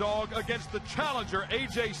underdog against the challenger,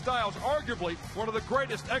 AJ Styles, arguably one of the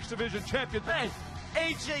greatest X Division champions. Hey,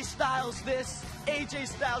 AJ Styles this, AJ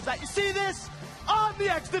Styles that. You see this? I'm the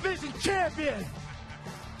X Division champion!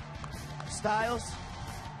 Styles,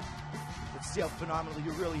 let's see how phenomenal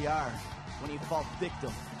you really are when you fall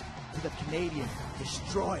victim to the Canadian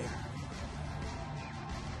Destroyer.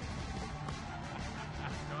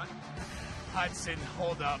 Hudson,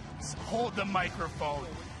 hold up. Hold the microphone.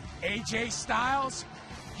 AJ Styles,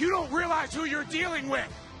 you don't realize who you're dealing with.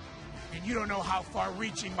 And you don't know how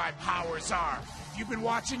far-reaching my powers are. If you've been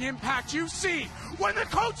watching Impact, you've seen when the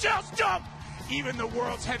coattails jump, even the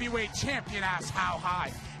world's heavyweight champion asks how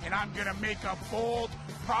high. And I'm gonna make a bold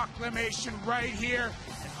proclamation right here.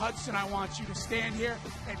 And Hudson, I want you to stand here.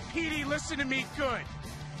 And Petey, listen to me good.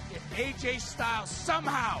 If AJ Styles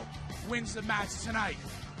somehow wins the match tonight,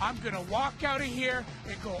 I'm gonna walk out of here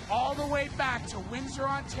and go all the way back to Windsor,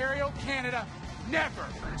 Ontario, Canada, never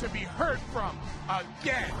to be heard from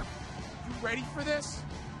again. You ready for this?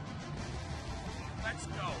 Let's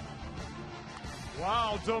go.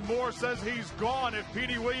 Wow, D'Amore says he's gone if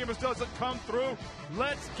Petey Williams doesn't come through.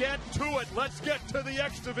 Let's get to it. Let's get to the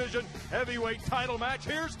X Division heavyweight title match.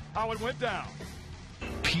 Here's how it went down.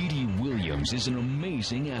 Petey Williams is an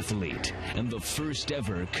amazing athlete and the first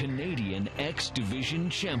ever Canadian X Division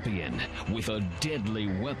champion. With a deadly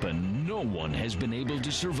weapon no one has been able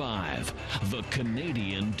to survive, the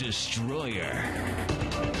Canadian Destroyer.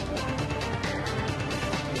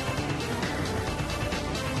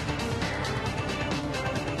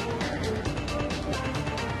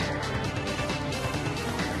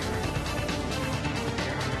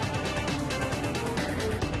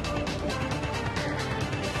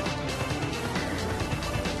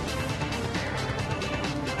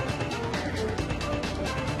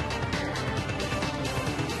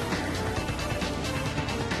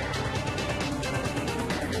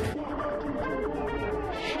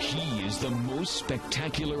 The most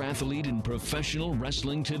spectacular athlete in professional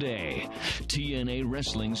wrestling today. TNA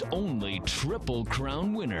Wrestling's only Triple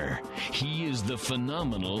Crown winner. He is the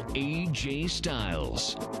phenomenal AJ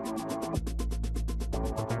Styles.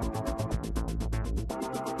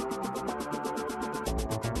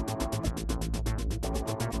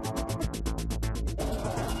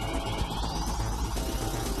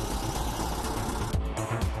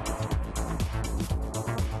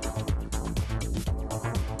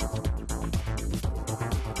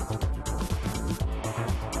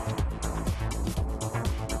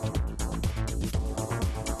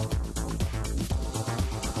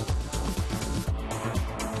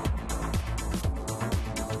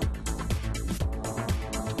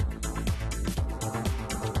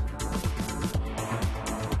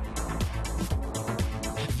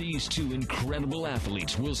 These two incredible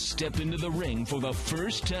athletes will step into the ring for the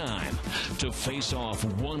first time to face off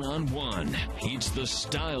one-on-one. It's the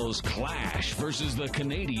Styles Clash versus the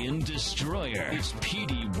Canadian Destroyer. It's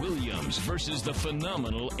Petey Williams versus the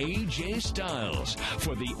phenomenal AJ Styles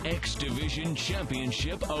for the X Division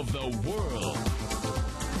Championship of the world.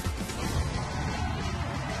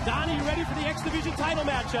 Donnie, you ready for the X Division title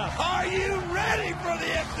matchup? Are you ready for the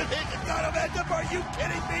X Division title matchup? Are you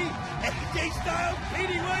kidding me? AJ Styles,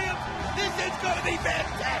 Petey Williams, this is going to be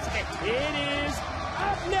fantastic. It is.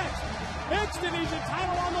 Up next, X Division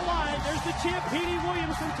title on the line. There's the champ, Petey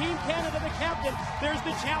Williams from Team Canada, the captain. There's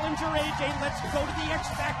the challenger, AJ. Let's go to the X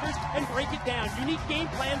Factors and break it down. Unique game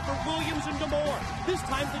plan for Williams and D'Amore. This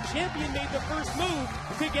time, the champion made the first move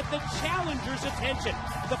to get the challenger's attention.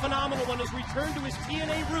 The phenomenal one has returned to his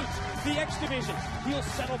TNA roots, the X Division. He'll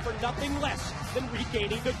settle for nothing less than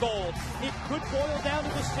regaining the gold. It could boil down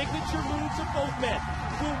to the signature moves of both men.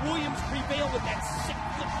 Will Williams prevail with that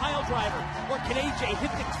sick-foot pile driver, or can AJ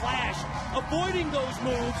hit the clash? Avoiding those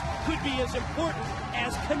moves could be as important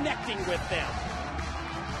as connecting with them.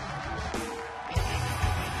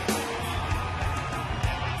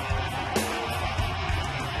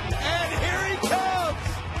 And here he comes.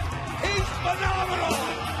 He's phenomenal.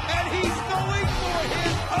 And he's going for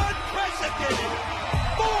his unprecedented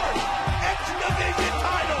fourth X Division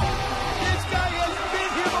title. This guy has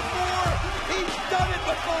been here before. He's done it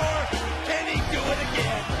before. Can he do it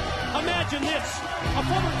again? Imagine this, a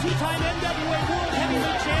former two-time NWA World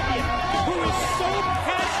Heavyweight Champion who is so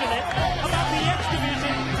passionate about the X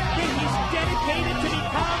Division that he's dedicated to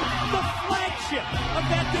become the flagship of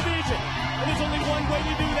that division. And there's only one way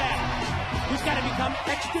to do that. He's got to become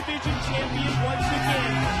X Division champion once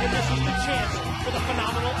again, and this is the chance for the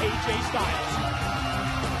phenomenal AJ Styles.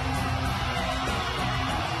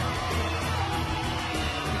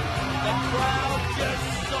 The crowd just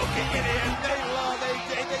soaking it in. They love AJ.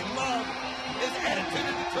 They love his attitude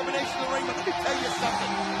and determination in the ring. But let me tell you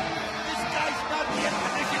something. This guy's not the X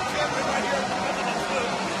Division champion right here because of this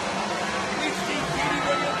move. We've seen Petey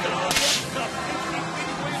Williams and all that stuff. We've seen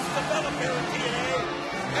Petey Williams develop here in TNA.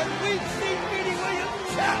 And we've seen Petey Williams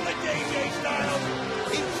challenge AJ Styles.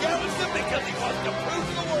 He challenged him because he wants to prove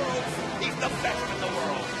to the world he's the best in the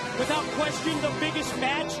world. Without question, the biggest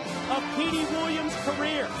match of Petey Williams'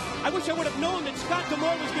 career. I wish I would have known that Scott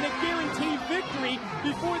D'Amore was going to guarantee victory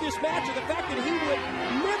before this match, and the fact that he would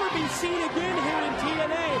never be seen again here in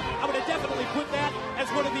TNA, I would have definitely put that as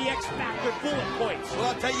one of the X Factor bullet points.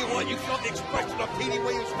 Well, I'll tell you what, you saw the expression on Petey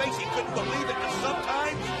Williams' face. He couldn't believe it, but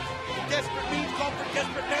sometimes desperate means call for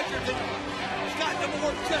desperate measures, and Scott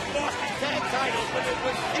D'Amore just lost his tag titles when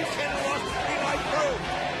Steve Cannon lost his three-night crew.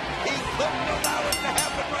 He couldn't allow it to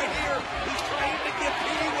happen right here. He's trying to give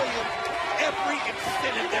Petey Williams every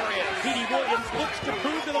incentive there is. Petey Williams looks to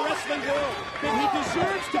prove to the wrestling world that he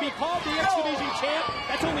deserves to be called the X Division champ.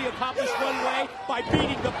 That's only accomplished one way, by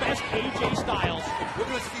beating the best AJ Styles. We're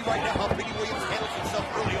going to see right now how Petey Williams handles himself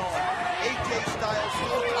early on. AJ Styles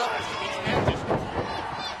so accomplished in these matches.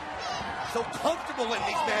 So comfortable in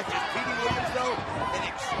these matches. Petey Williams, though, an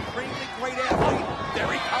extremely great athlete.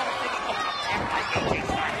 Very powerful. AJ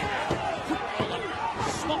Styles.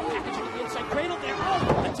 Small package to the inside cradle there.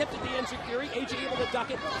 Oh, attempted the enziguri. AJ able to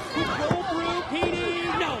duck it. Quick roll through. Petey.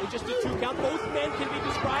 No, just a 2 count. Both men can be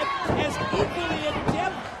described as equally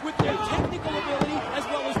adept with their technical ability as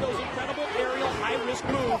well as those incredible aerial high-risk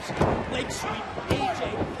moves. Leg sweep.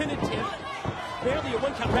 AJ pin attempt. Barely a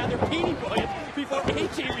 1 count, rather Petey Williams before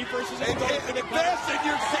AJ reverses and goes for the cover. Fasten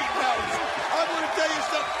your seatbelts. I'm going to tell you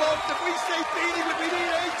something, folks. If we say Petey when we need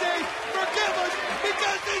AJ, forgive us,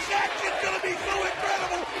 because this action's going to be so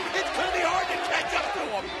incredible. It's going to be hard to catch up to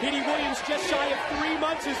him. Petey Williams just shy of 3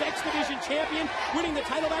 months as X Division champion, winning the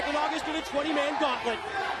title back in August in a 20-man gauntlet.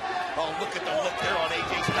 Oh, look at the look there on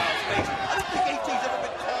AJ Styles' face. I don't think AJ's ever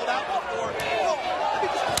been called out before. Well, let me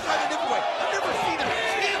just try it a different way. I've never seen a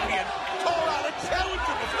champion call out a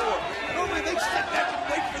challenger before. Normally they sit back and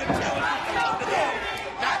wait for the challenger to come to them.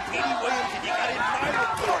 Not Petey Williams, and you got to admire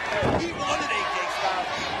it for it. He wanted AJ Styles.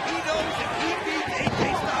 He knows if he beats AJ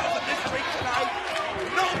Styles in this ring tonight,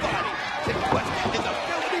 nobody can question his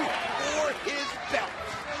ability or his belt.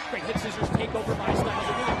 Great hit scissors takeover by Styles.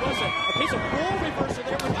 It really was a piece of role reversal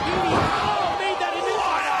there with Petey. Oh, made that initial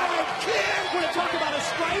strike. We're going to talk about a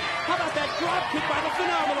strike. How about that drop kick by the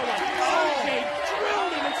phenomenal one? AJ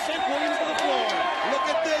drilled him and sent Williams to the floor. Look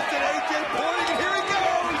at this, and AJ pointing, and here he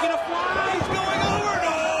goes. He's going to fly. He's going over.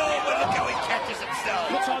 No, but look how he catches himself.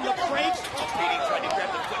 Puts on the brakes. Petey tried to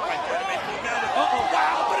grab the foot right there to make him down. Uh-oh.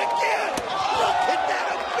 Wow, but again, look at that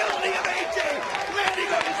ability of AJ landing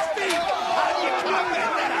on his feet. How do you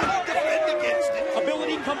confident that? How do you defend against it?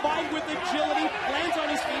 Ability combined with agility, lands on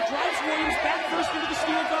his feet, drives Williams back first into the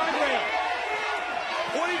steel guardrail.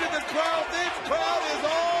 Pointing to the crowd, this crowd is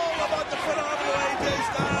all about the phenomenal AJ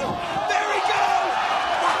Styles. There he goes!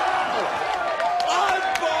 Wow!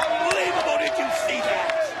 Unbelievable, did you see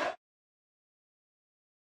that?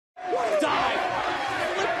 Dive!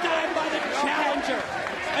 Flip dive by the challenger.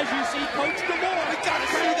 As you see, Coach D'Amore. We gotta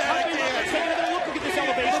see that again. Take another look at this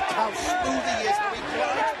elevation. Look how smooth he is when he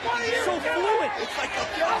drives. He's so fluid. It's like a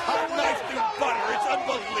hot knife through butter. It's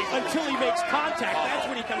unbelievable. Until he makes contact, that's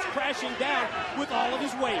when he comes crashing down with all of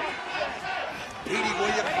his weight. Petey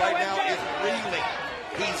Williams right now is reeling.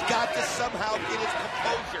 He's got to somehow get his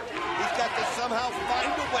composure. He's got to somehow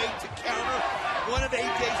find a way to counter one of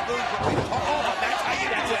AJ's moves. That's how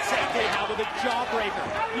you do it. That's exactly how, with a jawbreaker.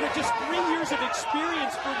 You know, just 3 years of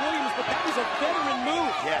experience for Williams, but that was a veteran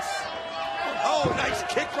move. Yes. Oh, nice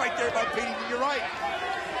kick right there by Petey. You're right.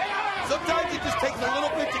 Sometimes it just takes a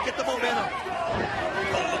little bit to get the momentum.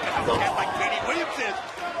 Oh, look at how head like Petey Williams is.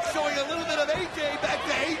 Showing a little bit of AJ back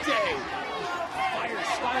to AJ.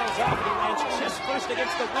 Fires Styles off, and he lands chest first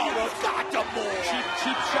against the ring rope. Scott D'Amore.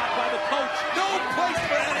 Cheap shot by the coach. No place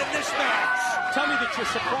for that in this match. Tell me that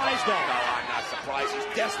you're surprised, though. No, I'm not surprised. He's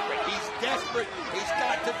desperate. He's desperate. He's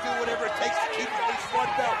got to do whatever it takes to keep at least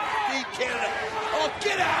one belt. Steve Canada. Oh,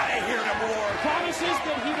 get out of here, D'Amore. Promises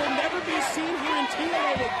that he will never be seen here in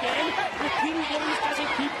TNA again if Petey Williams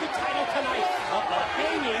doesn't keep the title tonight.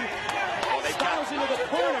 Hanging. Styles into the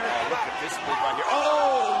corner. Look at this move right here.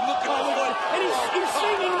 Oh, look at this one. And he's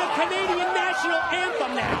singing the Canadian national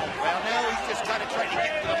anthem now. Well, now he's just kind of trying to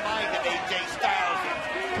get into the mind of AJ Styles.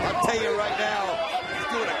 I'll tell you right now, he's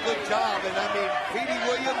doing a good job. And I mean, Petey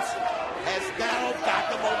Williams has now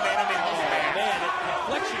got the momentum in this match. Man,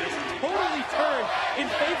 inflection is totally turned in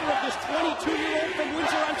favor of this 22-year-old from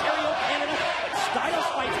Windsor, Ontario, Canada. Styles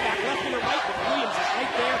fights back left and right, but Williams is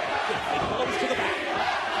right there. It blows to the back.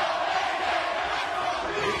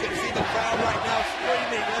 You can see the crowd right now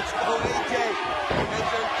screaming, "Let's go, AJ!" And they're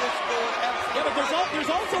just going absolutely. Yeah, but there's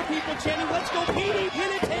also people chanting, "Let's go, Petey!"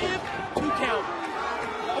 Pin attempt, 2 count.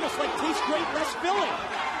 Almost like tastes great, less filling.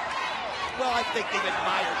 Well, I think they've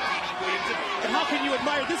admired Petey Williams. And how can you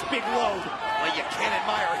admire this big load? Well, you can't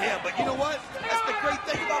admire him, but you know what? That's the great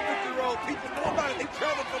thing about Victory Road. People know about it. They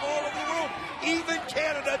travel from all over the world, even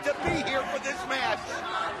Canada, to be here for this match.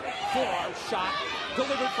 Forearm shot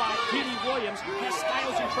delivered by Petey Williams. Has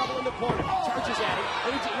Styles in trouble in the corner. Charges at him.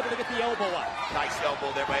 AJ able to get the elbow up. Nice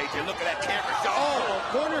elbow there by AJ. Look at that camera shot. Oh,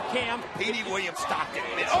 corner cam. Petey Williams stopped it.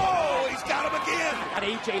 Oh, he's got him again. Got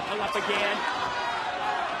AJ hung up again.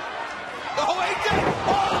 Oh, AJ.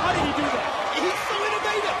 Oh, how did he do that? He's so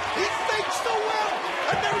innovative. He thinks so well.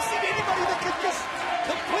 I've never seen anybody that can just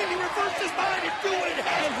completely reverse his mind and do what it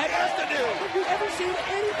has to do. Have you ever seen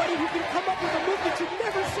anybody who can come up with a move that you've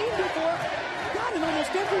never seen before? God, in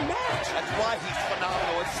almost every match. That's why he's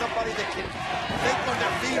phenomenal. It's somebody that can think on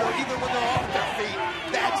their feet or even when they're off their feet.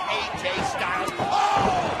 That's AJ Styles.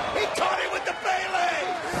 Oh, he caught him with the Pele.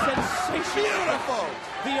 Sensational. Beautiful.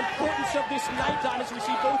 The importance of this night, Don, as we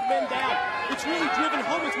see both men down. It's really driven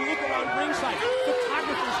home as we look around ringside.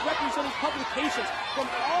 Photographers representing publications from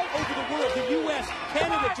all over the world, the U.S.,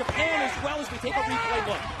 Canada, Japan, as well as we take a replay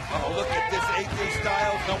look. Oh, look at this AJ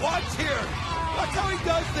Styles. Now watch here. Watch how he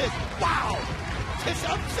does this. Wow. Just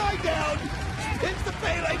upside down. Hits the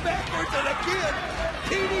Pele backwards, and again,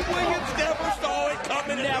 Petey Williams never saw it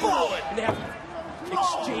coming and blew it. Never.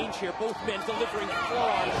 Exchange here, both men delivering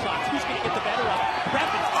forearm shots. Who's going to get the better of?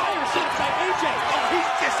 Rapid fire shots by AJ. Oh,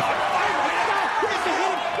 he's just on fire right now. He's to hit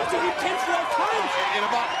him. He's to hit 10, 12 times. In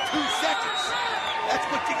about 2 seconds. That's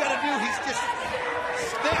what you got to do. He's just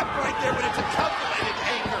snapped right there, but it's a calculated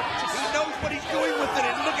anger. He knows what he's doing with it,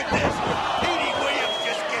 and look at this. Petey Williams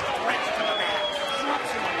just gets wrenched to the mat.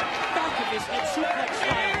 Drops him on the back of his head, suplex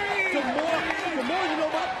style. The more you know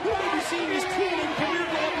about, we may be seeing his TNA career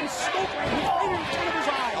go up in smoke right here, right in front of his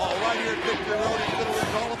eyes. Oh, right here at Victory Road, he's going to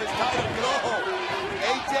lose all of his titles. Oh,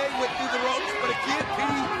 AJ went through the ropes, but again,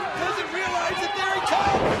 Petey doesn't realize that there he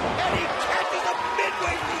comes, and he catches him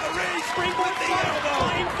midway through the ring. Springboard with the elbow.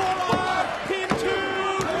 Flying forearm, pin two.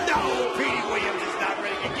 No, Petey Williams is not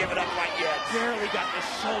ready to give it up quite yet. Barely got the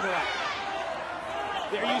shoulder up.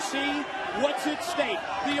 There you see what's at stake.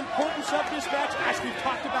 The importance of this match, as we've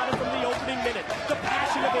talked about it from the opening minute. The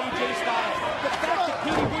passion of AJ Styles. The fact that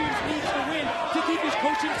Petey Williams needs to win to keep his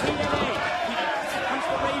coaching TNA. Petey comes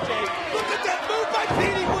from AJ. Look at that move by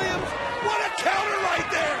Petey Williams. What a counter right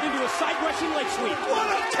there. Into a side rushing leg sweep.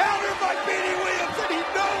 What a counter by Petey Williams. And he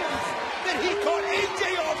knows that he caught AJ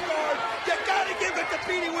off guard. You got to give it to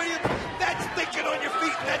Petey Williams. That's thinking on your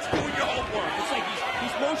feet. That's doing your homework. It's like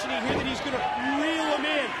he's motioning here that he's going to reel him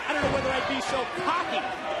in. I don't know whether I'd be so cocky.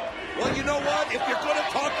 Well, you know what? If you're going to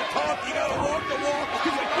talk the talk, you got to walk the walk. It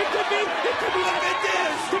could be. Look at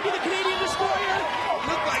this. Could be the Canadian Destroyer.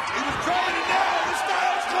 Looked like he was trying it now. The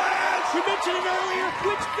Styles Clash. We mentioned it earlier.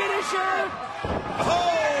 Which finisher?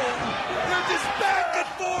 Oh, they're just back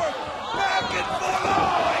and forth. Back and forth.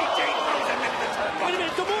 Oh, AJ throws him into the turnbuckle. Wait a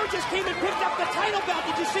minute. D'Amore just came and picked up the title belt.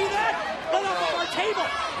 Did you see that? Right off of our table.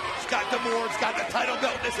 Scott D'Amore's got the title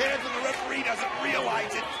belt in his hands, and the referee doesn't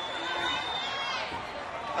realize it.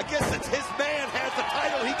 I guess since his man has the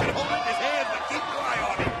title, he can hold it in his hands and keep your eye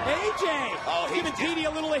on it. AJ! Oh, he's giving Petey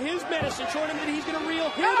a little of his medicine, showing him that he's going to reel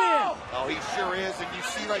him in. Oh, he sure is, and you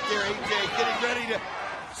see right there AJ getting ready to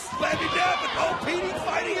slam him down, but oh, Petey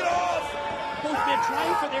fighting it off. Both men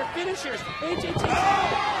trying for their finishers. AJ takes it.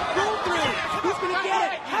 Roll through. Who's going to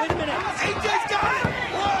get it? Wait a minute. AJ's got it.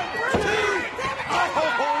 1, 2. Oh,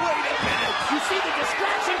 wait a minute. You see the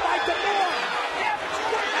distraction by D'Amore.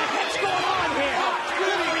 What the heck's going on here?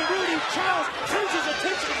 Rudy Charles turns his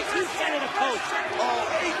attention to the two Canada coach.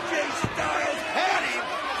 Oh, AJ Styles had him.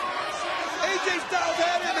 AJ Styles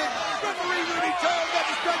had him, and referee Rudy Charles got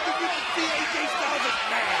distracted. You can see AJ Styles is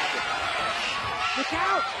mad. Look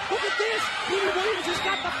out! Look at this! Petey Williams has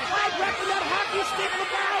got the flag wrapped in that hockey stick.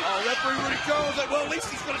 Look out! Oh, referee Rudy Charles said, well, at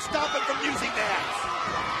least he's going to stop him from using that.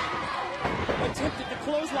 Attempted to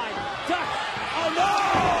clothesline. Duck. Oh, no!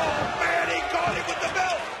 Man, he caught him with the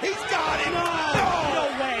belt. He's got him. No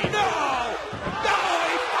way. No! No!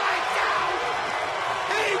 He fights out!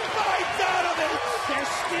 He fights out of it!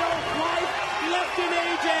 There's still life left in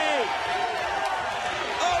AJ.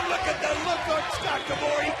 Oh, look at the look on Scott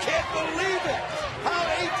D'Amore. He can't believe it. How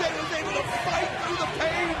AJ was able to fight through the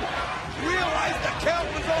pain, realize the count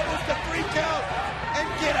was almost a 3 count, and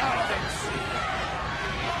get out of it.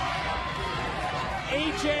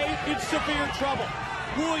 AJ in severe trouble.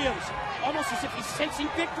 Williams, almost as if he's sensing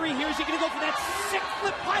victory here. Is he going to go for that sick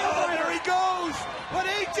flip pile driver? Oh, there he goes. But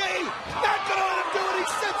AJ not going to let him do it. He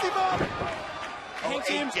sets him up. Oh,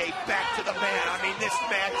 AJ back to the man. I mean, this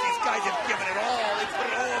match, these guys have given it all. They put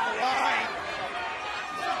it all on the line.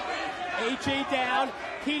 AJ down.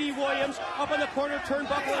 Petey Williams up on the corner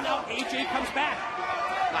turnbuckle, and now AJ comes back.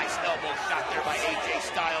 Nice elbow shot there by AJ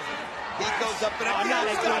Styles. He goes up and again. Not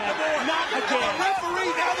again. Not again.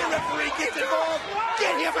 Referee, now the referee gets involved.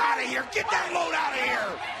 Get him out of here. Get that load out of here.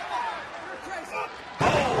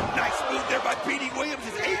 Oh, nice move there by Petey Williams.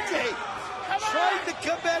 It's AJ trying to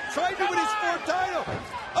come back, trying to win his fourth title.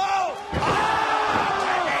 Oh!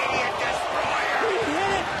 Canadian Destroyer. He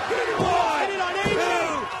hit it. Hit it on AJ.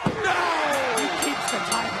 No! He keeps the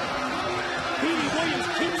title. Petey Williams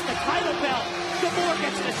keeps the title belt. D'Amore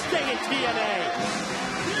gets to stay in TNA.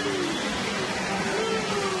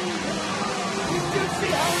 See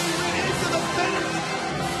how he went into the finish.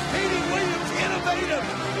 Petey Williams, innovative.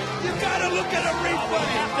 You gotta look at a replay. We'll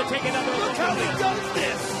have to take another look. Look how he does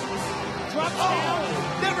this. Drops down.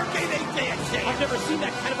 Never gave AJ a chance. I've never seen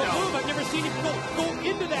that kind of a move. I've never seen him go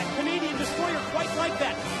into that Canadian Destroyer quite like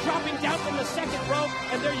that. Dropping down from the second row,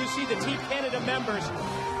 and there you see the Team Canada members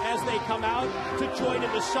as they come out to join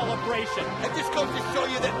in the celebration. It just goes to show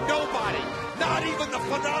you that nobody, not even the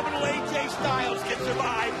phenomenal AJ Styles, can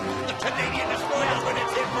survive the Canadian Destroyer when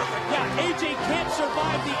it's hit perfect. Yeah, AJ can't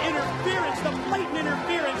survive the interference, the blatant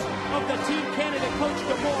interference of the Team Canada coach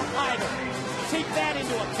D'Amore either. Take that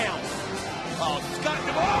into account. Oh, Scott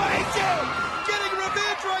D'Amore, AJ getting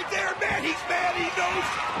revenge right there. Man, he's mad. He knows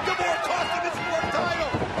D'Amore cost him his fourth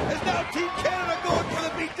title. As now Team Canada going for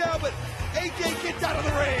the beatdown, but AJ gets out of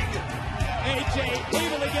the ring. AJ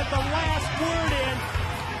able to get the last word in.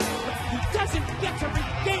 He doesn't get to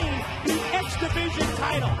regain the X Division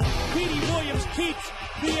title. Petey Williams keeps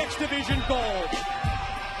the X Division gold.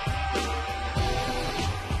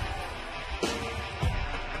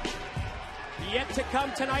 Yet to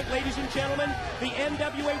come tonight, ladies and gentlemen, the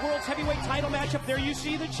NWA World's Heavyweight title matchup. There you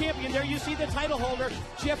see the champion. There you see the title holder,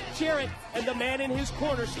 Jeff Jarrett, and the man in his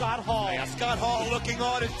corner, Scott Hall. Yeah, Scott Hall looking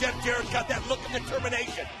on as Jeff Jarrett's got that look of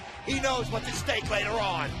determination. He knows what's at stake later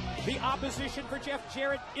on. The opposition for Jeff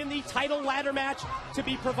Jarrett in the title ladder match to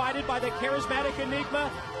be provided by the charismatic enigma,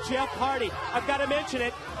 Jeff Hardy. I've got to mention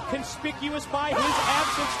it. Conspicuous by his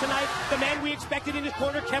absence tonight, the man we expected in his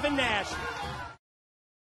corner, Kevin Nash.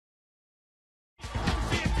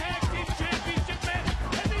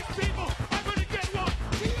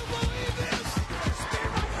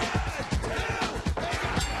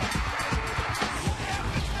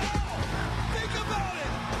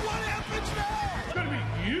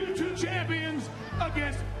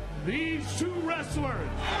 Against these two wrestlers.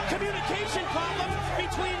 Communication problems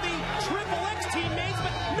between the Triple X teammates,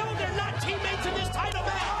 but no, they're not teammates in this title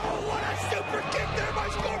match. Oh, what a super kick there by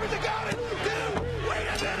Scorpion. They got it. Dude, wait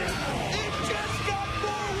a minute. It just got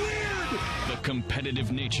more weird. The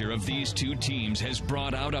competitive nature of these two teams has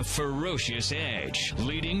brought out a ferocious edge,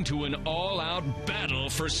 leading to an all-out battle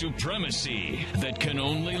for supremacy that can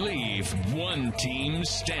only leave one team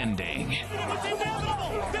standing. It was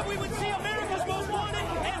inevitable that we would see America's Most Wanted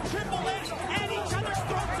and Triple X at each other's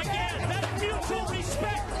throats again. That mutual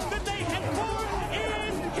respect that they had formed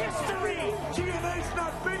in history. TNA's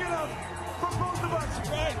not big enough for both of us.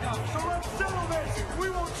 Right. So let's settle this. We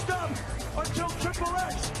won't stop until Triple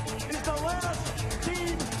X is the last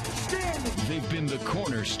team standing. They've been the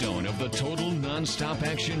cornerstone of the total non-stop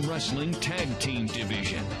action wrestling tag team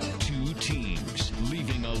division. Two teams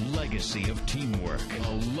leaving a legacy of teamwork,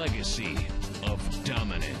 a legacy of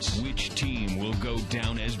dominance. Which team will go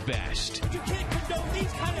down as best? You can't condone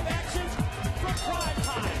these kind of actions from prime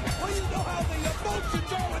time. Well, you know how the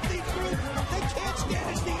emotions are with these groups. They can't stand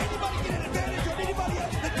to see anybody get an advantage on anybody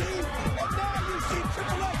else in the team. And now you see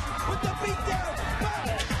Triple X with the beatdown.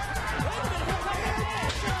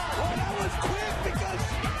 Well, that was quick because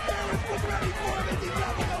Harris was ready for him as he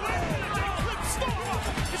doubled the leg. Stop!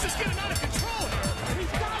 This is getting out of control here.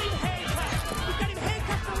 He's got him handcuffed. He's got him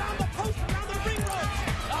handcuffed around the post, around the ring ropes.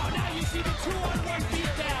 Oh, now you see the 2-on-1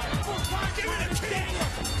 beatdown. Full time. Give it a kick.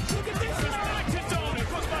 Daniels. Look at this. I can tell it.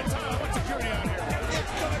 What's my time? What's security out here?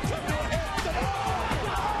 It's going to come to a head.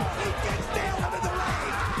 He gets nailed under the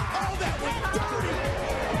leg. Oh, that was dirty.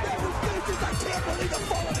 That was vicious. I can't believe the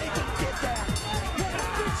fallen agent did that. What a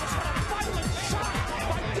vicious, what a violent shot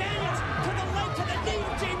by Daniels to the leg, to the knee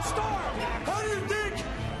of James Storm. How do you think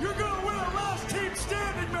you're going to win a last team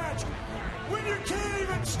standing match when you can't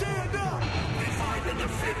even stand up? Finding the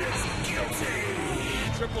fitness guilty.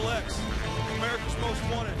 Triple X, America's Most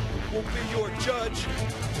Wanted, will be your judge,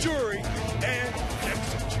 jury, and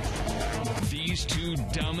executioner. These two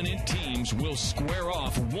dominant teams will square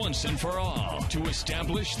off once and for all to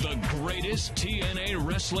establish the greatest TNA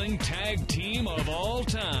wrestling tag team of all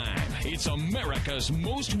time. It's America's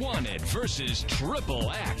Most Wanted versus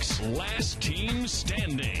Triple X, last team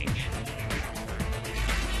standing.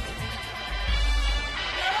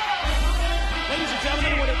 Ladies and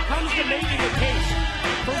gentlemen, when it comes to making a case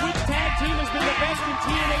for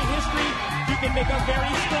make a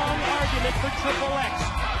very strong argument for Triple X.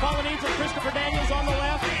 Fallen Angel Christopher Daniels on the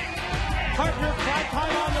left. Partner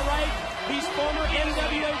Primetime on the right. These former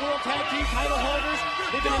NWA World Tag Team title holders.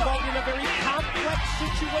 They've been involved in a very complex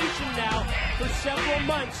situation now for several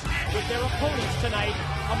months with their opponents tonight.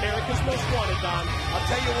 America's Most Wanted, Don. I'll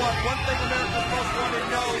tell you what, one thing America's Most Wanted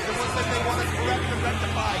knows, and one thing they want to correct and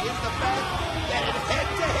rectify, is the fact that in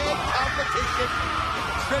head-to-head competition,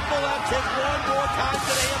 Triple X has won more times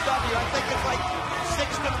than AMW. I think it's like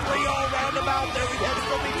 6-3 all roundabout there. We've had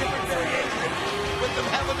so many different variations with them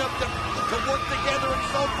having to work together and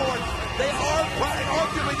so forth. They are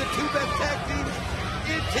arguably the two best tag teams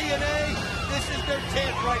in TNA. This is their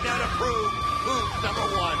chance right now to prove who's number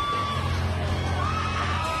one.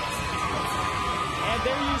 And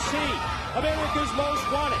there you see America's Most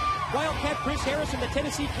Wanted. Wildcat Chris Harris and the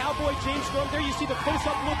Tennessee Cowboy James Storm. There you see the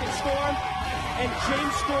close-up look at Storm. And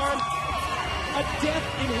James Storm, a death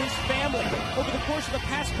in his family over the course of the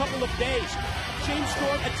past couple of days. James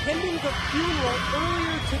Storm attending the funeral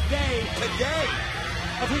earlier today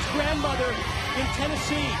of his grandmother in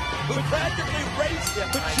Tennessee, who practically raised him.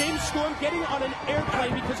 But James Storm getting on an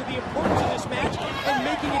airplane because of the importance of this match and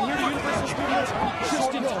making it here to Universal Studios just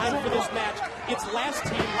in time for this match. It's last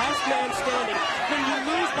team, last man standing. When you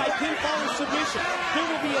lose by pinfall or submission, there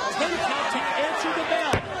will be a 10 count to answer the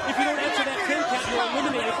bell. If you don't answer that 10 count, you're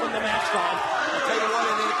eliminated from the match, Don. I'll tell you what,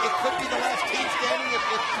 and it could be the last team standing if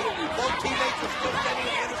both teammates are still standing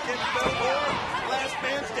at the end of 10 bell, or last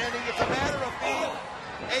man standing. It's a matter of being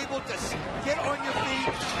able to get on your feet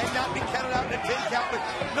and not be counted out in a 10 count. But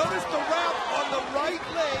notice the wrap on the right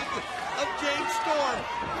leg of James Storm.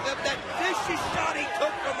 That vicious shot he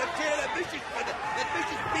took from the chair, that vicious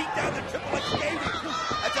beat down that Triple X gave him.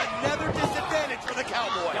 That's another disadvantage for the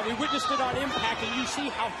Cowboy. Now, we witnessed it on Impact, and you see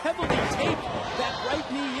how heavily taped that right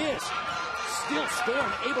knee is. Still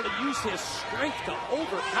Storm able to use his strength to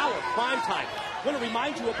overpower Primetime. I want to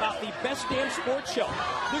remind you about the Best Damn Sports Show.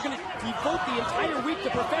 They're going to devote the entire week to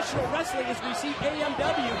professional wrestling as we see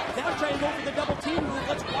AMW now try and go for the double team move.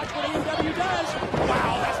 Let's watch what AMW does.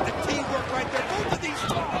 Wow, that's the teamwork right there. Both of these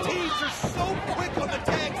teams are so quick on the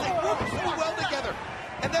tags. They work so well together.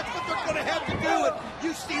 And that's what they're going to have to do. And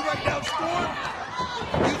you see right now Storm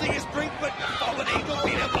using his strength, but Fallen Angel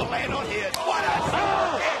being able to land on his. What a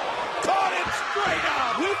shot! Caught him straight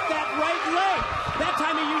up with that right leg. That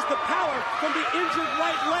time he used the power from the injured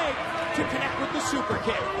right leg to connect with the super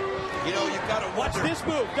kick. You know, you've got to watch this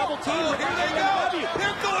move. Double team. Oh, here they go.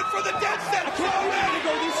 They're going for the dead set. I can't believe they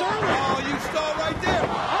go this early. Oh, you saw right there.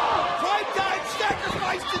 Oh, Primetime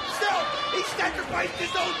sacrificed himself. He sacrificed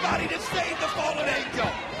his own body to save the Fallen Angel.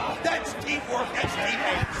 That's teamwork. That's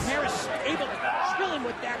teammates. Harris able to drill him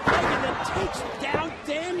with that leg and then takes down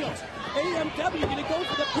Daniels. AMW going to go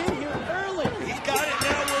for the pin here early. He's got it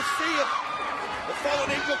now. We'll see if the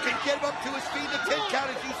Fallen Angel can get him up to his feet. The 10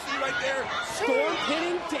 count, as you see right there. Storm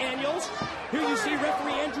pinning Daniels. Here you see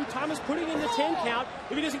referee Andrew Thomas putting in the 10 count.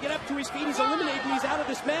 If he doesn't get up to his feet, he's eliminated and he's out of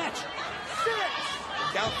this match.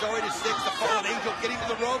 Count's already to 6. The Fallen Angel getting to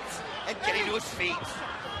the ropes and getting to his feet.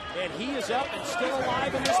 And he is up and still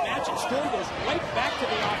alive in this match, and Storm goes right back to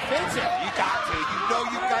the offensive. You got to. You know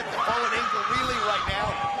you've got the Fallen Angel reeling right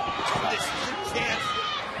now. This is your chance.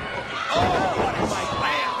 Oh, what a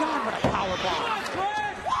slam. God, what a power bomb.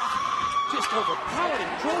 Just overpowered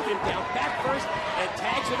and drove him down back first and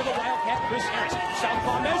tags into the Wildcat Chris Harris.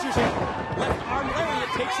 Southpaw measures him. Left arm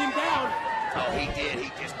lariat takes him down. Oh, he did.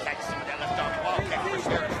 He just catches him down. Left arm Wildcat Chris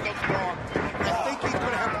Harris still strong. I think he's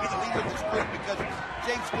going to have to be the leader of this group because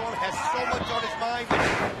James Storm has so much on his mind.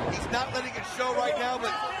 He's not letting it show right now,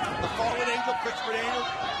 but the Fallen Angel, Christopher Daniels,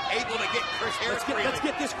 able to get Chris Harris. Let's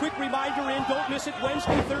get this quick reminder in. Don't miss it.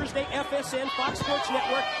 Wednesday, Thursday, FSN, Fox Sports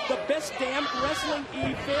Network, the best damn wrestling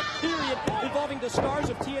event, period, involving the stars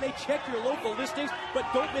of TNA. Check your local listings, but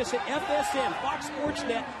don't miss it. FSN, Fox Sports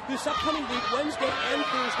Net, this upcoming week, Wednesday and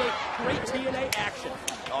Thursday. Great TNA action.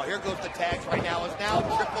 Oh, here goes the tags right now. It's now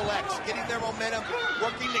Triple X getting their momentum,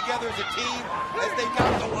 working together as a team as they got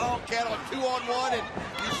the Wildcat on 2-on-1, and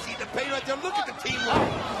you see the pain right there. Look at the teamwork.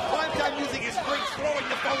 Primetime using his strength, throwing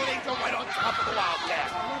the Fallen Angel right on top of the Wildcat.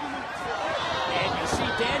 And you see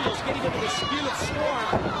Daniels getting into the spear of Storm.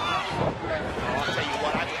 I'll tell you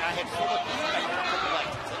what, I had so much respect for Triple X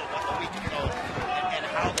a week ago and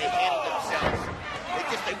how they handled themselves.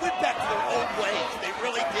 They went back to their old ways. They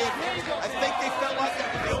really did. I think they felt like that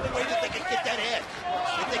was the only way that they could get that edge.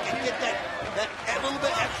 If they could get that a little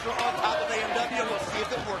bit extra on top of AMW, we'll see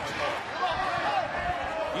if it works for them.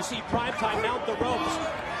 You see Primetime mount the ropes.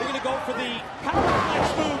 They're going to go for the powerflex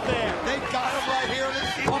move there. They've got him right here.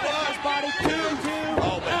 Let's see what does. Body 2-2.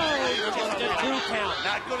 Oh, just a 2 count.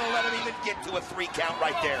 Not not going to let him even get to a 3 count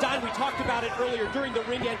right there. Don, we talked about it earlier during the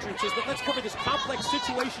ring entrances, but let's cover this complex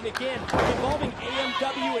situation again involving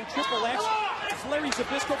AMW and Triple X. Larry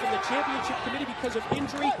Zbyszko from the championship committee, because of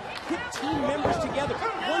injury, put team members together.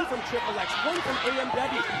 One from Triple X, one from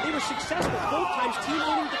AMW. They were successful both times, team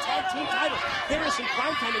winning the tag team title. Harris and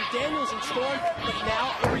Primetime and Daniels and Storm, but now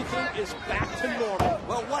everything is back to normal.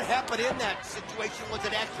 Well, what happened in that situation was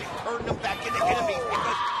it actually turned them back into enemies,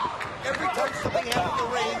 because every time something happened in the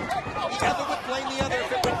ring, the other would blame the other if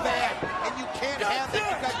it went bad. And you can't have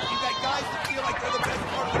that. You got guys that feel like they're the best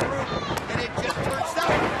part of the group, and it just turns out.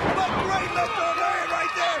 But great left arm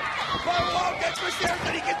right there by Wildcat Chris Harris,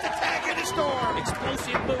 and he gets the tag into Storm.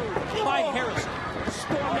 Explosive move by Harris.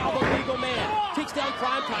 Storm, now the legal man, takes down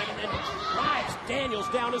Primetime and then drives Daniels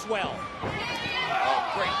down as well. Oh,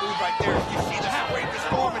 great move right there. You see the straight to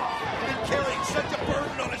Storm, and been carrying such a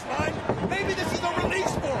burden on his mind. Maybe this is a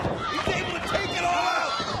release for him. He's able to take it all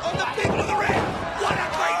out on the people of the ring. What a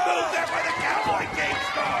great move there by the Cowboy Game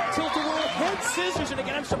Star. Tilt-a-whirl, head scissors, and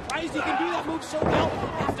again, I'm surprised he can do that move so well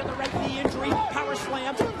after the right knee injury. Power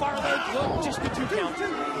slams, far leg hook, just the 2 count.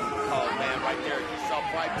 Oh, man, right there, you saw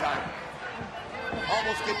Primetime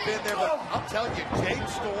almost get pinned there, but I'm telling you,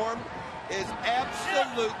 James Storm is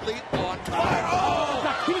absolutely on fire. Oh!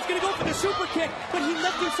 He was going to go for the super kick, but he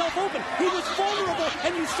left himself open. He was vulnerable,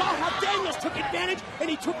 and you saw how Daniels took advantage, and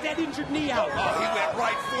he took that injured knee out. Oh, he went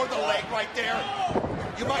right for the leg right there.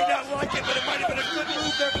 You might not like it, but it might have been a good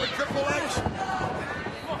move there for Triple X.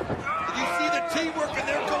 Did you see the teamwork, and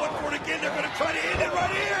they're going for it again. They're going to try to end it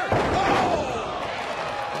right here. Oh!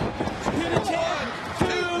 Pin attack. 2.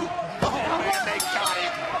 Oh, man, they got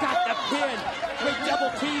him. Got the pin. Great double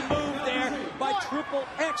team move there by Triple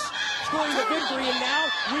X, scoring the victory, and now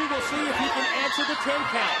we will see if he can answer the 10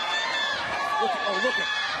 count. Look at,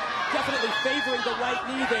 definitely favoring the right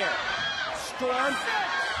knee there. Storm,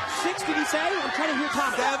 6 did he say? I'm trying to hear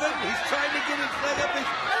Thomas. 7, he's trying to get his leg up.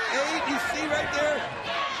 8, you see right there.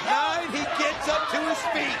 9, he gets up to his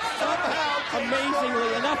feet somehow.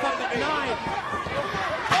 Amazingly enough, up at 9.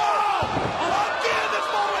 Oh! Again, the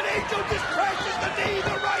fallen angel just crashes the knee,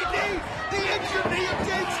 the right knee, the injured knee of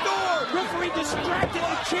James Storm. Referee distracted,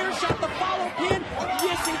 the chair shot, the follow pin.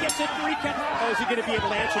 Yes, he gets a 3 count. Oh, is he going to be able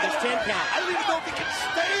to answer this 10 count? I don't even know if he can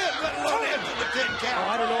stand, let alone answer the 10 count. Oh,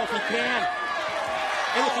 I don't know if he can.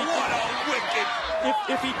 And what a wicked.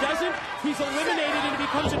 If he doesn't, he's eliminated and it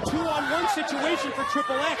becomes a 2-on-1 situation for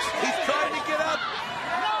Triple X. He's trying to get up.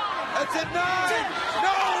 That's a 9.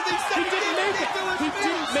 No, he didn't make it. He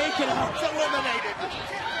didn't make it out. It's eliminated.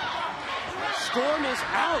 Storm is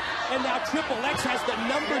out, and now Triple X has the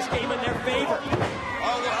numbers game in their favor.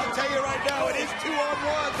 Oh, well, I'll tell you right now, it is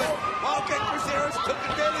 2-on-1, but Wildcat Chris Harris took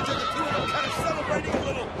advantage of the two of them kind of celebrating a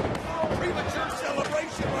little premature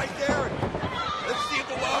celebration right there. Let's see if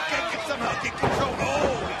the Wildcat can somehow get control.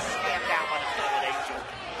 Oh, he slammed down by the fallen angel.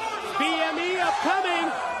 BME upcoming.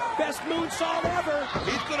 Best moonsault ever.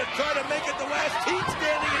 He's going to try to make it the last team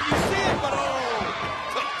standing, and you see it, but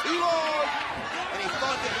took too long. And he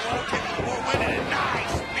thought that the Wildcat was more winning. A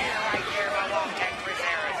nice spear right there by Wildcat Chris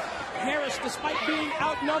Harris. Harris, despite being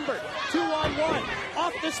outnumbered, 2-on-1.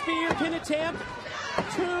 Off the spear, pin attempt.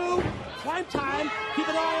 2. Primetime, keep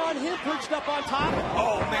an eye on him, perched up on top.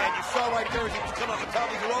 Oh, man, you saw right there as he was coming off the top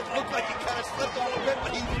of the rope. Looked like he kind of slipped a little bit,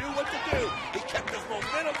 but he knew what to do. He kept his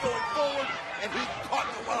momentum going forward, and he caught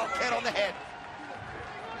the Wildcat on the head.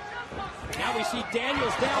 Now we see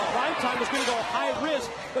Daniels down. Primetime was going to go high risk,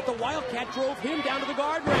 but the Wildcat drove him down to the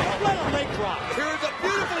guardrail. Let a leg drop. Here's a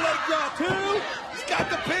beautiful leg drop. 2. He's got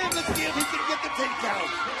the pin. Let's see if he can get the 10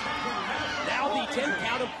 count. Now the 10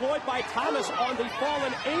 count employed by Thomas on the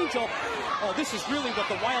fallen angel. Oh, this is really what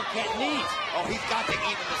the Wildcat needs. Oh, he's got to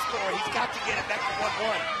even the score. He's got to get it back to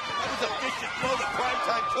 1-1. That was a vicious blow that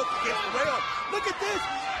Primetime took against the rail. Look at this.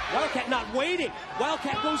 Wildcat not waiting.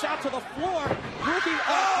 Wildcat goes out to the floor, working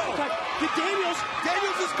up. Did Daniels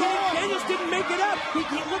is gone. Daniels didn't make it up. He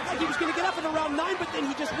looked like he was going to get up at around 9, but then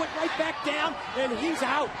he just went right back down, and he's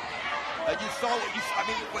out. You saw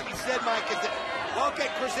what you said, Mike, is that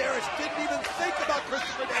Wildcat Chris Harris didn't even think about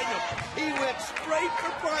Christopher Daniels. He went straight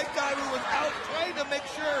for Primetime, who was out trying to make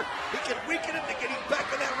sure he could weaken him to get him back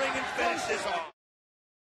in that ring and finish this off.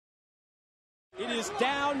 It is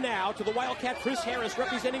down now to the Wildcat Chris Harris,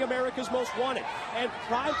 representing America's Most Wanted, and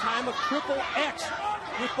Primetime of Triple X,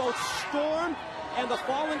 with both Storm and the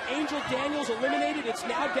fallen Angel Daniels eliminated. It's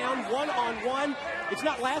now down 1-on-1. It's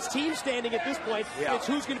not last team standing at this point. Yeah. It's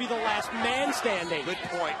who's going to be the last man standing. Good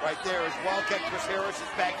point right there as Wildcat Chris Harris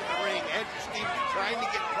is back in the ring. Andrew Stevens trying to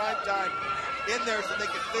get Primetime in there so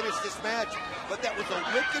they can finish this match. But that was a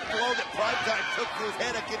wicked blow that Primetime took to his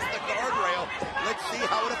head against the guardrail. Let's see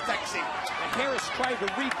how it affects him. And Harris trying to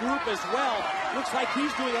regroup as well. Looks like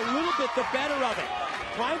he's doing a little bit the better of it.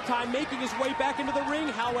 Primetime making his way back into the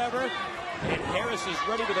ring, however. And Harris is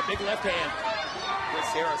ready with a big left hand.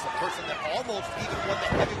 Chris Harris, a person that almost even won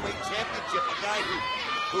the heavyweight championship. A guy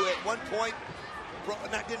who at one point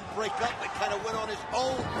didn't break up, but kind of went on his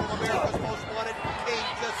own from America's Most Wanted. Came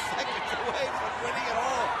just seconds away from winning it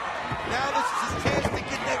all. Now this is his chance to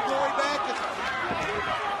get that glory back.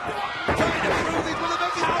 Trying to prove he's one of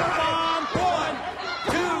the best. Powerbomb,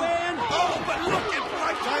 1, 2, and... Oh, but look at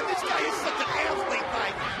Primetime. This guy is such an athlete,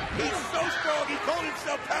 Mike. He's so strong. He called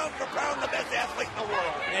himself pound for pound the best athlete in the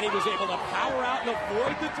world. And he was able to power out and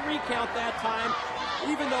avoid the 3 count that time,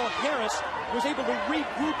 even though Harris was able to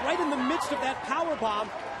regroup right in the midst of that power bomb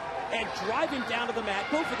and drive him down to the mat,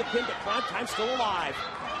 go for the pin, but Primetime still alive.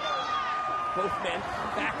 Both men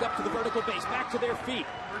back up to the vertical base, back to their feet.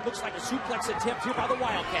 Looks like a suplex attempt here by the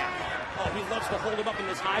Wildcat. Oh, he loves to hold him up in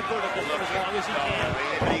this high vertical for as long as he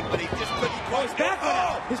can. But he just couldn't quite. His back went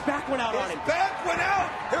out. His back went out on him. His back went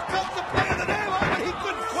out. Here comes the play of the nail, but he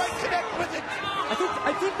couldn't quite connect with it.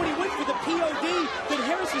 I think when he went for the POD, that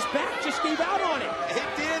Harris's back just gave out on him. It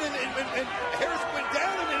did, and Harris went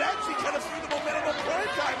down, and it actually kind of threw the momentum of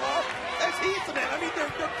Primetime off as he's the man. I mean,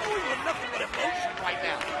 they're going with nothing but emotion right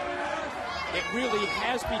now. It really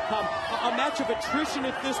has become a match of attrition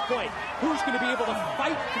at this point. Who's going to be able to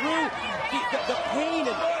fight through the pain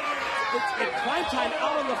and Primetime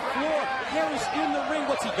out on the floor. Harris in the ring.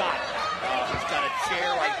 What's he got? He's got a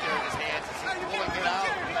chair right there in his hands as he's pulling it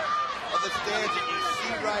out of the stands, and you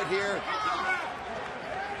see right here,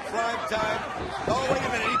 Primetime. Oh, wait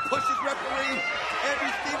a minute. He pushes referee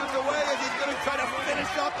Andrew Stevens away as he's going to try to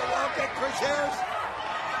finish off the Wildcat Chris Harris.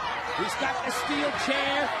 He's got the steel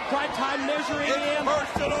chair. Primetime measuring him.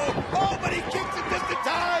 Personal. Oh, but he kicks it just in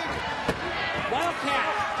time. Wildcat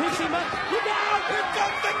picks him up. Look out! Here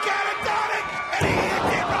comes the catatonic, and he hits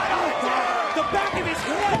him right on the back of his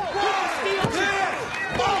head with the steel chair.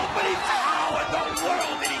 Oh, but how in the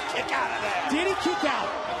world did he kick out of that? Did he kick out?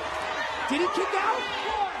 Did he kick out?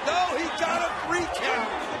 No, he got a 3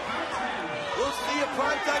 count. We'll see if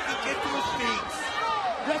Primetime can get to his feet.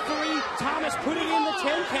 Referee Thomas putting in the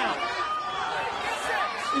 10 count.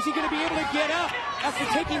 Is he going to be able to get up after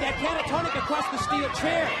taking that catatonic across the steel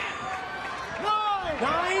chair? 9?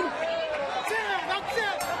 10, that's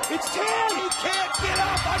it. It's 10. He can't get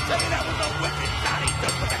up. I tell you, that was a wicked shot he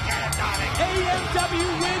took with the catatonic. AMW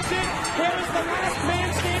wins it. Harris the last man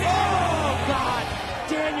standing. Oh, God.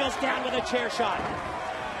 Daniels down with a chair shot.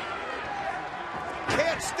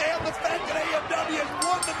 Can't stand the fact that AMW has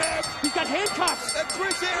won the match. He's got handcuffs. And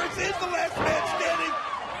Chris Harris is the last man standing.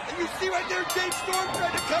 And you see right there, James Storm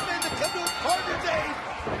trying to come to his partner's aid.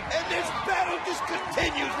 And this battle just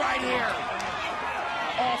continues right here.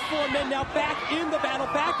 All 4 men now back in the battle,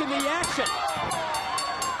 back in the action.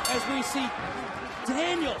 As we see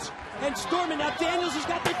Daniels and Storm, and now Daniels has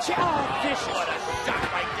got the chair. Oh, vicious. What a shot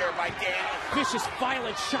right there by Daniels. Vicious,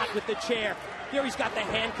 violent shot with the chair. There he's got the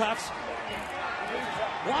handcuffs.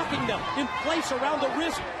 Blocking them in place around the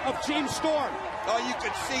wrist of James Storm. Oh, you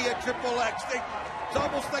can see a Triple X. It's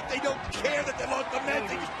almost like they don't care that they lost the match.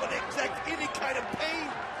 They just want to exact any kind of pain,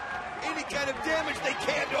 any kind of damage they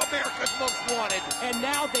can to America's Most Wanted. And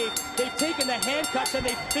now they've taken the handcuffs and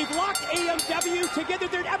they've locked AMW together.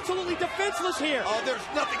 They're absolutely defenseless here. Oh, there's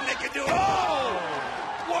nothing they can do. Oh,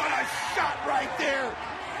 what a shot right there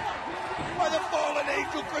by the fallen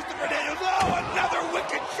angel, Christopher Daniels. Oh, another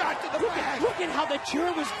wicked shot to the back. Look at how the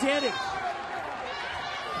chair was deaded.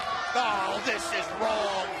 Oh, this is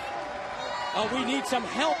wrong. Oh, we need some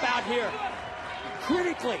help out here.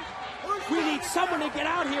 Critically, we need someone to get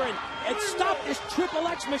out here and stop this Triple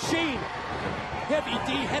X machine. Heavy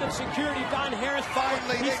D, head of security, Don Harris.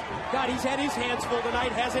 Finally. He's had his hands full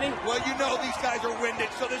tonight, hasn't he? Well, you know these guys are winded,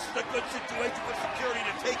 so this is a good situation for security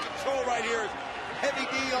to take control right here. Heavy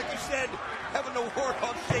D, like you said, having to work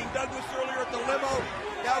on Shane Douglas earlier at the limo.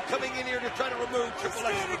 Now coming in here to try to remove Triple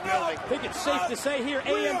X from the building. I think it's safe to say here,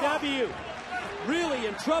 AMW really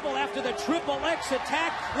in trouble after the Triple X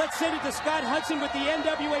attack. Let's send it to Scott Hudson with the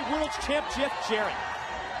NWA World's Champ, Jeff Jarrett.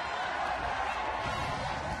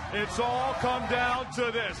 It's all come down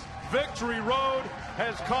to this. Victory Road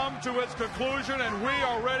has come to its conclusion, and we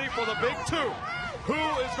are ready for the big 2.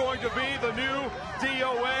 Who is going to be the new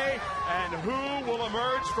DOA, and who will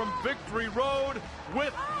emerge from Victory Road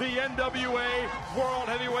with the NWA World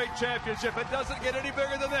Heavyweight Championship? It doesn't get any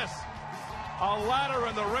bigger than this. A ladder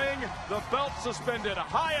in the ring, the belt suspended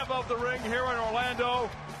high above the ring here in Orlando.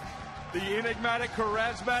 The enigmatic,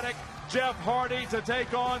 charismatic Jeff Hardy to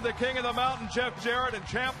take on the King of the Mountain, Jeff Jarrett. And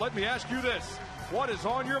Champ, let me ask you this. what is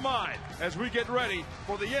on your mind as we get ready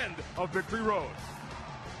for the end of Victory Road.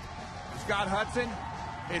 Scott Hudson,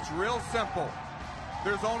 it's real simple.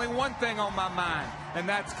 There's only one thing on my mind, and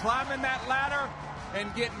that's climbing that ladder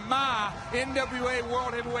and getting my NWA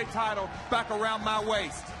World Heavyweight title back around my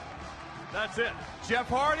waist. That's it. Jeff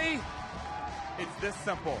Hardy, it's this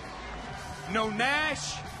simple. No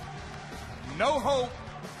Nash, no hope,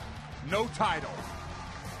 no title.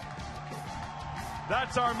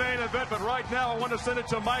 That's our main event, but right now I want to send it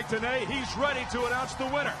to Mike TNA. He's ready to announce the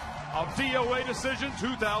winner of DOA Decision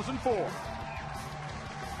 2004.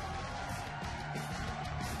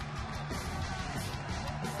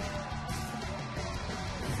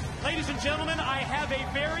 Ladies and gentlemen, I have a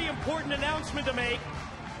very important announcement to make.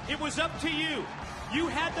 It was up to you. You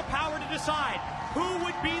had the power to decide who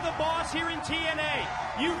would be the boss here in TNA.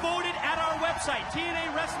 You voted at our website,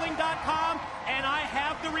 TNAWrestling.com, and I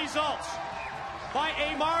have the results. By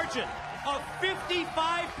a margin of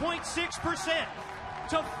 55.6%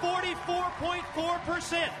 to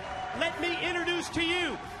 44.4%, let me introduce to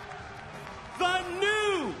you the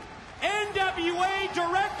new NWA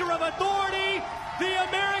Director of Authority, the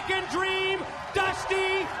American Dream,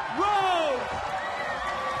 Dusty Rhodes.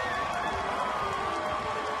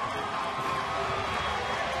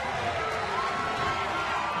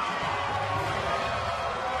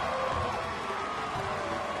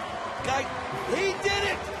 He did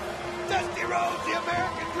it! Dusty Rhodes, the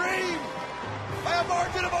American Dream, by a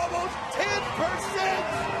margin of almost 10%,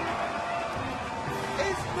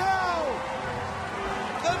 is now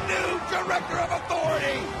the new Director of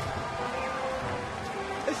Authority.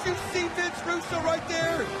 As you see Vince Russo right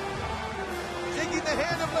there, shaking the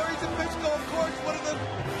hand of Larry Zbyszko, of course, one of the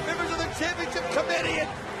members of the championship committee, and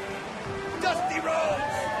Dusty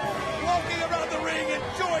Rhodes walking around the ring,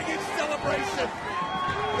 enjoying his celebration.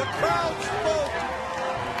 The crowd spoke.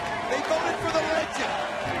 They voted for the legend.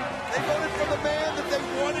 They voted for the man that they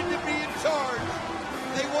wanted to be in charge.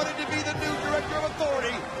 They wanted to be the new Director of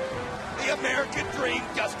Authority, the American Dream,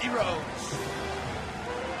 Dusty Rhodes.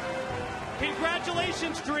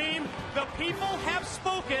 Congratulations, Dream. The people have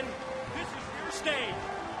spoken. This is your stage.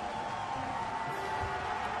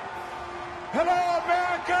 Hello,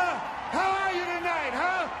 America. How are you tonight,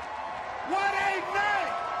 huh? What a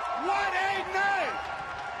night! What a night!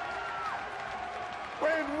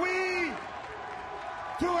 When we,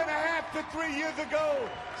 2.5 to 3 years ago,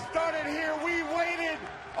 started here, we waited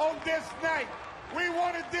on this night. We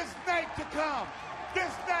wanted this night to come. This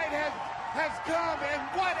night has come, and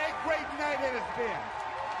what a great night it has been.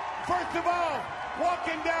 First of all,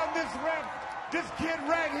 walking down this ramp, this kid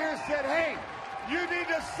right here said, hey, you need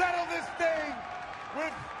to settle this thing with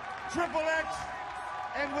Triple X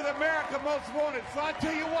and with America Most Wanted. So I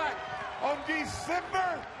tell you what, on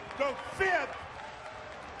December the 5th,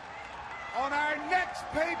 on our next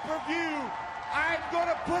pay-per-view, I'm going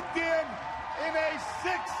to put them in a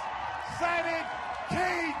 6-sided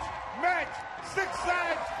cage match. 6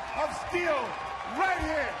 sides of steel right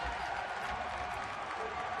here.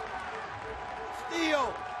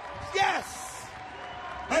 Steel. Yes.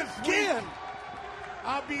 Again.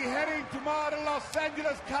 I'll be heading tomorrow to Los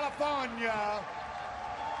Angeles, California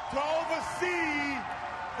to oversee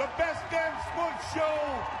the Best Damn Sports Show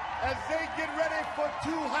as they get ready for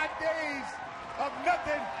 2 hot days of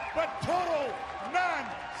nothing but total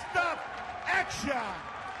non-stop action.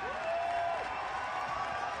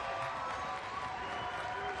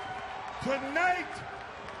 Tonight,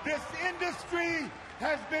 this industry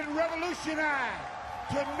has been revolutionized.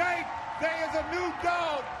 Tonight, there is a new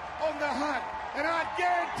dog on the hunt. And I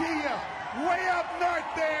guarantee you, way up north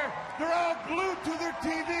there, they're all glued to their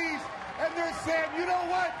TVs, and they're saying, you know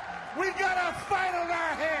what? We got a fight on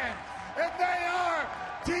our hands. And they are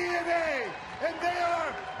TNA. And they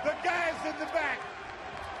are the guys in the back.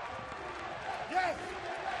 Yes.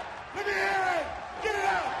 Let me hear it. Get it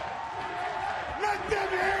out. Let them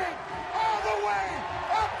hear it. All the way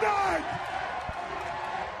up north.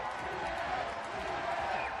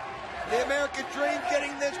 The American Dream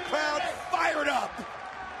getting this crowd fired up.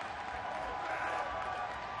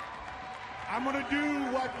 I'm going to do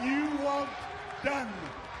what you want done.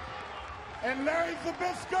 And Larry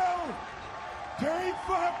Zbyszko, Terry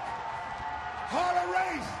Funk, Harley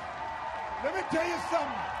Race. Let me tell you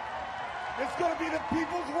something. It's going to be the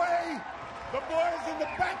people's way, the boys in the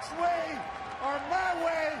back's way, or my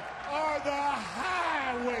way, or the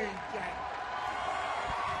highway, Jack.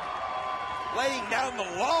 Laying down the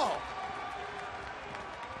law.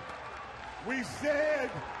 We said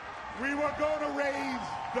we were going to raise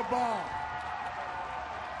the bar.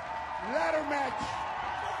 Ladder match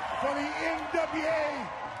for the NWA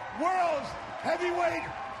World's Heavyweight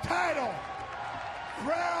title.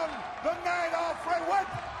 crown the night off right. What?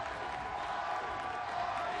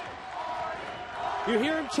 You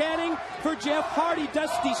hear him chanting for Jeff Hardy.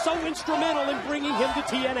 Dusty so instrumental in bringing him to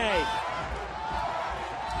TNA.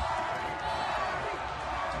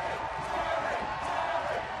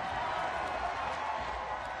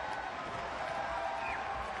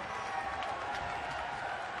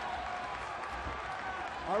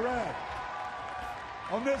 All right.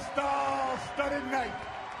 On this star-studded night,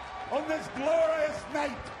 on this glorious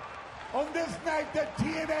night, on this night that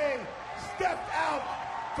TNA stepped out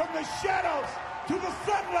from the shadows to the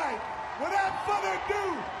sunlight. Without further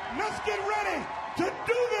ado, let's get ready to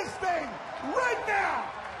do this thing right now.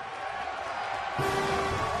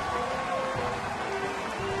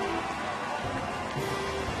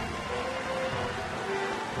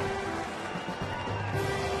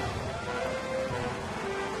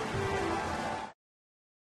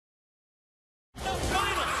 The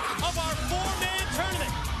finals of our four-man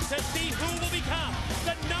tournament to see who will become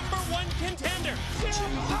the #1 contender. Jeff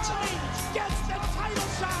Hardy gets the title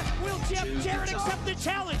shot. Will Jeff Jarrett accept the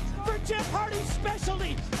challenge for Jeff Hardy's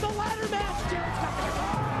specialty, the ladder match? Jarrett's got the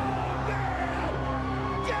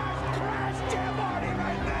Just crush Jeff Hardy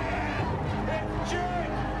right there. It's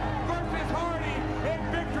Jarrett versus Hardy in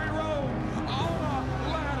Victory Road on a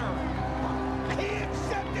ladder. He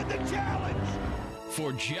accepted the challenge.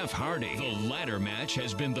 For Jeff Hardy, the ladder match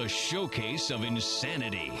has been the showcase of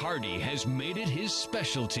insanity. Hardy has made it his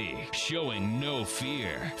specialty, showing no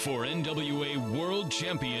fear. For NWA World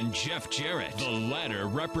Champion Jeff Jarrett, the ladder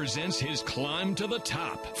represents his climb to the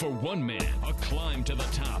top. For one man, a climb to the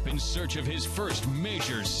top in search of his first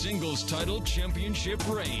major singles title championship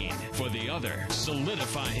reign. For the other,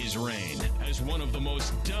 solidify his reign as one of the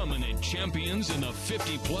most dominant champions in the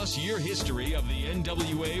 50-plus year history of the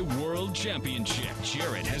NWA World Championship.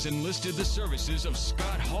 Jarrett has enlisted the services of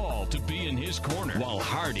Scott Hall to be in his corner, while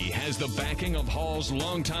Hardy has the backing of Hall's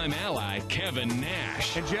longtime ally, Kevin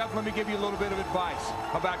Nash. And Jeff, let me give you a little bit of advice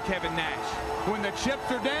about Kevin Nash. When the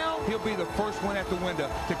chips are down, he'll be the first one at the window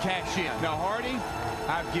to cash in. Now, Hardy,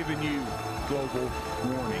 I've given you global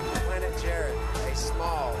warning. Planet Jarrett, a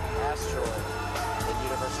small asteroid in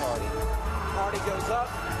Universe Hardy. Hardy goes up,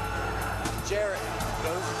 Jarrett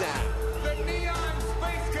goes down. The Neon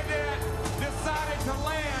Space Cadet decided to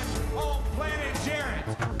land on Planet Jarrett.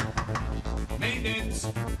 Maintenance.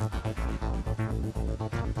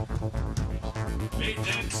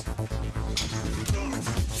 Maintenance.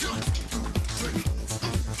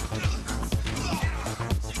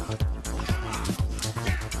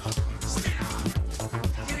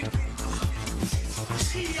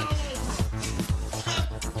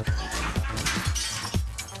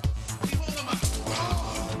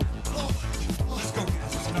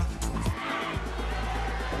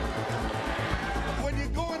 When you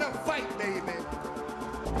go in a fight, baby,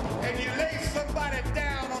 and you lay somebody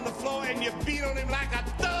down on the floor and you beat on him like a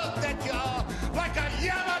thug that you are, like a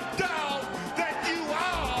yellow dog that you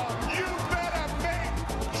are, you better make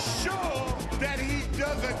sure that he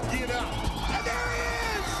doesn't get up. And there he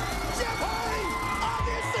is! Jeff Hardy!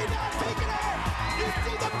 Obviously not taking out! You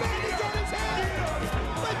see the bandage on his head!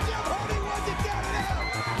 But Jeff Hardy wasn't counted out!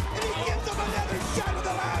 And he gives him another shot of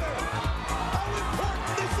the ladder! How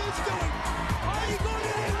important this is to him! Are you going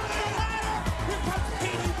to hit the ladder? Here comes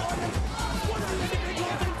Katie Gordon! One of the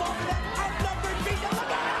individuals involved in that outnumbered beat!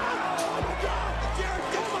 Look out! Oh my God! Jarrett,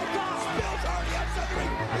 oh my God! Spills Hardy out of the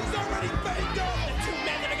ring! He's already banged up! The two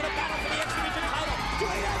men that are going to battle for the X Division title.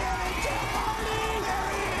 Straight ahead of Jeff Hardy! There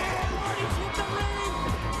he is! Hardy's hit the ring.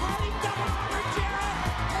 Hardy double over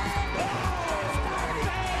Jarrett.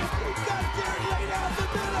 He's got Jarrett laid out in the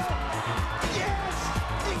middle! Yes!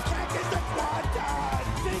 He catches the quad.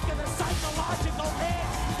 Think of the psychological hit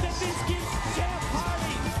that this gives Jeff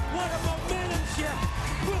Hardy. What a momentum shift.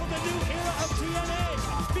 Will the new era of TNA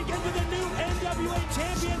begin with a new NWA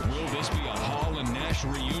champion? Will this be a Hall and Nash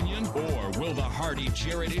reunion, or will the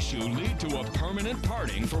Hardy-Jarrett issue lead to a permanent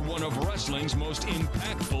parting for one of wrestling's most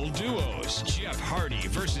impactful duos? Jeff Hardy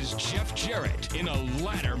versus Jeff Jarrett in a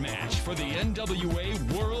ladder match for the NWA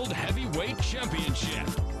World Heavyweight Championship.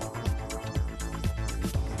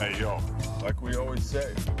 Hey, yo, like we always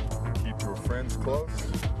say, keep your friends close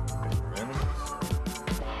and your enemies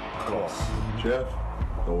close. Jeff,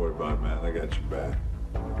 don't worry about it, man. I got your back.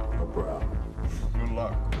 No problem. Good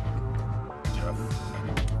luck, Jeff.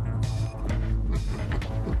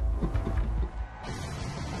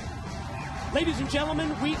 Ladies and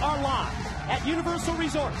gentlemen, we are live at Universal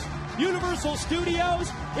Resorts, Universal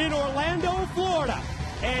Studios in Orlando, Florida.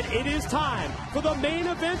 And it is time for the main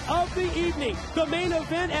event of the evening. The main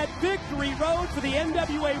event at Victory Road for the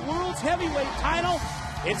NWA World's Heavyweight title.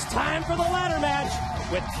 It's time for the ladder match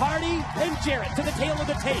with Hardy and Jarrett to the tail of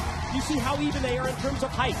the tape. You see how even they are in terms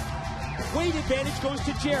of height. Weight advantage goes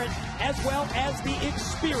to Jarrett as well as the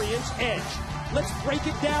experience edge. Let's break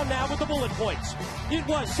it down now with the bullet points. It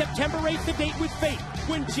was September 8th, the date with fate,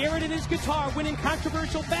 when Jarrett and his guitar win in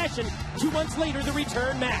controversial fashion. 2 months later, the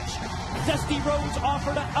return match. Dusty Rhodes'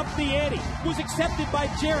 offer to up the ante was accepted by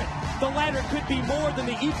Jarrett. The latter could be more than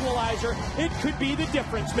the equalizer. It could be the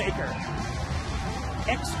difference maker.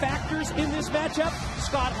 X factors in this matchup,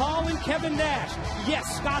 Scott Hall and Kevin Nash.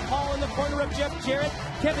 Yes, Scott Hall in the corner of Jeff Jarrett.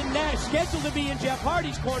 Kevin Nash scheduled to be in Jeff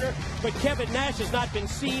Hardy's corner, but Kevin Nash has not been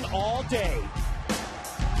seen all day.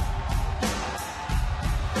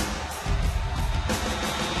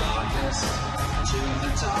 To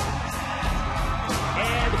the top.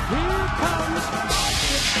 And here comes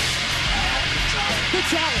the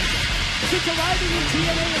challenge. Since arriving in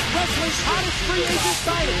TNA as wrestling's hottest free agent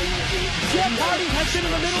signing, Jeff Hardy has been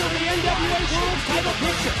in the middle of the NWA World title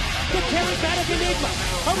picture. The charismatic enigma,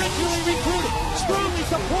 originally recruited, strongly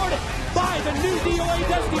supported by the new DOA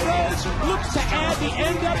Dusty Rhodes, looks to add the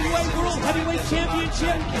NWA World Heavyweight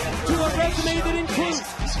Championship to a resume that includes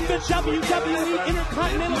the WWE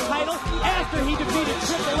Intercontinental title after he defeated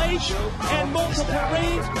Triple H and multiple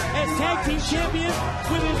reigns as tag team champions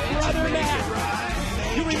with his brother Matt.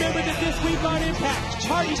 You remember that this week on Impact,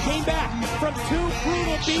 Hardy came back from 2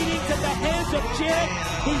 brutal beatings at the hands of Jarrett,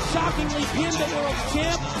 who shockingly pinned the world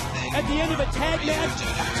champ. At the end of a tag match,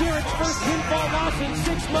 Jarrett's first pinfall loss in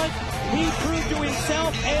 6 months, he proved to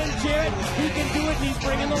himself and Jarrett he can do it, and he's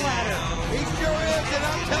bringing the ladder. He sure is, and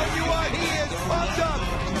I'll tell you what, he is pumped up.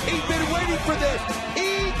 He's been waiting for this.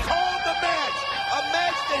 He called the match. A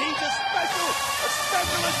match that he's a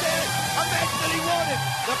specialist in. A match that he wanted.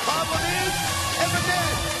 The problem is, Kevin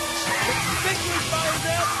Nash, extinguished by his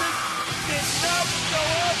absence, did not show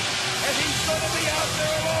up, and he's going to be out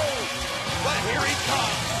there alone. But here he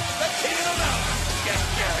comes, the king of the mountain, Jeff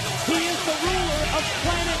Jarrett. He is the ruler of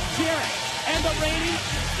Planet Jarrett and the reigning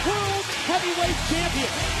World Heavyweight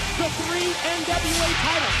Champion. The 3 NWA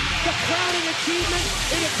titles, the crowning achievement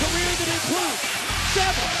in a career that includes 7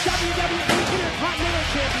 WWE Intercontinental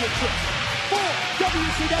Championships, 4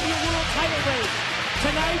 WCW World title reigns.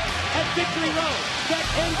 Tonight at Victory Road, that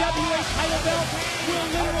NWA title belt will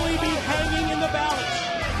literally be hanging in the balance,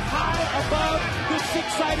 high above the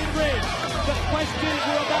 6-sided ring. The question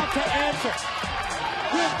we're about to answer: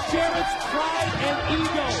 will Jarrett's pride and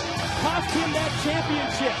ego cost him that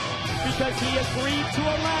championship because he agreed to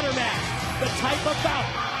a ladder match, the type of bout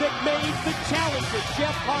that made the challenger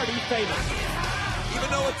Jeff Hardy famous? Even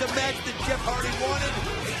though it's a match that Jeff Hardy wanted,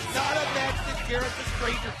 it's not a match that Jarrett's a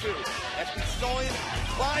stranger to. As we saw him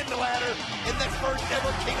climb the ladder in that first ever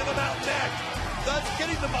King of the Mountain match, thus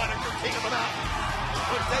getting the moniker King of the Mountain.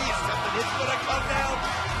 I'll tell you something, it's going to come down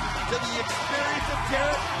to the experience of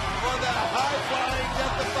Jarrett or the high-flying,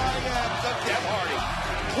 death-defying abs of Jeff Hardy.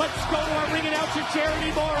 Let's go to our ring announcer,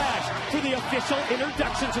 Jeremy Borash, for the official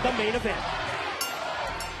introduction to the main event.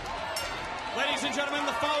 Ladies and gentlemen,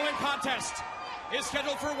 the following contest is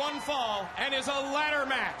scheduled for one fall and is a ladder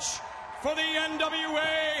match for the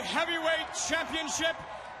NWA Heavyweight Championship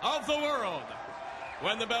of the World.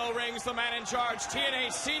 When the bell rings, the man in charge,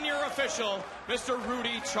 TNA senior official, Mr.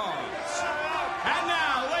 Rudy Charles. And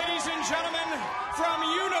now, ladies and gentlemen, from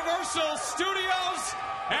Universal Studios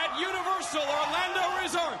at Universal Orlando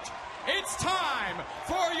Resort, it's time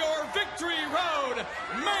for your Victory Road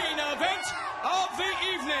main event of the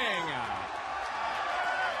evening.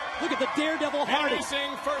 Look at the daredevil Hardy.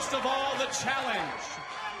 Introducing, first of all, the challenge.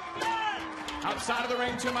 Outside of the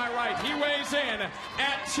ring to my right, he weighs in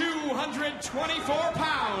at 224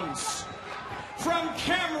 pounds. From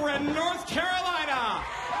Cameron, North Carolina,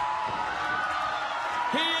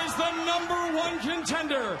 he is the #1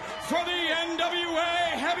 contender for the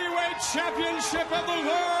NWA Heavyweight Championship of the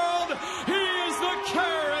World. He is the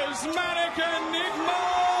charismatic enigma,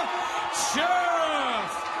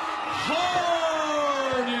 Jeff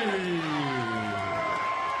Hardy.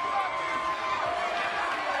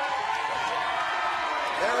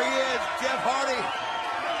 There he is, Jeff Hardy.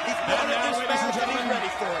 He's wanted this match and he's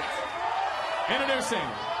ready for it. Introducing,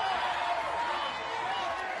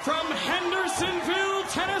 from Hendersonville,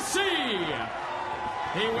 Tennessee,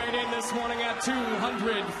 he weighed in this morning at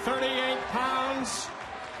 238 pounds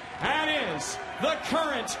and is the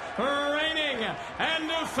current reigning and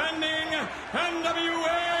defending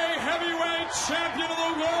NWA Heavyweight Champion of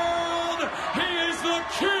the World. He is the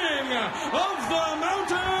King of the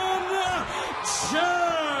Mountain,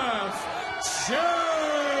 Jeff Jarrett.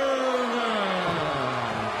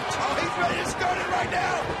 Oh, he's ready to start it right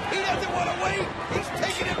now. He doesn't want to wait. He's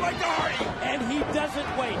taking it right to Hardy. And he doesn't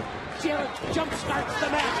wait. Jarrett jump starts the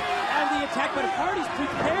match and the attack, but Hardy's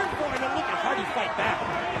prepared for it, and look at Hardy fight back.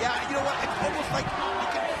 Yeah, you know what? It's almost like you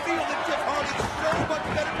can feel that Jeff Hardy is so much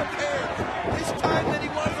better prepared this time than he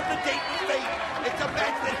was from the Dayton State. It's a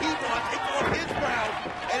match that he wants. It's on his ground,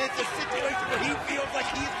 and it's a situation where he feels like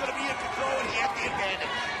he's going to be in control and he has the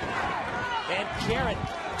advantage. And Jarrett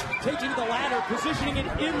taking the ladder, positioning it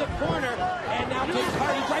in the corner, and now takes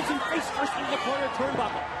Hardy, drives him face first into the corner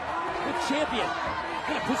turnbuckle. The champion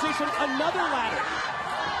going to position another ladder.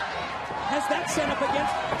 Has that set up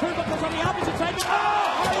against turnbuckles on the opposite side. Oh,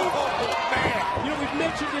 Hardy! Oh, man! You know, we've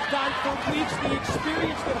mentioned it, Don, for weeks, the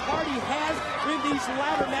experience that Hardy has in these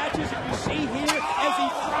ladder matches, and you see here as he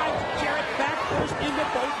drives Jarrett back first into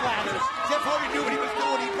both ladders. Jeff Hardy knew what he was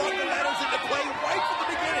doing. He brought the ladders into play right from the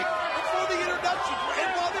beginning, before the introduction, and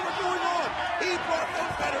while they were going on. He brought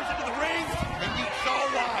those ladders into the ring, and you saw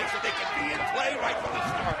why, so they could be in play right from the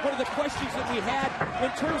start. One of the questions that we had in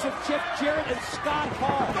terms of Jeff Jarrett and Scott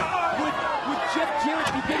Hall, would Jeff Jarrett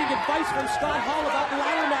be getting advice from Scott Hall about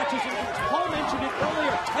ladder matches? And Paul mentioned it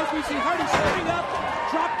earlier, as we see Hardy setting up,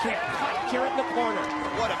 drop kick, caught Jarrett in the corner.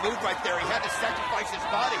 What a move right there. He had to sacrifice his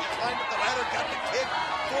body. He climbed up the ladder, got the kick,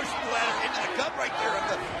 forced the ladder into the gut right there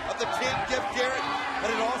of the champ, Jeff Jarrett. But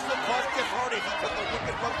it also cost Jeff Hardy. He took a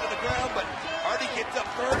wicked bump to the ground, but Hardy gets up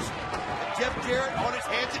first, and Jeff Jarrett on his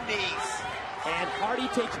hands and knees. And Hardy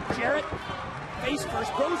takes Jarrett face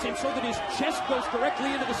first, throws him so that his chest goes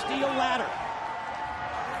directly into the steel ladder.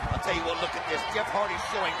 I'll tell you what, look at this. Jeff Hardy's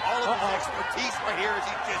showing all of his expertise right here as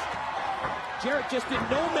he just... Jarrett just in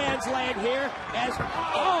no man's land here as,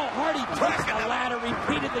 Hardy takes the ladder,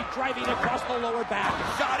 repeatedly driving across the lower back.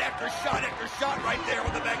 Shot after shot after shot right there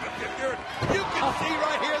with the back of Jeff Jarrett. You can see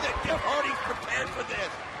right here that Jeff Hardy's prepared for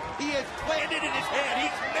this. He has planned it in his head.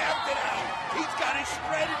 He's mapped it out. He's got his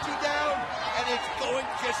strategy down, and it's going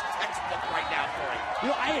just textbook right now for him. You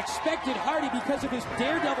know, I expected Hardy, because of his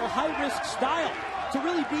daredevil high-risk style, to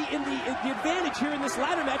really be in the advantage here in this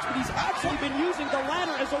ladder match, but he's actually been using the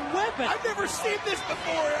ladder as a weapon. I've never seen this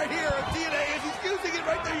before right here on TNA, as he's using it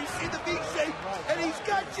right there. You see the V shape, and he's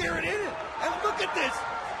got Jarrett in it. And look at this.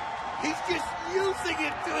 He's just using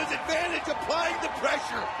it to his advantage, applying the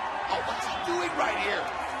pressure. Oh, what's he doing right here?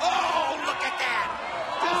 Oh, look at that.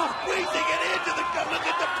 Just squeezing it into the gut. Look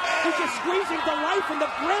at the pain. He's just squeezing the life and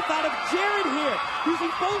the breath out of Jarrett here,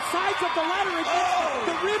 using both sides of the ladder against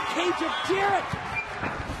the rib cage of Jarrett.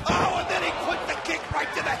 Oh, and then he put the kick right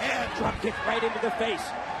to the head. Drop kick right into the face.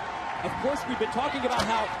 Of course, we've been talking about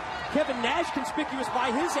how Kevin Nash conspicuous by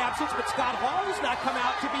his absence, but Scott Hall has not come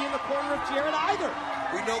out to be in the corner of Jarrett either.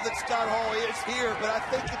 We know that Scott Hall is here, but I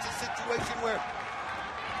think it's a situation where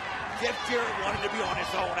Jeff Jarrett wanted to be on his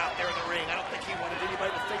own out there in the ring. I don't think he wanted anybody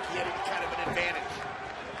to think he had any kind of an advantage.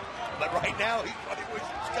 But right now, he's probably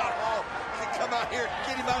wishing Scott Hall could come out here and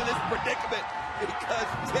get him out of this predicament, because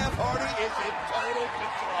Jeff Hardy is in total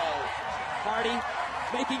control. Hardy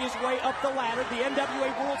making his way up the ladder, the NWA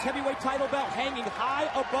World's Heavyweight title belt hanging high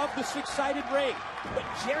above the six-sided ring. But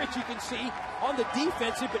Jarrett, you can see, on the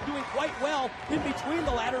defensive, but doing quite well in between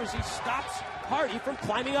the ladder as he stops Hardy from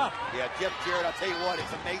climbing up. Yeah, Jeff Jarrett, I'll tell you what,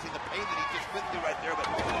 it's amazing the pain that he just went through right there, but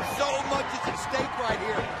so much is at stake right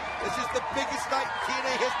here. This is the biggest night in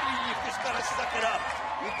TNA history, and you've just got to suck it up.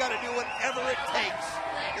 You've got to do whatever it takes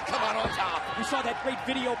to come out on top. We saw that great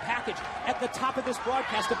video package at the top of this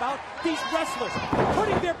broadcast about these wrestlers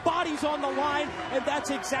putting their bodies on the line, and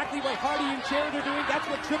that's exactly what Hardy and Jarrett are doing. That's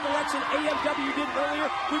what Triple X and AMW did earlier.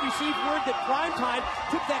 We received word that Primetime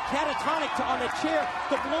took that catatonic on a chair,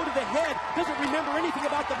 the blow to the head, doesn't remember anything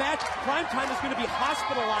about the match. Primetime is going to be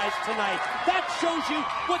hospitalized tonight. That shows you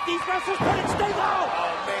what these wrestlers put at stake.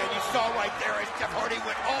 Oh, man, you saw right there as Jeff Hardy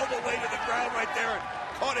went all the way to the ground right there and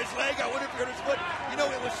caught his leg. I wonder if it hurt his foot. You know,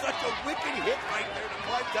 it was such a wicked hit right there to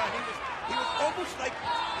Primetime. He was almost like,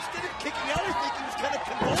 instead of kicking out, I think he was kind of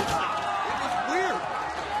convulsing. It was weird.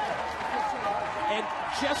 And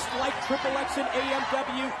just like Triple X and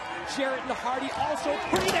AMW, Jarrett and Hardy also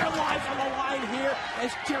putting their lives on the line here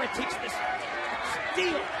as Jarrett takes this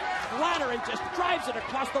steel ladder and just drives it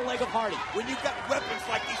across the leg of Hardy. When you've got weapons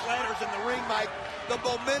like these ladders in the ring, Mike, the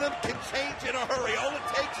momentum can change in a hurry. All it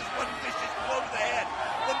takes is one vicious blow to the head,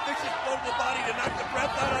 one vicious blow to the body to knock the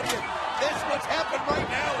breath out of you. This what's happened right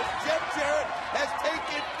now is Jeff Jarrett has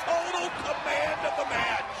taken total command of the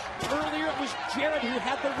match. Earlier it was Jarrett who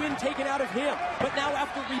had the wind taken out of him, but now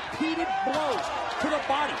after repeated blows to the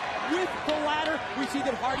body with the ladder, we see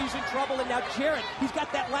that Hardy's in trouble, and now Jarrett, he's got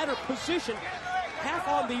that ladder positioned half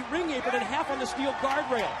on the ring apron and half on the steel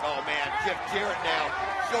guardrail. Oh, man, Jeff Jarrett now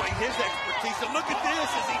showing his expertise. And look at this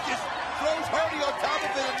as he just throws Hardy on top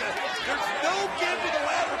of it. There's no give to the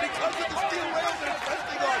ladder because of the steel rails that it's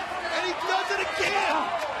resting on. And he does it again.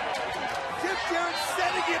 Jeff Jarrett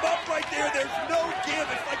setting him up right there. There's no give.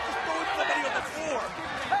 It's like just throwing somebody on the floor.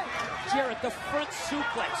 Jarrett, the front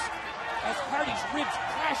suplex as Hardy's ribs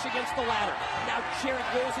crash against the ladder. Now Jarrett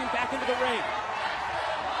rolls him back into the ring.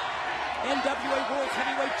 NWA World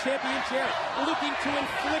Heavyweight Champion Jarrett looking to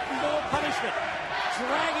inflict more punishment.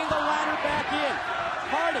 Dragging the ladder back in.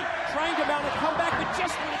 Hardy trying to mount a comeback, but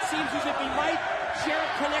just when it seems as if he might,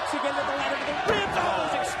 Jarrett connects again to the ladder to the ribs. Oh,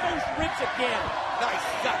 those exposed ribs again. Nice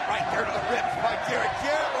shot right there to the ribs by Jarrett.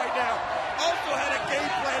 Jarrett right now also had a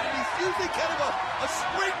game plan, and he's using kind of a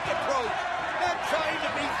sprint approach. Not trying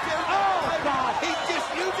to be Jarrett. Oh, God. He's just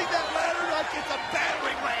using that ladder like it's a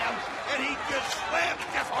battering ram, and he just slams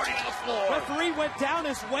Jeff Hardy to the floor. Referee went down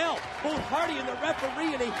as well. Both Hardy and the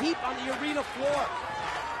referee in a heap on the arena floor.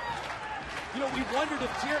 You know, we wondered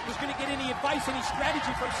if Jarrett was going to get any advice, any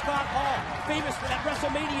strategy from Scott Hall, famous for that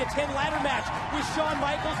WrestleMania 10 ladder match with Shawn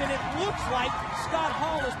Michaels, and it looks like Scott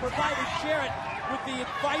Hall has provided Jarrett with the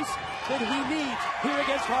advice that he needs here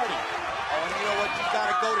against Hardy. Oh, and you know what? You've got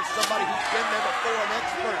to go to somebody who's been there before, an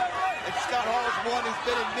expert. And Scott Hall is one who's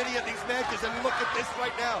been in many of these matches, and look at this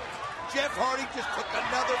right now. Jeff Hardy just took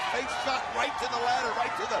another face shot right to the ladder,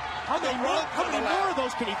 right to the How many more of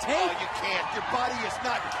those can he take? Oh, you can't. Your body is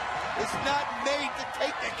not made to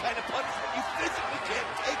take that kind of punishment. You physically can't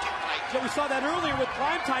take it, Mike. So we saw that earlier with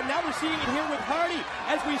Primetime. Now we're seeing it here with Hardy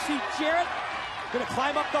as we see Jarrett going to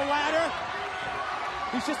climb up the ladder.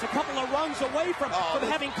 He's just a couple of rungs away from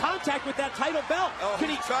having contact with that title belt. Oh,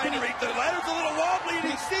 the ladder's a little wobbly, and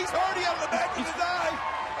he sees Hardy out of the back of his eye.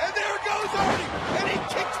 And there goes Hardy, and he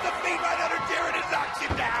kicks the feet right under Jarrett and knocks him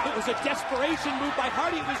down. It was a desperation move by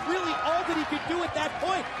Hardy. It was really all that he could do at that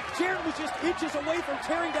point. Jarrett was just inches away from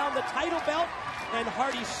tearing down the title belt, and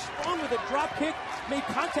Hardy swung with a drop kick, made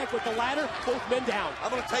contact with the ladder, both men down. I'm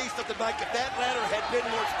going to tell you something, Mike. If that ladder had been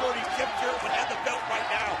more sturdy, Jeff Jarrett would have the belt right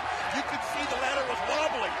now. You could see the ladder was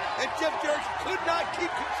wobbling, and Jeff Jarrett could not keep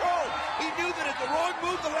control. He knew that at the wrong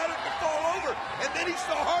move, the ladder could fall over, and then he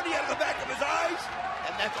saw Hardy out of the back of his eyes.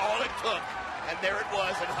 And that's all it took. And there it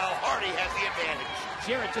was, and how Hardy has the advantage.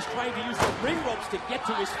 Jarrett just trying to use the ring ropes to get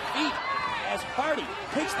to his feet as Hardy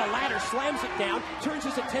takes the ladder, slams it down, turns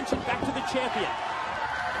his attention back to the champion.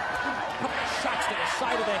 A couple of shots to the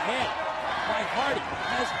side of the head by Hardy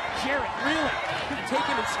as Jarrett reeling. Gonna take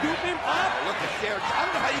him and scoop him up. Look at Jarrett. I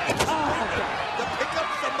don't know how you can to pick up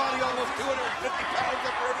somebody almost 250 pounds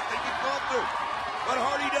after everything you've gone through. But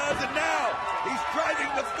Hardy does, and now he's driving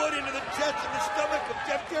the foot into the chest and the stomach of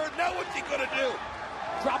Jeff Jarrett. Now what's he going to do?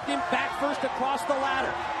 Dropped him back first across the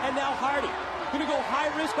ladder. And now Hardy going to go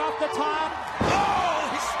high risk off the top. Oh,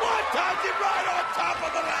 he swantoned him right on top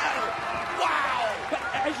of the ladder. Wow. But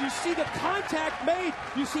as you see the contact made,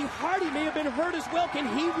 you see Hardy may have been hurt as well. Can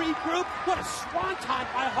he regroup? What a swanton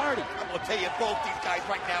by Hardy. I'm going to tell you, both these guys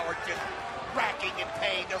right now are just racking in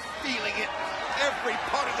pain. They're feeling it. Every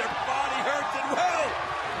part of their body hurts, and well,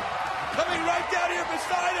 coming right down here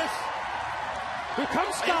beside us. Here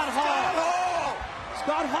comes Scott Hall.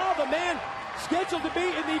 Scott Hall, the man scheduled to be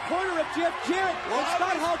in the corner of Jeff Jarrett. And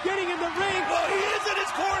Scott Hall getting in the ring. Well, he is in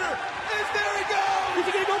his corner. There he goes. Is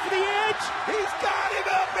he going to go for the edge? He's got him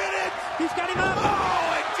up in it. He's got him up.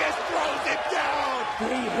 Oh, it just throws him down.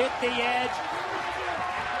 He hit the edge.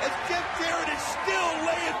 As Jeff Jarrett is still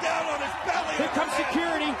laying down on his belly. Here comes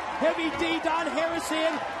security. Heavy D, Don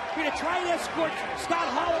Harrison. We're going to try and escort Scott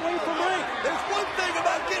Hall away from ring. There's one thing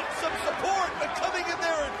about getting some support, but coming in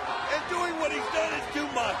there and doing what he's done is too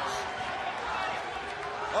much.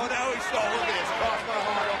 Oh, now he's look at this. Cross my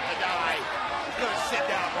heart up to die. He's going to sit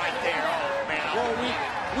down right there. Oh, man. Well,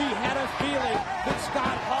 we had a feeling that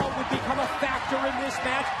Scott Hall would become a factor in this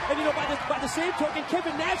match. And, you know, by the same token,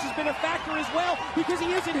 Kevin Nash has been a factor as well because he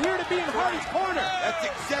isn't here to be in Hardy's corner. That's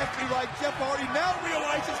exactly right. Jeff Hardy now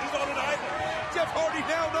realizes he's on an island. Jeff Hardy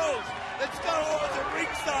now knows that Scott Hall is at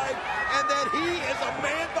ringside and that he is a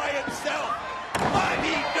man by himself. But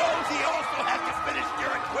he knows he also has to finish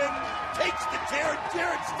Jarrett quick. Takes the Jarrett.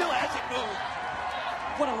 Jarrett still hasn't moved.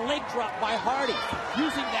 What a leg drop by Hardy,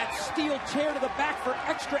 using that steel chair to the back for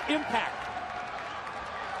extra impact.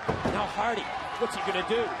 Now Hardy, what's he going to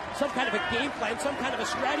do? Some kind of a game plan, some kind of a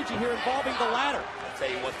strategy here involving the ladder. I'll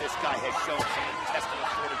tell you what, this guy has shown some intestinal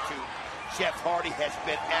fortitude. Jeff Hardy has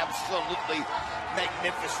been absolutely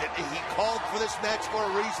magnificent. He called for this match for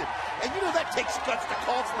a reason. And you know that takes guts to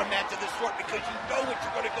call for a match of this sort because you know what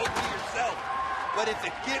you're going to go through yourself. But if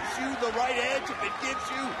it gives you the right edge, if it gives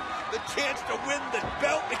you the chance to win the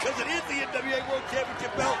belt, because it is the NWA World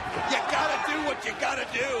Championship belt, you gotta do what you gotta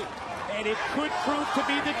do. And it could prove to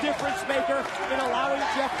be the difference maker in allowing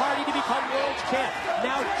Jeff Hardy to become world champ.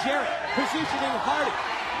 Now Jarrett positioning Hardy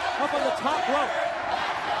up on the top rope.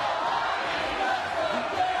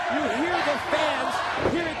 You hear the fans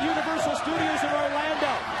here at Universal Studios in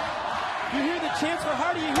Orlando. You hear the chants for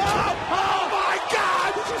Hardy. You hear Oh my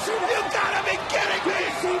God! Did you see that? You gotta be kidding me!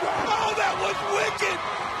 See that? Oh, that was wicked!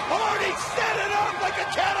 Hardy set it up like a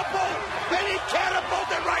catapult, and he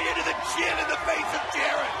catapulted right into the chin and the face of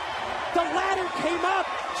Jarrett. The ladder came up.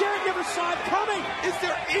 Jarrett never saw it coming. Is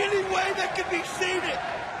there any way that could be seen it?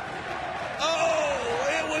 Oh,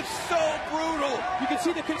 it was so brutal. You can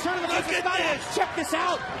see the concern of the Look at this. Check this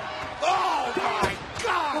out. Oh my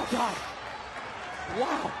God. Oh God.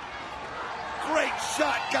 Wow. Great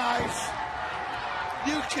shot, guys.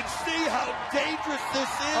 You can see how dangerous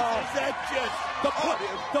this is. Is that just...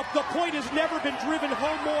 The point has never been driven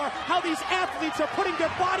home more. How these athletes are putting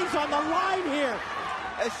their bodies on the line here.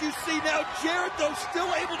 As you see now, Jarrett, though, still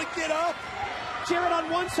able to get up. Jarrett on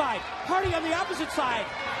one side, Hardy on the opposite side.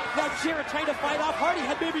 Now Jarrett trying to fight off Hardy,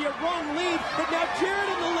 had maybe a wrong lead, but now Jarrett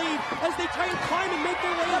in the lead as they try and climb and make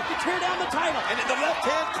their way up to tear down the title. And in the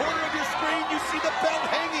left-hand corner of your screen, you see the belt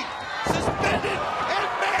hanging, suspended, and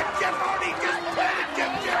man, Jeff Hardy just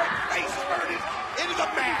planted Jarrett face first into the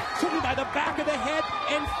mat. Took him by the back of the head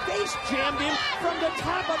and face jammed him from the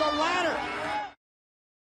top of the ladder.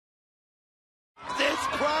 This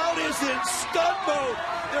crowd is in stun mode.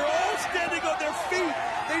 They're all standing on their feet.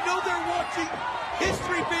 They know they're watching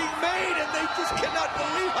history being made, and they just cannot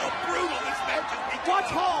believe how brutal this match has become.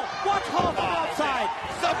 Watch Hall from outside.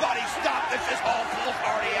 Somebody stop this. This Hall pulls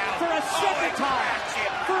Hardy out. For a second time.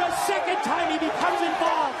 For a second time, he becomes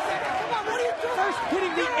involved. First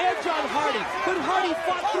hitting the edge on Hardy, but Hardy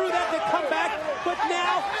fought through that to come back. But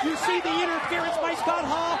now you see the interference by Scott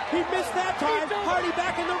Hall. He missed that time. Hardy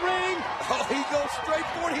back in the ring. Oh, he goes straight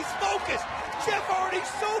for it. He's focused. Jeff Hardy's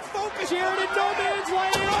so focused. Jarrett in no man's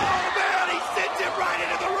land. Oh, man, he sends him right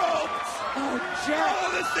into the ropes. Oh, Jarrett. Oh,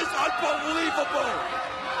 this is unbelievable.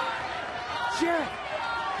 Jarrett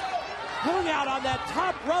hung out on that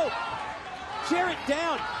top rope. Jarrett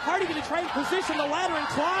down. Hardy going to try and position the ladder and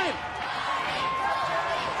climb.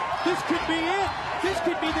 This could be it. This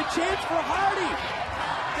could be the chance for Hardy.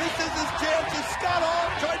 This is his chance, and Scott Hall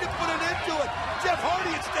tried to put an end to it. Jeff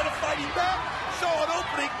Hardy, instead of fighting back, saw an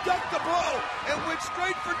opening, ducked the blow, and went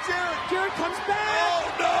straight for Jarrett. Jarrett comes back. Oh,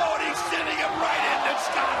 no, and he's sending him right into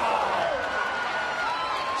Scott Hall.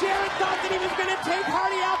 Jarrett thought that he was going to take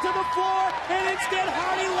Hardy out to the floor, and instead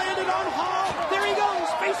Hardy landed on Hall. There he goes,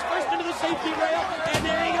 face first into the safety rail, and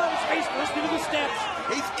there he goes, face first into the steps.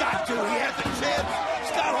 He's got to. He has a chance.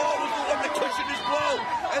 Scott Hall was the one that cushioned his blow,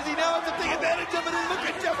 as he now has to take advantage of it, and look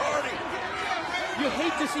at Jeff Hardy. You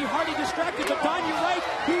hate to see Hardy distracted, but Don, you're right.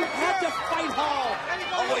 He had to fight Hall.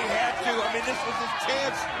 Oh, he had to. I mean, this was his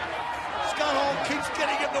chance. Scott Hall keeps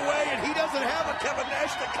getting in the way, and he doesn't have a Kevin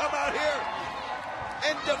Nash to come out here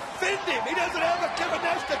and defend him. He doesn't have a Kevin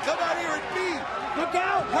Nash to come out here and beat. Look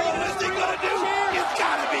out. What is he going to do? You've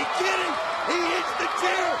got to be kidding. He hits the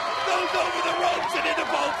chair, goes over the ropes and into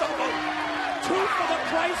both of them. 2 for the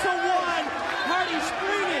price of 1. Hardy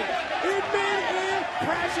screaming in mid-air,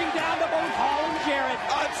 crashing down to both Hall and Jarrett.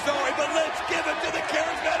 I'm sorry, but let's give it to the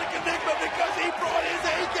charismatic Enigma because he brought his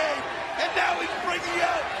A game. And now he's bringing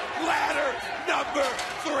out ladder number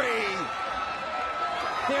 3.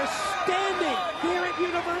 They're standing here at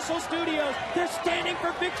Universal Studios. They're standing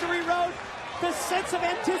for Victory Road. The sense of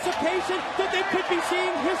anticipation that they could be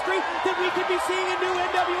seeing history, that we could be seeing a new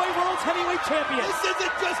NWA World's Heavyweight Champion. This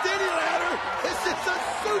isn't just any ladder. This is a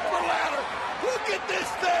super ladder. Look at this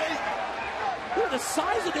thing. Look at the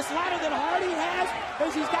size of this ladder that Hardy has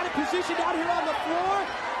as he's got it positioned out here on the floor.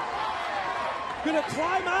 Gonna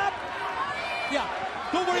climb up. Yeah.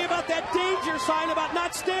 Don't worry about that danger sign about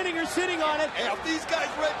not standing or sitting on it. Hey, if these guys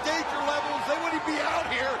were at danger levels, they wouldn't be out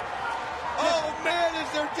here. Oh, man, as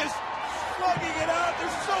they're just slugging it out.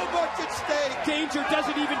 There's so much at stake. Danger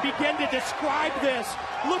doesn't even begin to describe this.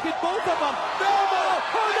 Look at both of them. No!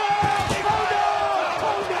 Oh, no! Oh, no!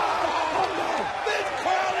 Oh, no! Oh, no! This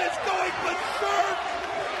crowd is going berserk.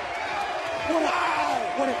 Wow!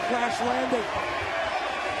 What a crash landing.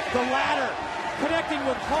 The ladder connecting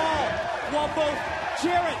with Hall while both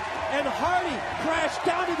Jarrett and Hardy crash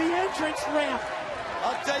down to the entrance ramp.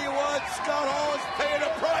 I'll tell you what, Scott Hall is paying a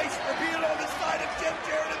price for being on the side of Jeff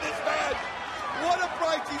Jarrett in this match. What a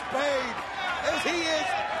price he's paid, as he is.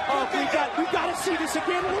 Oh, we got to see this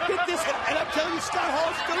again. Look at this. And I'm telling you, Scott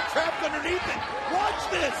Hall's still trapped underneath it. Watch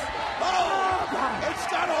this. Oh, and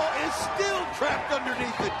Scott Hall is still trapped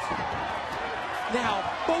underneath it. Now,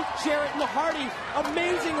 both Jarrett and Hardy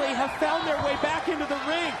amazingly have found their way back into the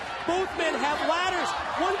ring. Both men have ladders.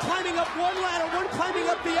 One climbing up one ladder, one climbing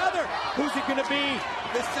up the other. Who's it going to be?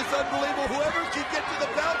 This is unbelievable. Whoever can get to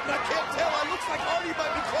the belt, and I can't tell. It looks like Hardy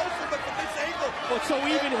might be closer, but from this angle. Oh, it's so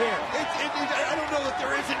even here. I don't know that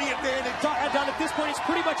there is any advantage. Don, at this point, it's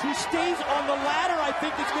pretty much who stays on the ladder, I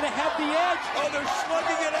think, that's going to have the edge. Oh, they're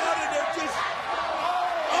slugging it out, and they're just...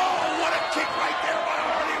 Oh, what a kick right there by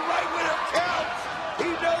Hardy, right when it counts. He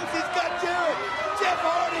knows he's got Jarrett. Jeff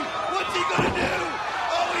Hardy, what's he going to do?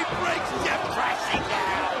 Oh, he breaks Jeff crashing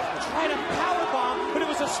down. Tried a powerbomb, but it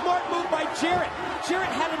was a smart move by Jarrett.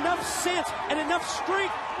 Jarrett had enough sense and enough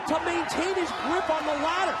strength to maintain his grip on the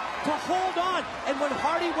ladder, to hold on. And when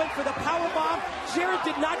Hardy went for the powerbomb, Jarrett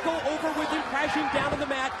did not go over with him, crashing down to the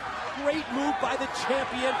mat. Great move by the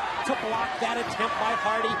champion to block that attempt by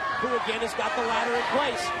Hardy, who again has got the ladder in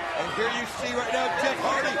place. And here you see right now Jeff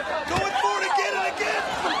Hardy going for it again and again.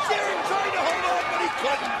 Jarrett trying to hold on, but he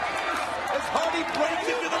couldn't. As Hardy breaks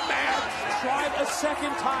into the mat. Tried a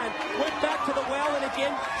second time, went back to the well, and again,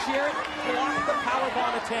 Jarrett blocked the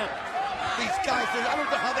powerbomb attempt. These guys, I don't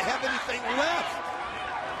know how they have anything left.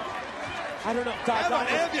 I don't know. Have an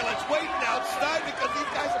ambulance waiting outside because these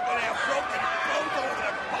guys are going to have broken bones over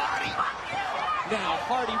their body. Now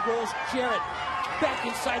Hardy rolls Jarrett back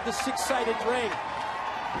inside the six-sided ring.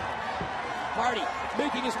 Hardy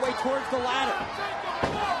making his way towards the ladder.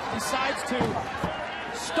 Decides to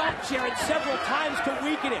stop Jarrett several times to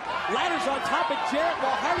weaken him. Ladder's on top of Jarrett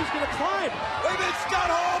while Hardy's going to climb. Wait a minute, Scott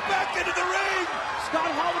Hall back into the ring. Scott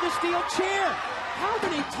Hall with a steel chair. How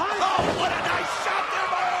many times? Oh, what a nice shot there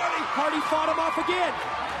by Hardy. Hardy fought him off again.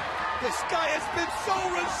 This guy has been so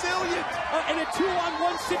resilient. In a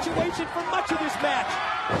 2-on-1 situation for much of this match.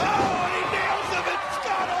 Oh, and he nails him, and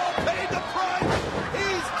Scott Hall paid the price.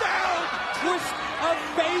 He's down. Twist of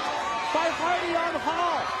fate by Hardy on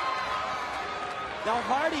Hall. Now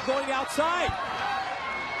Hardy going outside.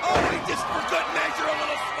 Oh, he just for good measure a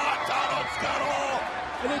little spot on Scott Hall.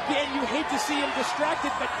 And again, you hate to see him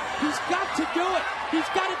distracted, but he's got to do it. He's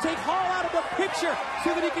got to take Hall out of the picture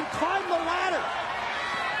so that he can climb the ladder.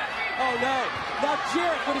 Oh, no. Now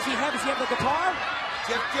Jarrett, what does he have? Does he have the guitar?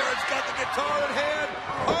 Jeff Jarrett's got the guitar in hand.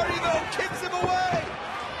 Hardy, though, kicks him away.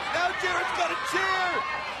 Now Jarrett's got a chair.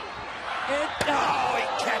 And, oh, he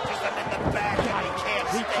catches him in the back, and he can't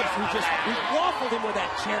stand. He waffled him with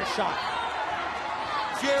that chair shot.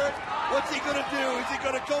 Jarrett, what's he going to do? Is he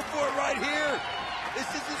going to go for it right here? This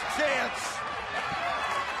is his chance.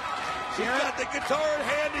 He's got the guitar in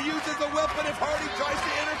hand to use as a weapon if Hardy tries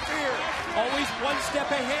to interfere. Always one step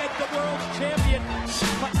ahead, the world's champion.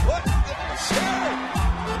 What? Jarrett!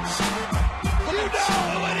 You know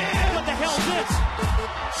who it is! What the hell is this?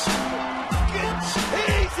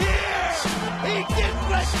 He's here! He didn't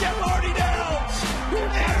let Jeff Hardy down!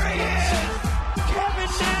 There he is!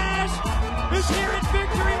 Kevin Nash is here at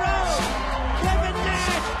Victory Road! Kevin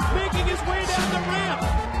Nash making his way down the ramp!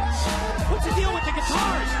 What's the deal with the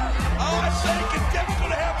guitars? Oh, I think if Jeff's going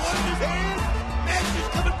to have one in his hand, Nash is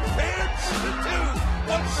coming prepared for the two.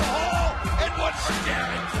 One for Hall and one for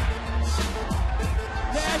Jarrett.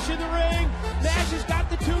 Nash in the ring. Nash has got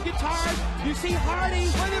the two guitars. You see Hardy.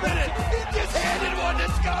 Wait a minute. He just handed one to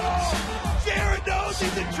Scott Hall. Jarrett knows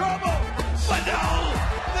he's in trouble. But no,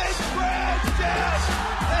 they crash Jeff.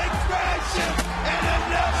 They crash him. And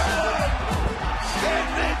another one. And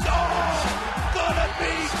it's all going to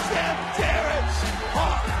be Jeff Jarrett.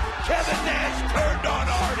 Kevin Nash turned on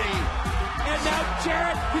Hardy. And now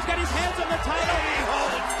Jarrett, he's got his hands on the title. He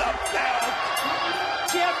holds the belt.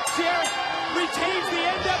 Jeff Jarrett retains the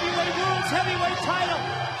NWA World's Heavyweight title.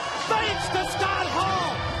 Thanks to Scott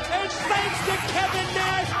Hall. And thanks to Kevin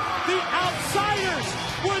Nash. The outsiders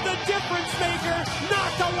were the difference maker,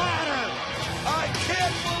 not the ladder. I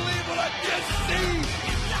can't believe what I just seen.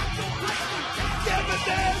 Kevin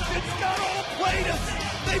Nash and Scott Hall played us.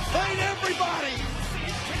 They played everybody.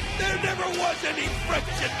 There never was any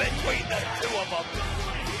friction between the two of them.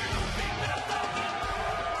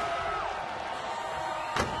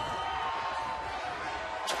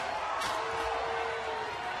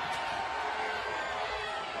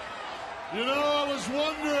 You know, I was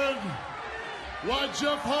wondering why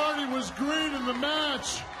Jeff Hardy was green in the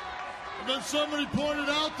match. And then somebody pointed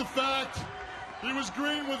out the fact he was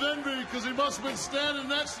green with envy because he must have been standing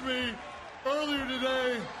next to me earlier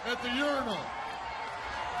today at the urinal.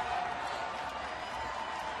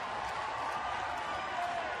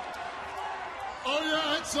 Oh,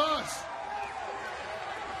 yeah, it's us.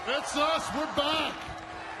 It's us. We're back.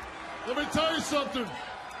 Let me tell you something.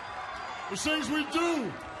 There's things we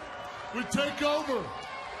do. We take over.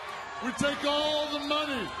 We take all the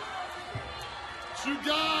money. It's you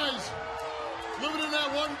guys living in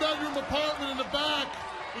that one-bedroom apartment in the back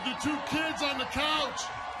with your 2 kids on the couch,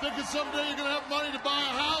 thinking someday you're going to have money to buy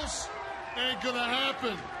a house. Ain't going to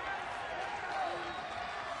happen.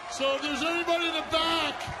 So if there's anybody in the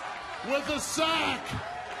back with a sack,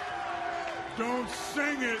 don't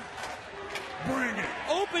sing it, bring it.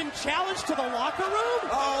 Open challenge to the locker room?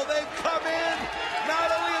 Oh, they've come in.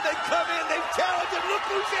 Not only have they come in, they've challenged him. Look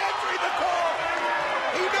who's answering the call.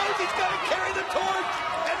 He knows he's got to carry the torch,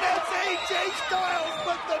 and that's AJ Styles.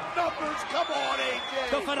 But the numbers, come on,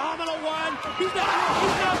 AJ. The phenomenal one. He's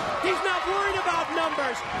not worried about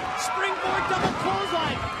numbers. Springboard double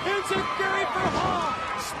clothesline. Enziguri for Hall.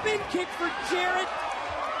 Spin kick for Jarrett.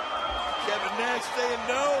 Kevin Nash saying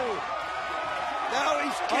no. Now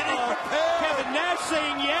he's getting prepared. Kevin Nash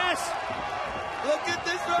saying yes. Look at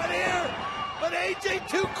this right here. But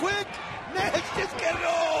AJ too quick. Nash just getting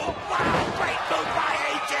wow, great move by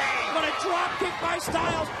AJ. But a drop kick by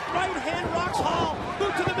Styles. Right hand rocks Hall.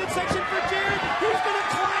 Boot to the midsection for Jarrett. He's going to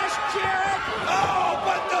clash Jarrett. Oh,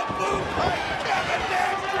 but the boot by Kevin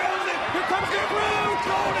Nash drills it. Here comes the crew.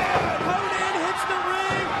 Conan hits the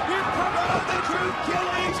ring. Here comes the Truth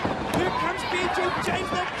Killings. Here comes BG James.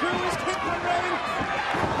 The crew is hit the ring.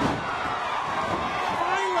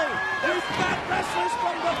 Finally, we've got wrestlers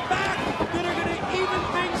from the back that are going to even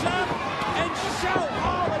things up and show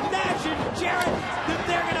Hall and Nash and Jarrett that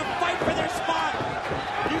they're going to fight for their spot.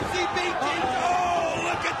 You see BG? Oh,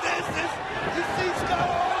 look at this. You see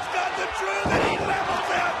Hall's got the truth and he levels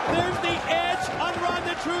him. There's the edge under on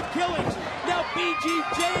the Truth Killings. Now BG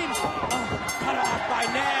James. Cut off by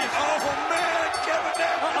Nash. Oh, man. Kevin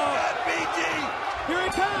Nash got BG. Here he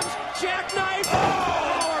comes. Jackknife.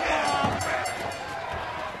 Powerbomb.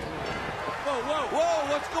 Whoa,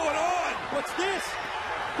 what's going on? What's this?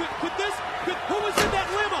 Who was in that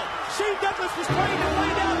limo? Shane Douglas was trying to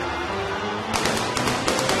find out.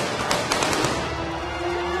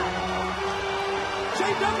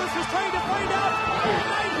 Shane Douglas was trying to find out.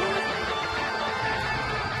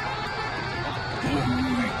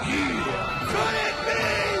 Could it be?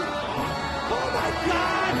 Oh my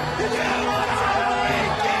God!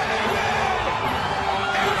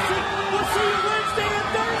 We'll see you Wednesday and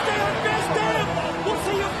Thursday on Best Damn. We'll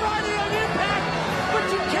see you Friday on Impact. But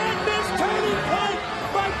you can't miss Turning Point.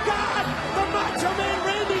 My God, the Macho Man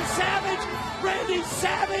Randy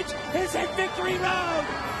Savage is at Victory Road.